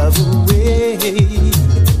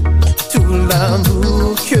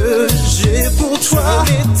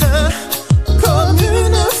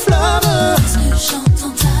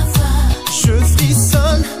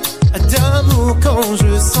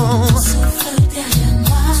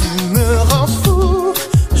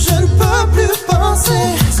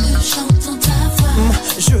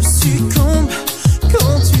Je succombe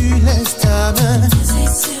quand tu laisses ta main.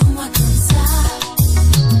 C'est sur moi comme ça.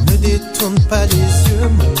 Ne détourne pas les yeux,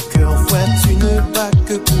 mon cœur voit tu ne bats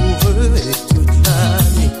que pour eux. Et toute la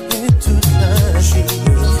nuit, et toute la nuit,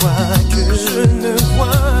 je ne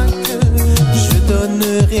vois que je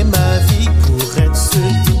donnerai ma vie pour être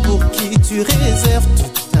celui pour qui tu réserves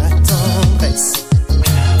toute ta tendresse,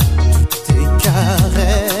 toutes tes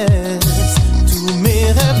caresses. Tous mes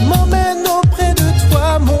rêves m'emmènent auprès de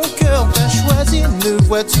toi, mon cœur t'a choisi, ne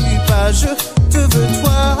vois-tu pas, je te veux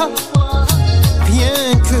toi,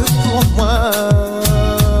 rien que pour moi.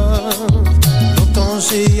 Longtemps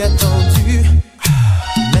j'ai attendu,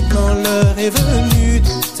 maintenant l'heure est venue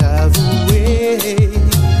de t'avouer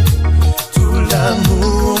tout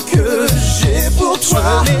l'amour que j'ai pour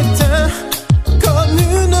toi. Je m'éteins comme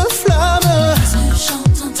une flamme,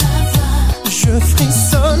 J'entends ta voix, je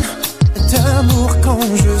frissonne d'amour quand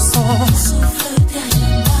je sens. souffle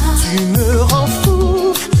derrière moi. Tu me rends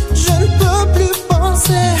fou, je ne peux plus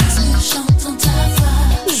penser. J'entends ta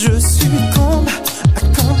voix, Je succombe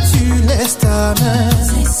quand tu laisses ta main.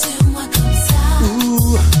 c'est sur moi comme ça.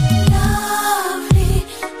 Ouh. Lovely,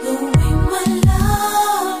 oh oui, moi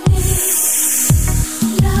lovely.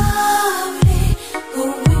 Lovely,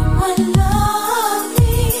 oh oui, moi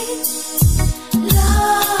lovely.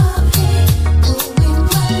 Lovely, oh oui,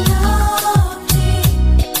 moi lovely.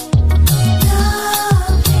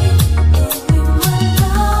 Lovely, oh oui,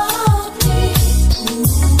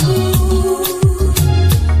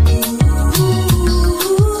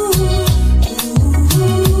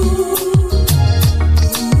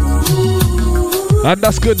 And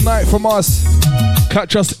that's good night from us.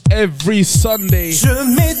 Catch us every Sunday,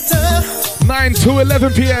 9 to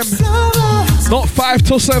 11 p.m. Not 5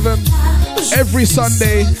 till 7. Every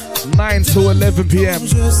Sunday, 9 to 11 p.m.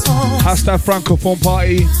 Hashtag Francophone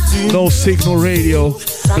Party. No Signal Radio.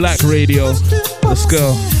 Black Radio. Let's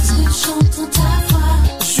go. J'entends ta voix,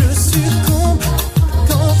 Je succombe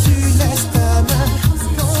quand tu laisses ta main.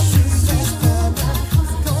 Quand tu laisses ta main.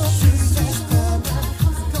 Quand tu laisses ta main.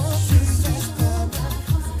 Quand tu laisses ta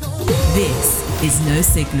main. This is No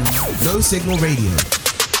Signal. No Signal Radio.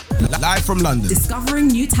 Live from London. Discovering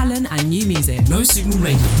new talent and new music. No Signal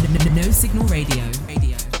Radio. No Signal Radio.